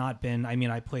has not been,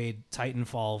 I played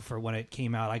Titanfall for when it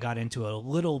came out. I got into it a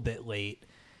little bit late,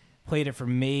 played it for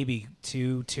maybe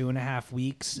 2.5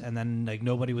 weeks, and then like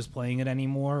nobody was playing it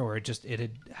anymore, or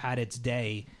it had its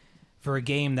day for a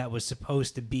game that was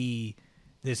supposed to be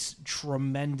this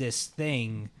tremendous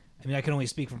thing. I mean, I can only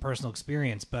speak from personal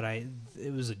experience, but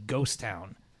it was a ghost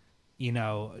town, you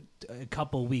know, a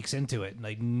couple weeks into it.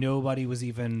 Like nobody was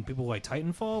even, people were like,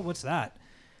 Titanfall? What's that?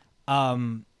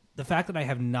 The fact that I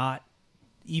have not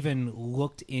even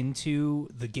looked into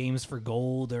the games for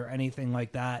gold or anything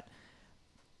like that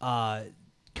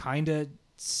kind of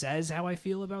says how I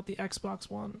feel about the Xbox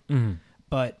One. Mm-hmm.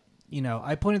 But, you know,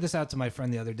 I pointed this out to my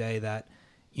friend the other day that,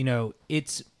 you know,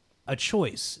 it's a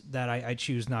choice that I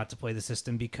choose not to play the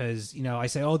system because, you know, I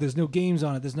say, oh, there's no games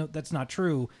on it. That's not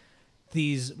true.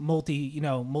 These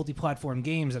multi-platform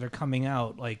games that are coming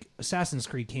out, like Assassin's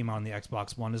Creed came on the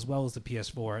Xbox One as well as the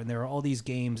PS4, and there are all these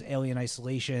games, Alien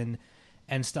Isolation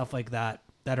and stuff like that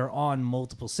are on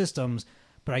multiple systems,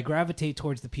 but I gravitate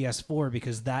towards the PS4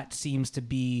 because that seems to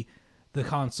be the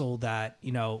console that,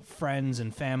 you know, friends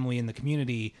and family in the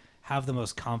community have the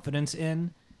most confidence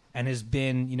in and has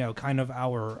been, you know, kind of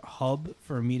our hub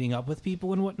for meeting up with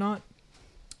people and whatnot.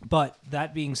 But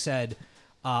that being said,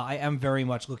 I am very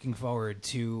much looking forward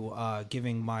to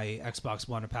giving my Xbox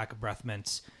One a pack of breath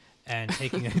mints and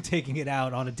taking it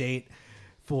out on a date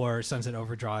for Sunset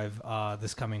Overdrive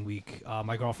this coming week.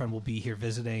 My girlfriend will be here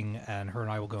visiting, and her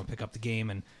and I will go and pick up the game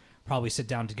and probably sit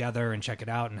down together and check it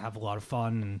out and have a lot of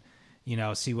fun and, you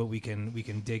know, see what we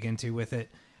can dig into with it.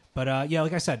 But yeah,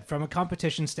 like I said, from a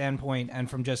competition standpoint and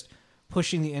from just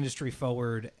pushing the industry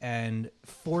forward and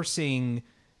forcing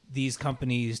these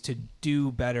companies to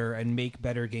do better and make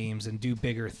better games and do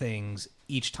bigger things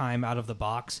each time out of the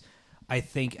box, I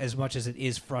think as much as it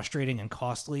is frustrating and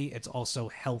costly, it's also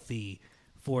healthy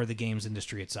for the games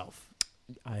industry itself.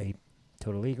 I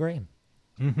totally agree.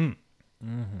 Mm-hmm.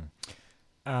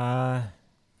 Mm-hmm.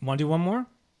 Want to do one more?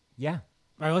 Yeah.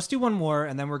 All right, let's do one more,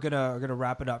 and then we're gonna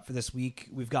wrap it up for this week.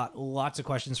 We've got lots of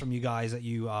questions from you guys that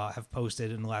you have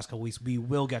posted in the last couple weeks. We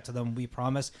will get to them, we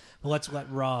promise. But let's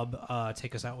let Rob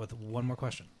take us out with one more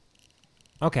question.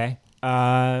 Okay.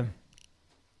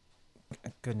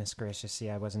 Goodness gracious,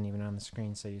 see, I wasn't even on the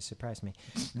screen, so you surprised me.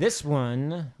 This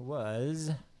one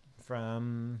was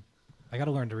from... I got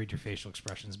to learn to read your facial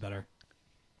expressions better.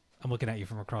 I'm looking at you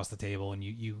from across the table, and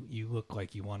you look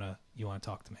like you wanna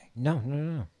talk to me.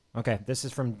 No. Okay, this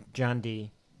is from John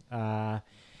D.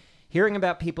 Hearing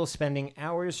about people spending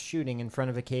hours shooting in front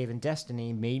of a cave in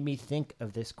Destiny made me think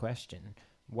of this question.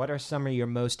 What are some of your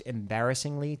most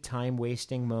embarrassingly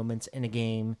time-wasting moments in a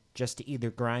game just to either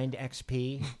grind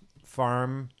XP,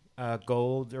 farm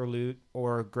gold or loot,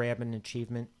 or grab an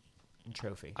achievement and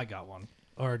trophy? I got one.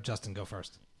 Or Justin, go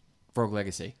first. Rogue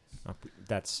Legacy. Oh,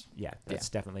 that's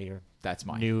definitely your That's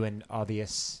mine. new and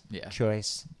obvious Yeah.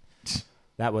 choice.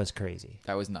 That was crazy.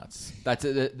 That was nuts.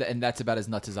 And that's about as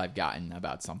nuts as I've gotten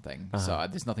about something. Uh-huh. So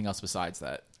there's nothing else besides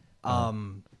that.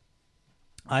 I'm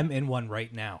in one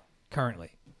right now,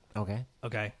 currently. Okay.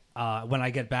 Okay. When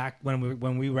I get back,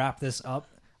 when we wrap this up,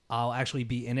 I'll actually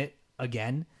be in it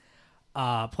again,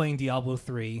 playing Diablo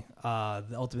 3,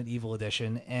 the Ultimate Evil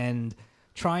Edition, and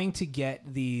trying to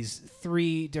get these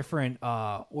 3 different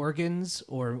organs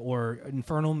or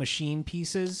infernal machine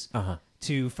pieces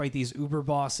to fight these uber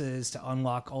bosses, to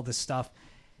unlock all this stuff.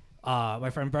 My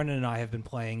friend Brendan and I have been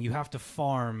playing. You have to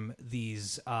farm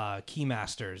these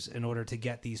keymasters in order to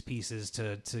get these pieces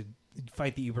to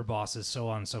fight the uber bosses, so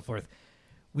on and so forth.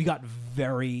 We got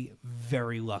very,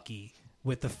 very lucky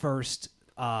with the first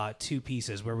 2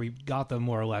 pieces where we got them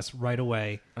more or less right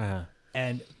away.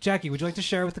 And Jackie, would you like to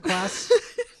share with the class?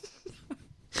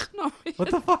 No,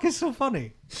 What the fuck is so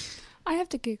funny? I have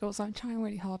to giggle, so I'm trying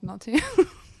really hard not to.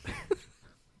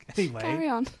 Anyway, Carry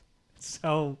on.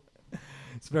 so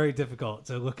it's very difficult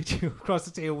to look at you across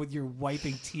the table with your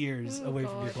wiping tears away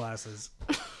from your glasses.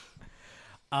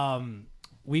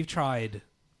 We've tried,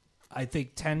 I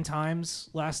think, 10 times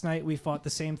last night. We fought the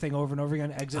same thing over and over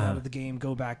again. Exit out of the game,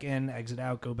 go back in, exit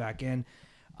out, go back in.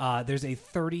 There's a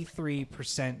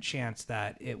 33% chance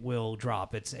that it will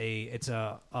drop. It's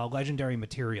a legendary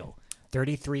material.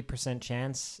 33%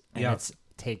 chance, and Yeah. it's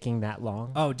taking that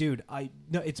long? Oh, dude,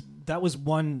 that was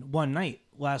one night.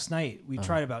 Last night we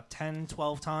tried about 10,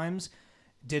 12 times,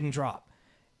 didn't drop.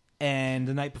 And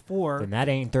the night before, Then that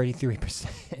ain't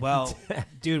 33%. well,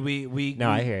 dude, we No,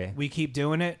 I hear you. We keep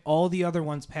doing it. All the other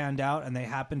ones panned out, and they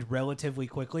happened relatively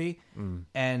quickly.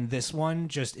 And this one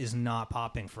just is not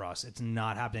popping for us. It's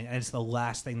not happening, and it's the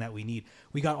last thing that we need.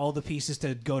 We got all the pieces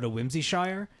to go to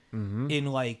Whimsyshire in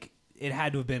like it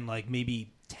had to have been like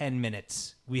maybe 10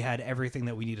 minutes. We had everything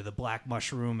that we needed: the black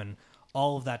mushroom and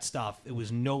all of that stuff. It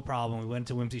was no problem. We went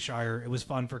to Whimsyshire. It was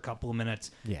fun for a couple of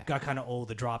minutes. Yeah. Got kind of old.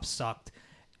 The drops sucked.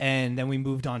 And then we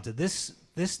moved on to this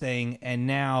thing, and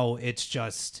now it's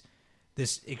just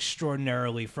this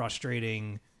extraordinarily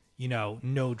frustrating,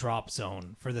 no drop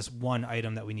zone for this one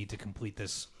item that we need to complete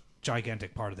this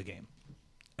gigantic part of the game.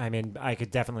 I mean, I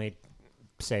could definitely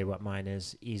say what mine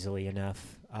is easily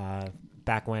enough.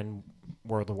 Back when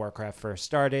World of Warcraft first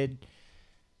started,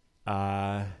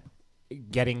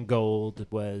 getting gold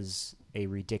was a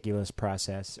ridiculous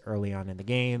process early on in the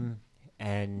game,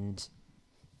 and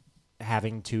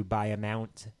having to buy a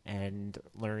mount and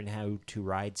learn how to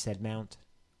ride said mount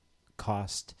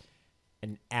cost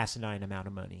an asinine amount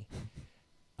of money.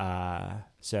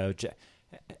 So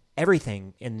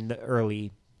everything in the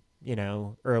early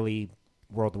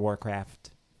World of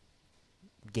Warcraft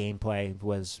gameplay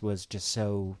was just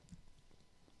so,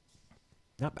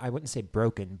 not, I wouldn't say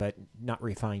broken, but not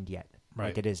refined yet, Right.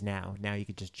 like it is now. Now you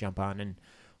could just jump on and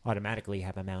automatically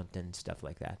have a mount and stuff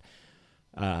like that.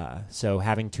 So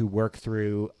having to work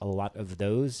through a lot of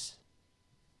those,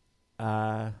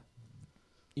 grinding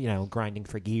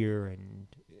for gear and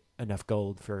enough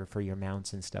gold for your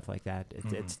mounts and stuff like that.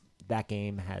 It's that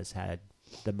game has had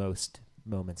the most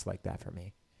moments like that for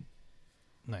me.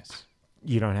 Nice.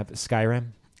 You don't have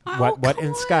Skyrim? Oh, What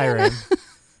in come on. Skyrim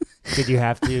did you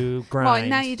have to grind? Right,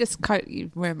 now you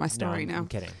ruined my story no, now. I'm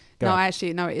kidding. Go No, ahead.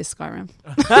 actually, no, it is Skyrim.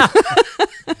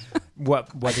 What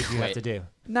did you have to do?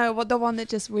 No, what the one that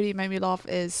just really made me laugh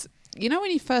is,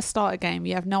 when you first start a game,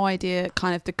 you have no idea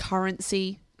kind of the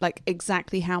currency, like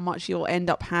exactly how much you'll end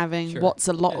up having, Sure. what's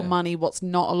a lot of Yeah. money, what's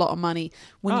not a lot of money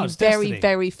when you it's Destiny.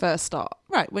 very first start.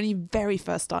 Right, when you very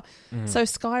first start. So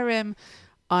Skyrim,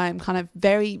 I'm kind of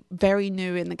very, very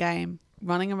new in the game,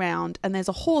 running around, and there's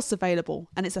a horse available,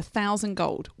 and it's 1,000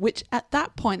 gold, which at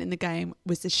that point in the game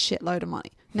was a shitload of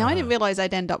money. Now, I didn't realize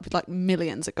I'd end up with like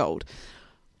millions of gold.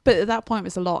 But at that point, it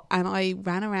was a lot. And I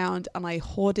ran around and I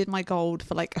hoarded my gold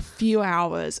for like a few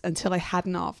hours until I had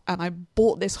enough. And I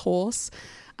bought this horse.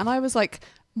 And I was like,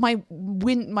 my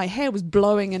hair was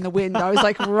blowing in the wind. I was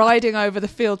like riding over the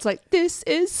fields like, this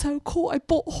is so cool. I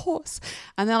bought a horse.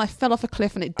 And then I fell off a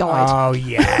cliff and it died. Oh,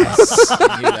 yes.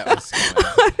 I knew that was coming.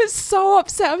 I was so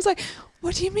upset. I was like,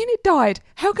 what do you mean it died?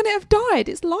 How can it have died?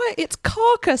 Its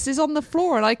carcass is on the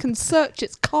floor and I can search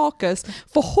its carcass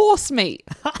for horse meat.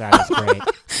 That is great.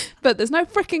 But there's no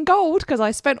freaking gold because I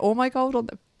spent all my gold on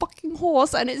the fucking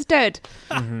horse and it's dead.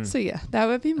 So yeah, that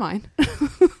would be mine.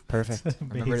 Perfect.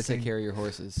 Remember to take care of your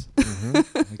horses.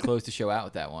 Mm-hmm. We closed the show out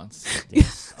with that once.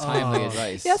 Yes. Timely Oh.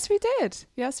 advice. Yes, we did.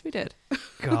 Yes, we did.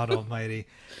 God almighty.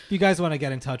 If you guys want to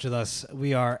get in touch with us,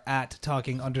 we are at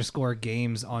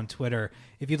talking_games on Twitter.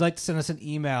 If you'd like to send us an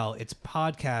email, it's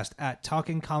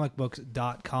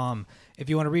podcast@talkingcomicbooks.com. If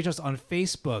you want to reach us on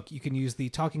Facebook, you can use the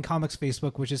Talking Comics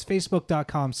Facebook, which is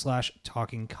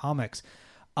facebook.com/talkingcomics.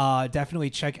 Definitely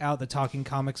check out the Talking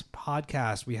Comics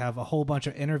podcast. We have a whole bunch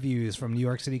of interviews from New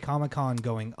York City Comic Con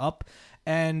going up,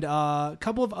 and a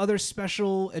couple of other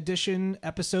special edition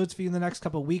episodes for you in the next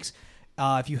couple of weeks.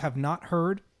 If you have not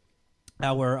heard,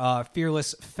 our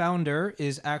fearless founder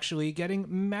is actually getting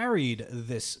married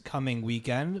this coming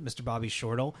weekend. Mr. Bobby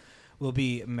Shortle will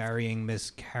be marrying Miss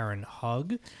Karen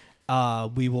Hugg.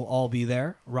 We will all be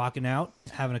there, rocking out,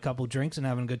 having a couple drinks, and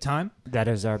having a good time. That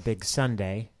is our big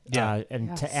Sunday. Yeah. And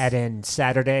Yes. to add in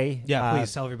Saturday Yeah,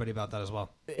 please tell everybody about that as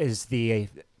well. is the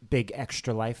big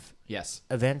Extra Life Yes.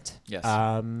 event. Yes.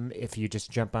 If you just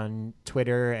jump on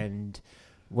Twitter and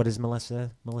what is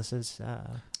Melissa's? The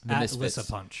At Misfits. Lissa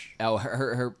Punch. Oh,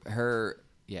 her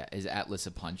is at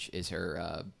Lissa Punch is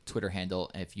her Twitter handle.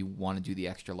 And if you want to do the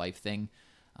Extra Life thing,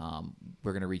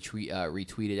 we're gonna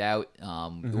retweet it out,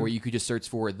 or you could just search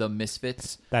for the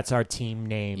Misfits. That's our team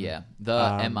name. Yeah, the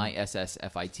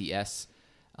MISSFITS.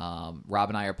 Rob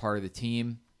and I are part of the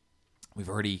team. We've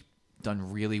already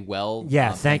done really well. Yeah,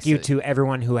 thank thanks you to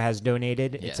everyone who has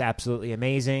donated. Yeah. It's absolutely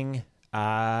amazing.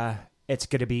 It's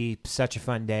going to be such a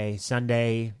fun day.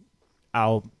 Sunday,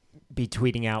 I'll be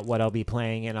tweeting out what I'll be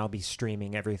playing, and I'll be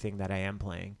streaming everything that I am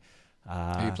playing.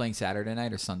 Are you playing Saturday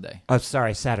night or Sunday? Oh,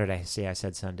 sorry, Saturday. See, I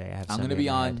said Sunday. I have I'm Sunday gonna be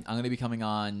in my on. head. I'm gonna be coming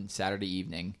on Saturday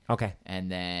evening, Okay.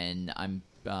 and then I'm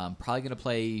probably gonna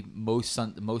play most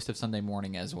of Sunday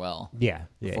morning as well. Yeah.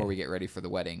 Before we get ready for the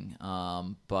wedding.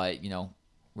 But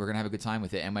we're gonna have a good time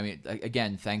with it. And I mean,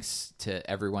 again, thanks to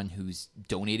everyone who's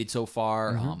donated so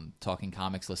far. Talking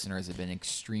Comics listeners have been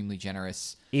extremely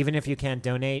generous. Even if you can't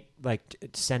donate,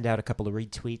 send out a couple of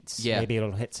retweets. Yeah. Maybe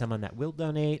it'll hit someone that will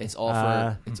donate. It's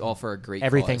all for a great.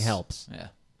 everything cause. helps. Yeah,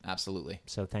 absolutely.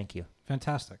 So thank you.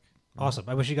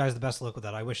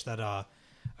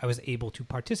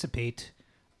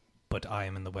 but I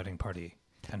am in the wedding party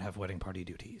and have wedding party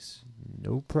duties.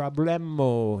 No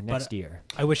problemo. Next year.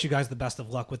 I wish you guys the best of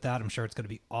luck with that. I'm sure it's going to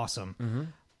be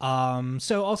awesome.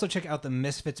 So also check out the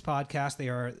Misfits podcast. They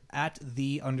are at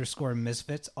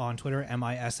 @the_Misfits on Twitter,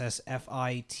 MISSFITS.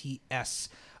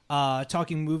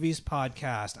 Talking Movies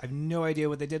podcast. I have no idea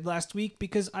what they did last week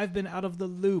because I've been out of the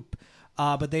loop.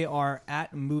 But they are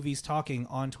at Movies Talking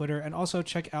on Twitter. And also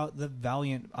check out the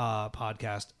Valiant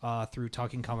podcast through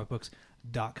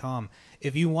TalkingComicBooks.com.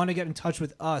 If you want to get in touch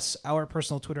with us, our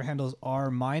personal Twitter handles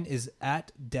are, mine is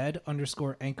at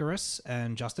 @dead_Anchorus,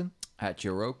 and Justin? At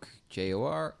Joroak,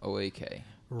 JOROAK.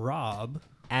 Rob?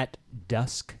 At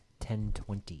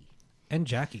Dusk1020. And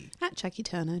Jackie. At Jackie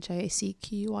Turner,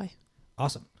 JACQUY.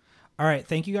 Awesome. All right.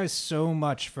 Thank you guys so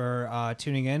much for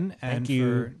tuning in and Thank you.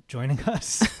 for joining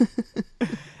us.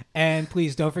 And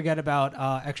please don't forget about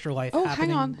Extra Life Oh,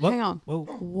 happening. hang on. Whoa.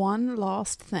 One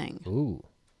last thing. Ooh.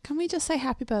 Can we just say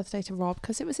happy birthday to Rob?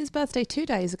 Because it was his birthday 2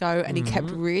 days ago and he kept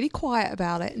really quiet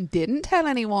about it and didn't tell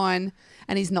anyone.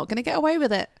 And he's not going to get away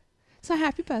with it. So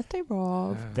happy birthday,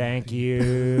 Rob. Thank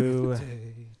you.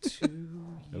 Birthday to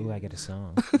you. Ooh, I get a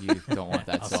song. You don't want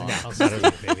that I'll song. sing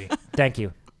it, baby. Thank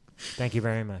you. Thank you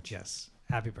very much. Yes.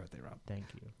 Happy birthday, Rob. Thank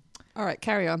you. All right,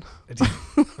 carry on.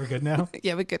 We're good now?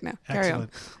 Yeah, we're good now. Carry on.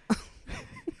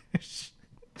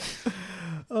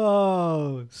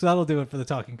 Oh, so that'll do it for the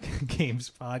Talking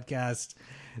Games podcast.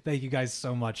 Thank you guys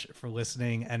so much for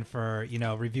listening and for,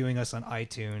 reviewing us on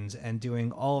iTunes and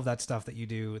doing all of that stuff that you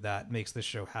do that makes this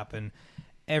show happen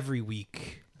every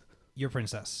week. Your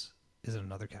princess is in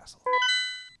another castle.